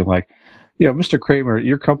was something like, Mr. Kramer,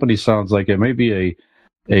 your company sounds like it may be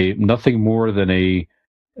a nothing more than a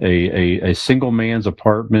single man's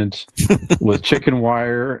apartment with chicken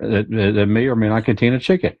wire that may or may not contain a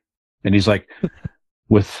chicken. And he's like,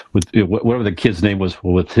 with whatever the kid's name was,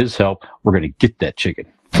 with his help, we're going to get that chicken.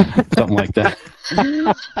 Something like that.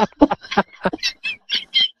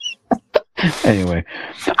 Anyway,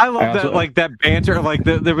 I love that, that banter.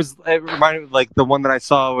 There was, it reminded me, the one that I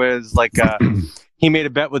saw was he made a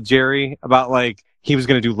bet with Jerry about he was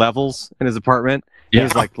going to do levels in his apartment. Yeah. He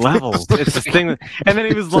was like, levels. It's this thing. And then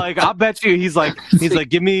he was like, I'll bet you. He's like,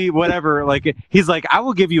 give me whatever. He's like, I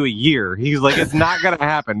will give you a year. He's like, it's not going to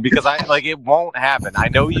happen because it won't happen. I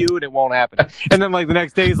know you and it won't happen. And then the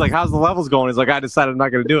next day he's like, how's the levels going? He's like, I decided I'm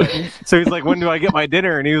not going to do it. So he's like, when do I get my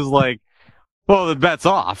dinner? And he was like, well, the bet's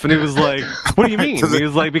off. And he was like, what do you mean? He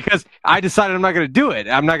was like, because I decided I'm not going to do it.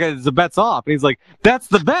 I'm not going to, the bet's off. And he's like, that's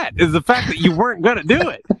the bet, is the fact that you weren't going to do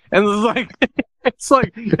it. And it was like, it's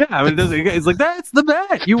like, yeah, I mean, it's like, that's the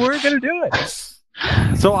bet. You weren't going to do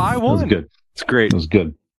it. So I won. It was good. It's great. It was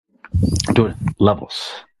good. Doing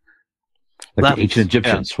levels. The ancient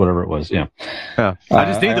Egyptians, whatever it was. Yeah. I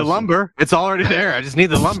just need the lumber. It's already there. I just need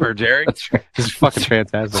the lumber, Jerry. That's right. This is fucking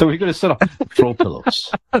fantastic. So we're going to set up throw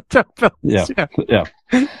pillows. Yeah.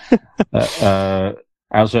 I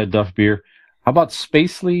also had Duff Beer. How about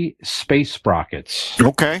Spacely Space Sprockets?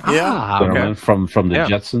 Okay. Yeah. Okay. From the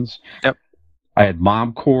Jetsons. Yep. I had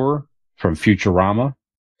Momcore from Futurama.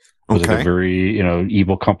 It was a very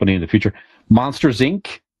evil company in the future. Monsters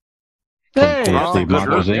Inc. Hey,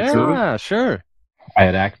 Monsters Inc. Yeah, sure. I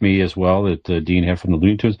had Acme as well that Dean had from the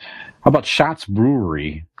Looney Tunes. How about Shots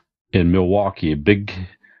Brewery in Milwaukee?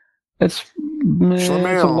 It's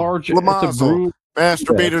a large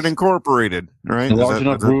Masturbated Incorporated, right? A large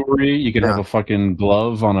enough brewery, you could have a fucking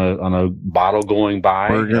glove on a bottle going by.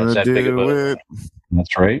 We're gonna do it.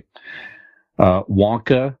 That's right.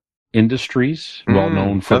 Wonka Industries, well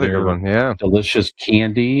known for their delicious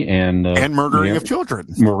candy and murdering of children.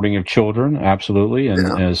 Murdering of children, absolutely. And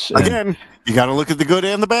again, you got to look at the good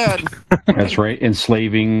and the bad. That's right.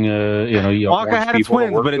 Enslaving, Wonka had its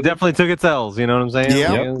wins, but it definitely took its L's. You know what I'm saying?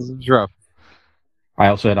 Yeah, it was rough. I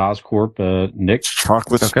also had Oscorp, Nick.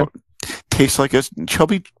 Chocolate tastes like a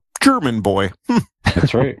chubby German boy.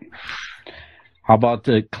 That's right. How about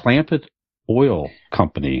the Clampett Oil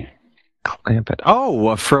Company? Clampett.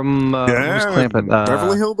 Oh, from Clampett?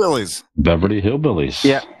 Beverly Hillbillies. Beverly Hillbillies.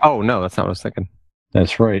 Yeah. Oh, no, that's not what I was thinking.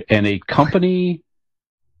 That's right. And a company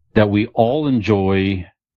that we all enjoy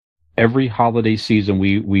every holiday season.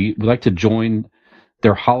 We like to join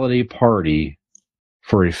their holiday party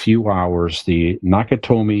for a few hours. The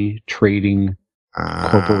Nakatomi Trading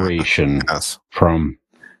Corporation from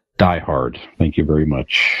Die Hard. Thank you very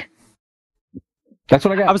much. That's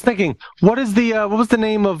what I got. I was thinking, what was the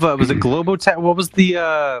name of was it Globotech? What was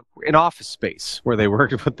the in Office Space where they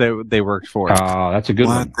worked? What they worked for? That's a good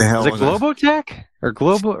one. What the hell was it Globotech or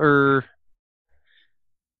Global or?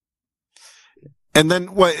 And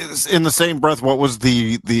then what? In the same breath, what was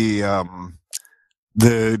the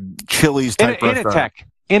Chili's type restaurant?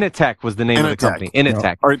 Initech was the name of the company.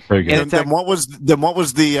 Initech. Very good. Then what was the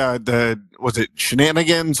was it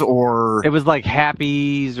Shenanigans or it was like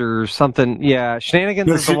Happy's or something? Yeah, Shenanigans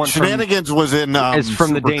is the one. Shenanigans was in is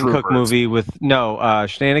from Super the Dane Troopers. Cook movie with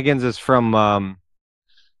Shenanigans is from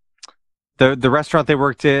the restaurant they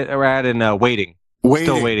worked at in Waiting.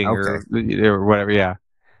 Still Waiting or whatever. Yeah.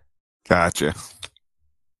 Gotcha.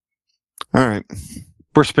 All right.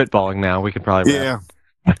 We're spitballing now. We could probably Yeah.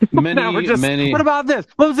 Many. What about this?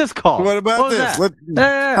 What was this called? What about was this?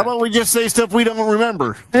 that? How about we just say stuff we don't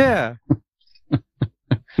remember? Yeah.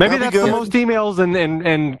 Maybe That'd be that's the good. most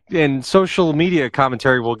emails and social media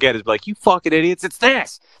commentary we'll get is like, you fucking idiots, it's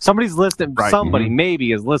this. Somebody's listening. Right. Somebody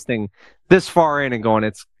maybe is listening this far in and going,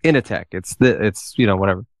 it's Initech. It's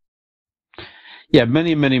whatever. Yeah,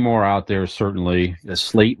 many more out there, certainly.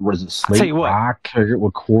 Slate, what is it? I'll tell Slate you what. Rock,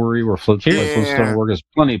 with Corey, where Flintstone work. There's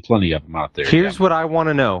plenty of them out there. Here's what I want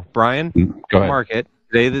to know, Brian. Go ahead. Mark it.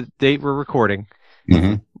 Today, the date we're recording.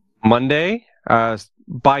 Mm-hmm. Monday, by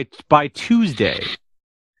Tuesday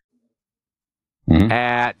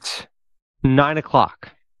at 9:00.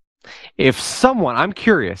 If someone, I'm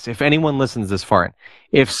curious, if anyone listens this far in,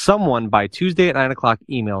 if someone by Tuesday at 9:00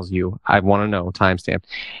 emails you, I want to know, timestamp,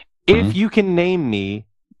 if you can name me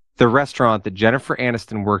the restaurant that Jennifer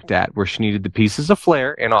Aniston worked at where she needed the pieces of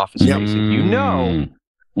flair and office space, if you know,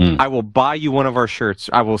 I will buy you one of our shirts.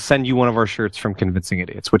 I will send you one of our shirts from Convincing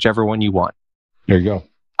Idiots, whichever one you want. There you go.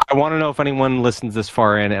 I want to know if anyone listens this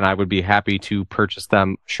far in, and I would be happy to purchase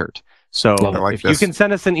them a shirt. So if you can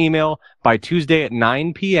send us an email by Tuesday at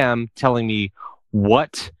 9 p.m. telling me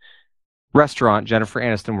what restaurant Jennifer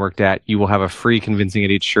Aniston worked at, you will have a free Convincing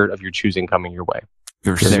Idiots shirt of your choosing coming your way.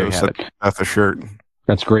 You're There you so have set. That's a shirt.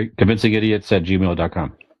 That's great.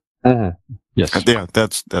 ConvincingIdiots@gmail.com. Yes. Yeah,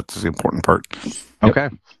 that's the important part. Okay.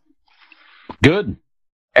 Good.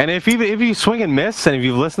 And if you swing and miss, and if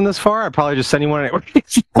you've listened this far, I'd probably just send you one anyway.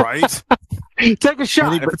 Right? Take a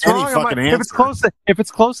shot. If it's wrong, if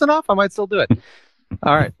it's close enough, I might still do it.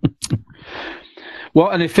 All right. Well,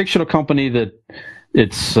 and a fictional company that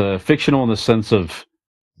it's fictional in the sense of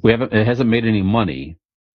it hasn't made any money.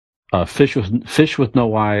 Fish with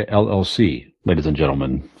No Eye LLC, ladies and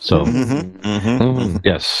gentlemen. So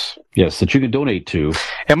yes, that you can donate to.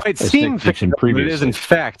 It might seem fiction, but it is in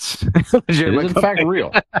fact. It is in fact real.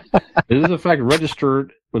 It is in fact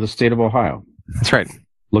registered with the state of Ohio. That's right.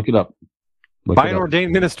 Look it up. By an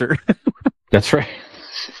ordained minister. That's right.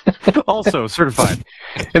 Also certified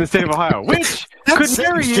in the state of Ohio, which could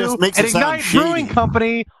marry you at Ignite Brewing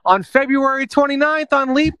Company on February 29th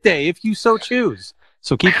on Leap Day, if you so choose.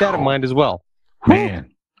 So keep that in mind as well. Man.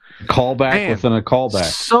 Callback within a callback.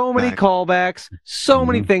 So many callbacks, so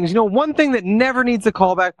many things. You know, one thing that never needs a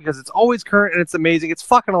callback because it's always current and it's amazing, it's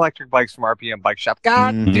fucking electric bikes from RPM Bike Shop.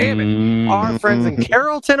 God damn it. Our friends in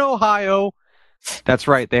Carrollton, Ohio. That's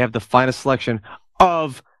right. They have the finest selection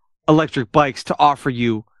of electric bikes to offer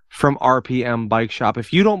you from RPM Bike Shop.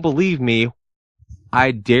 If you don't believe me,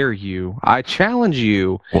 I dare you, I challenge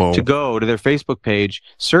you to go to their Facebook page,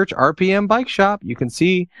 search RPM Bike Shop. You can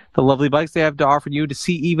see the lovely bikes they have to offer you. To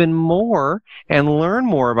see even more and learn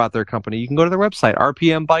more about their company, you can go to their website,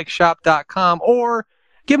 rpmbikeshop.com, or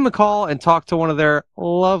give them a call and talk to one of their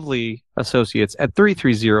lovely associates at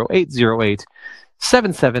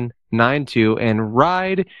 330-808-7792 and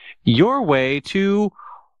ride your way to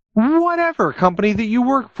whatever company that you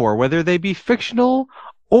work for, whether they be fictional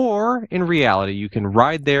or in reality. You can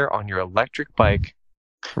ride there on your electric bike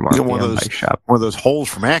from RPM Bike Shop. One of those holes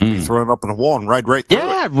from Acme, throw it up in a wall and ride right through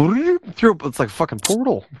it. It's like a fucking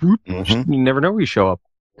portal. You never know where you show up.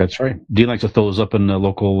 That's right. Dean likes to throw those up in the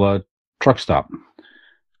local truck stop.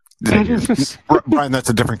 Brian, that's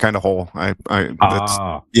a different kind of hole.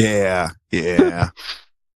 Yeah.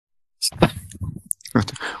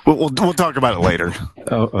 We'll talk about it later.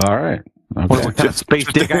 Oh, all right. Okay. What kind of space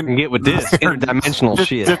dick I can get with this interdimensional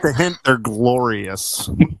shit? Just a hint, they're glorious.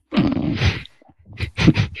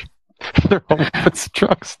 They're all with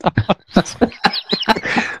truck stops. Man,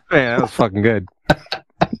 that was fucking good.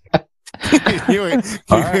 you ain't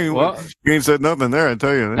said nothing there, I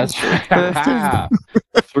tell you. That's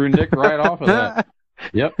threw Nick right off of that.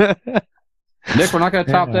 Yep. Nick, we're not going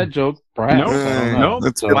to top that joke. Perhaps. Nope.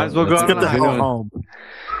 Might as well go out on home.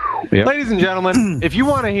 Yep. Ladies and gentlemen, if you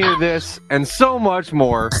want to hear this and so much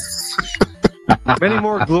more, many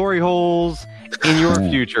more glory holes in your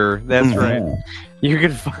future, that's right. You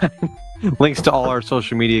can find links to all our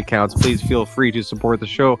social media accounts. Please feel free to support the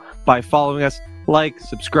show by following us, like,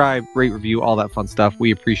 subscribe, rate, review, all that fun stuff.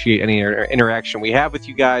 We appreciate any interaction we have with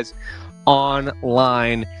you guys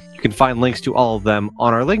online. You can find links to all of them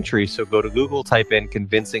on our link tree. So go to Google, type in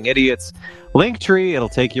Convincing Idiots, Linktree. It'll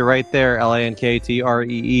take you right there,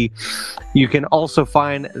 LANKTREE. You can also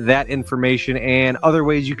find that information and other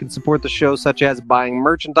ways you can support the show, such as buying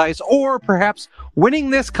merchandise or perhaps winning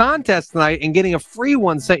this contest tonight and getting a free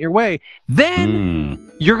one sent your way.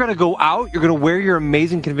 Then you're going to go out, you're going to wear your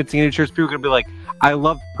amazing Convincing Idiot shirts. People are going to be like, I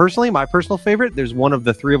love, personally, my personal favorite, there's one of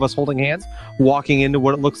the three of us holding hands walking into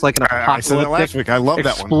what it looks like an apocalyptic I said that last week. I love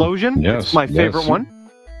that one. Explosion. Yes, It's my favorite one.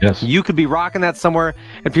 Yes. You could be rocking that somewhere,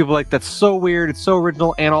 and people are like, that's so weird, it's so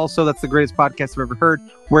original, and also that's the greatest podcast I've ever heard.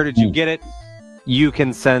 Where did you get it? You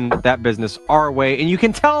can send that business our way, and you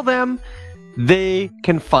can tell them they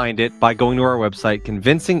can find it by going to our website,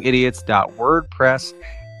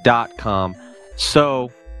 convincingidiots.wordpress.com.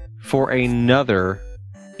 So, for another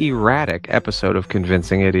erratic episode of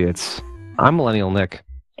Convincing Idiots, I'm Millennial Nick.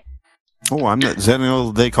 Oh, I'm that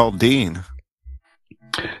Zennial they call Dean.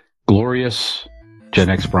 Glorious Gen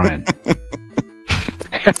X Brian.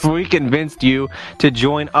 We convinced you to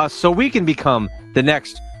join us so we can become the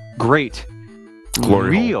next great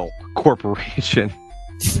real corporation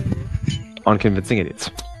on Convincing Idiots.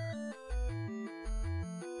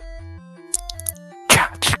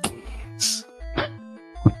 Gotchkis.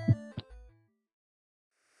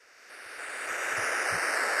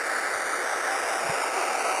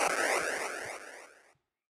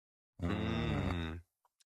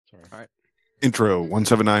 All right. Intro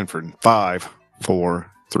 179 for 5,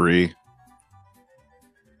 4, 3.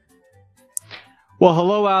 Well,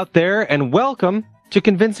 hello out there, and welcome to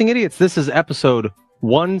Convincing Idiots. This is episode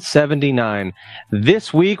 179.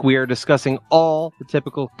 This week, we are discussing all the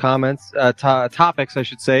typical topics, I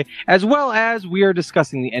should say, as well as we are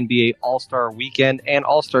discussing the NBA All-Star Weekend and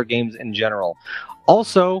All-Star Games in general.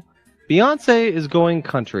 Also, Beyonce is going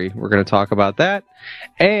country. We're going to talk about that.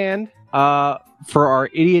 And for our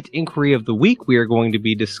Idiot Inquiry of the Week, we are going to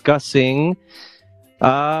be discussing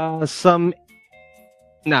some...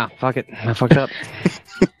 Nah, fuck it. I fucked up.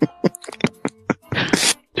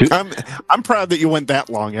 I'm proud that you went that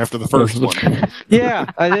long after the first one. Yeah,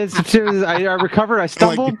 I recovered. I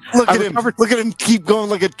stumbled. Like, look at him keep going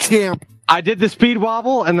like a champ. I did the speed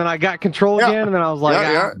wobble, and then I got control again, and then I was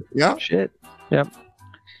like, yeah. shit. Yep.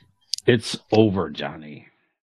 It's over, Johnny.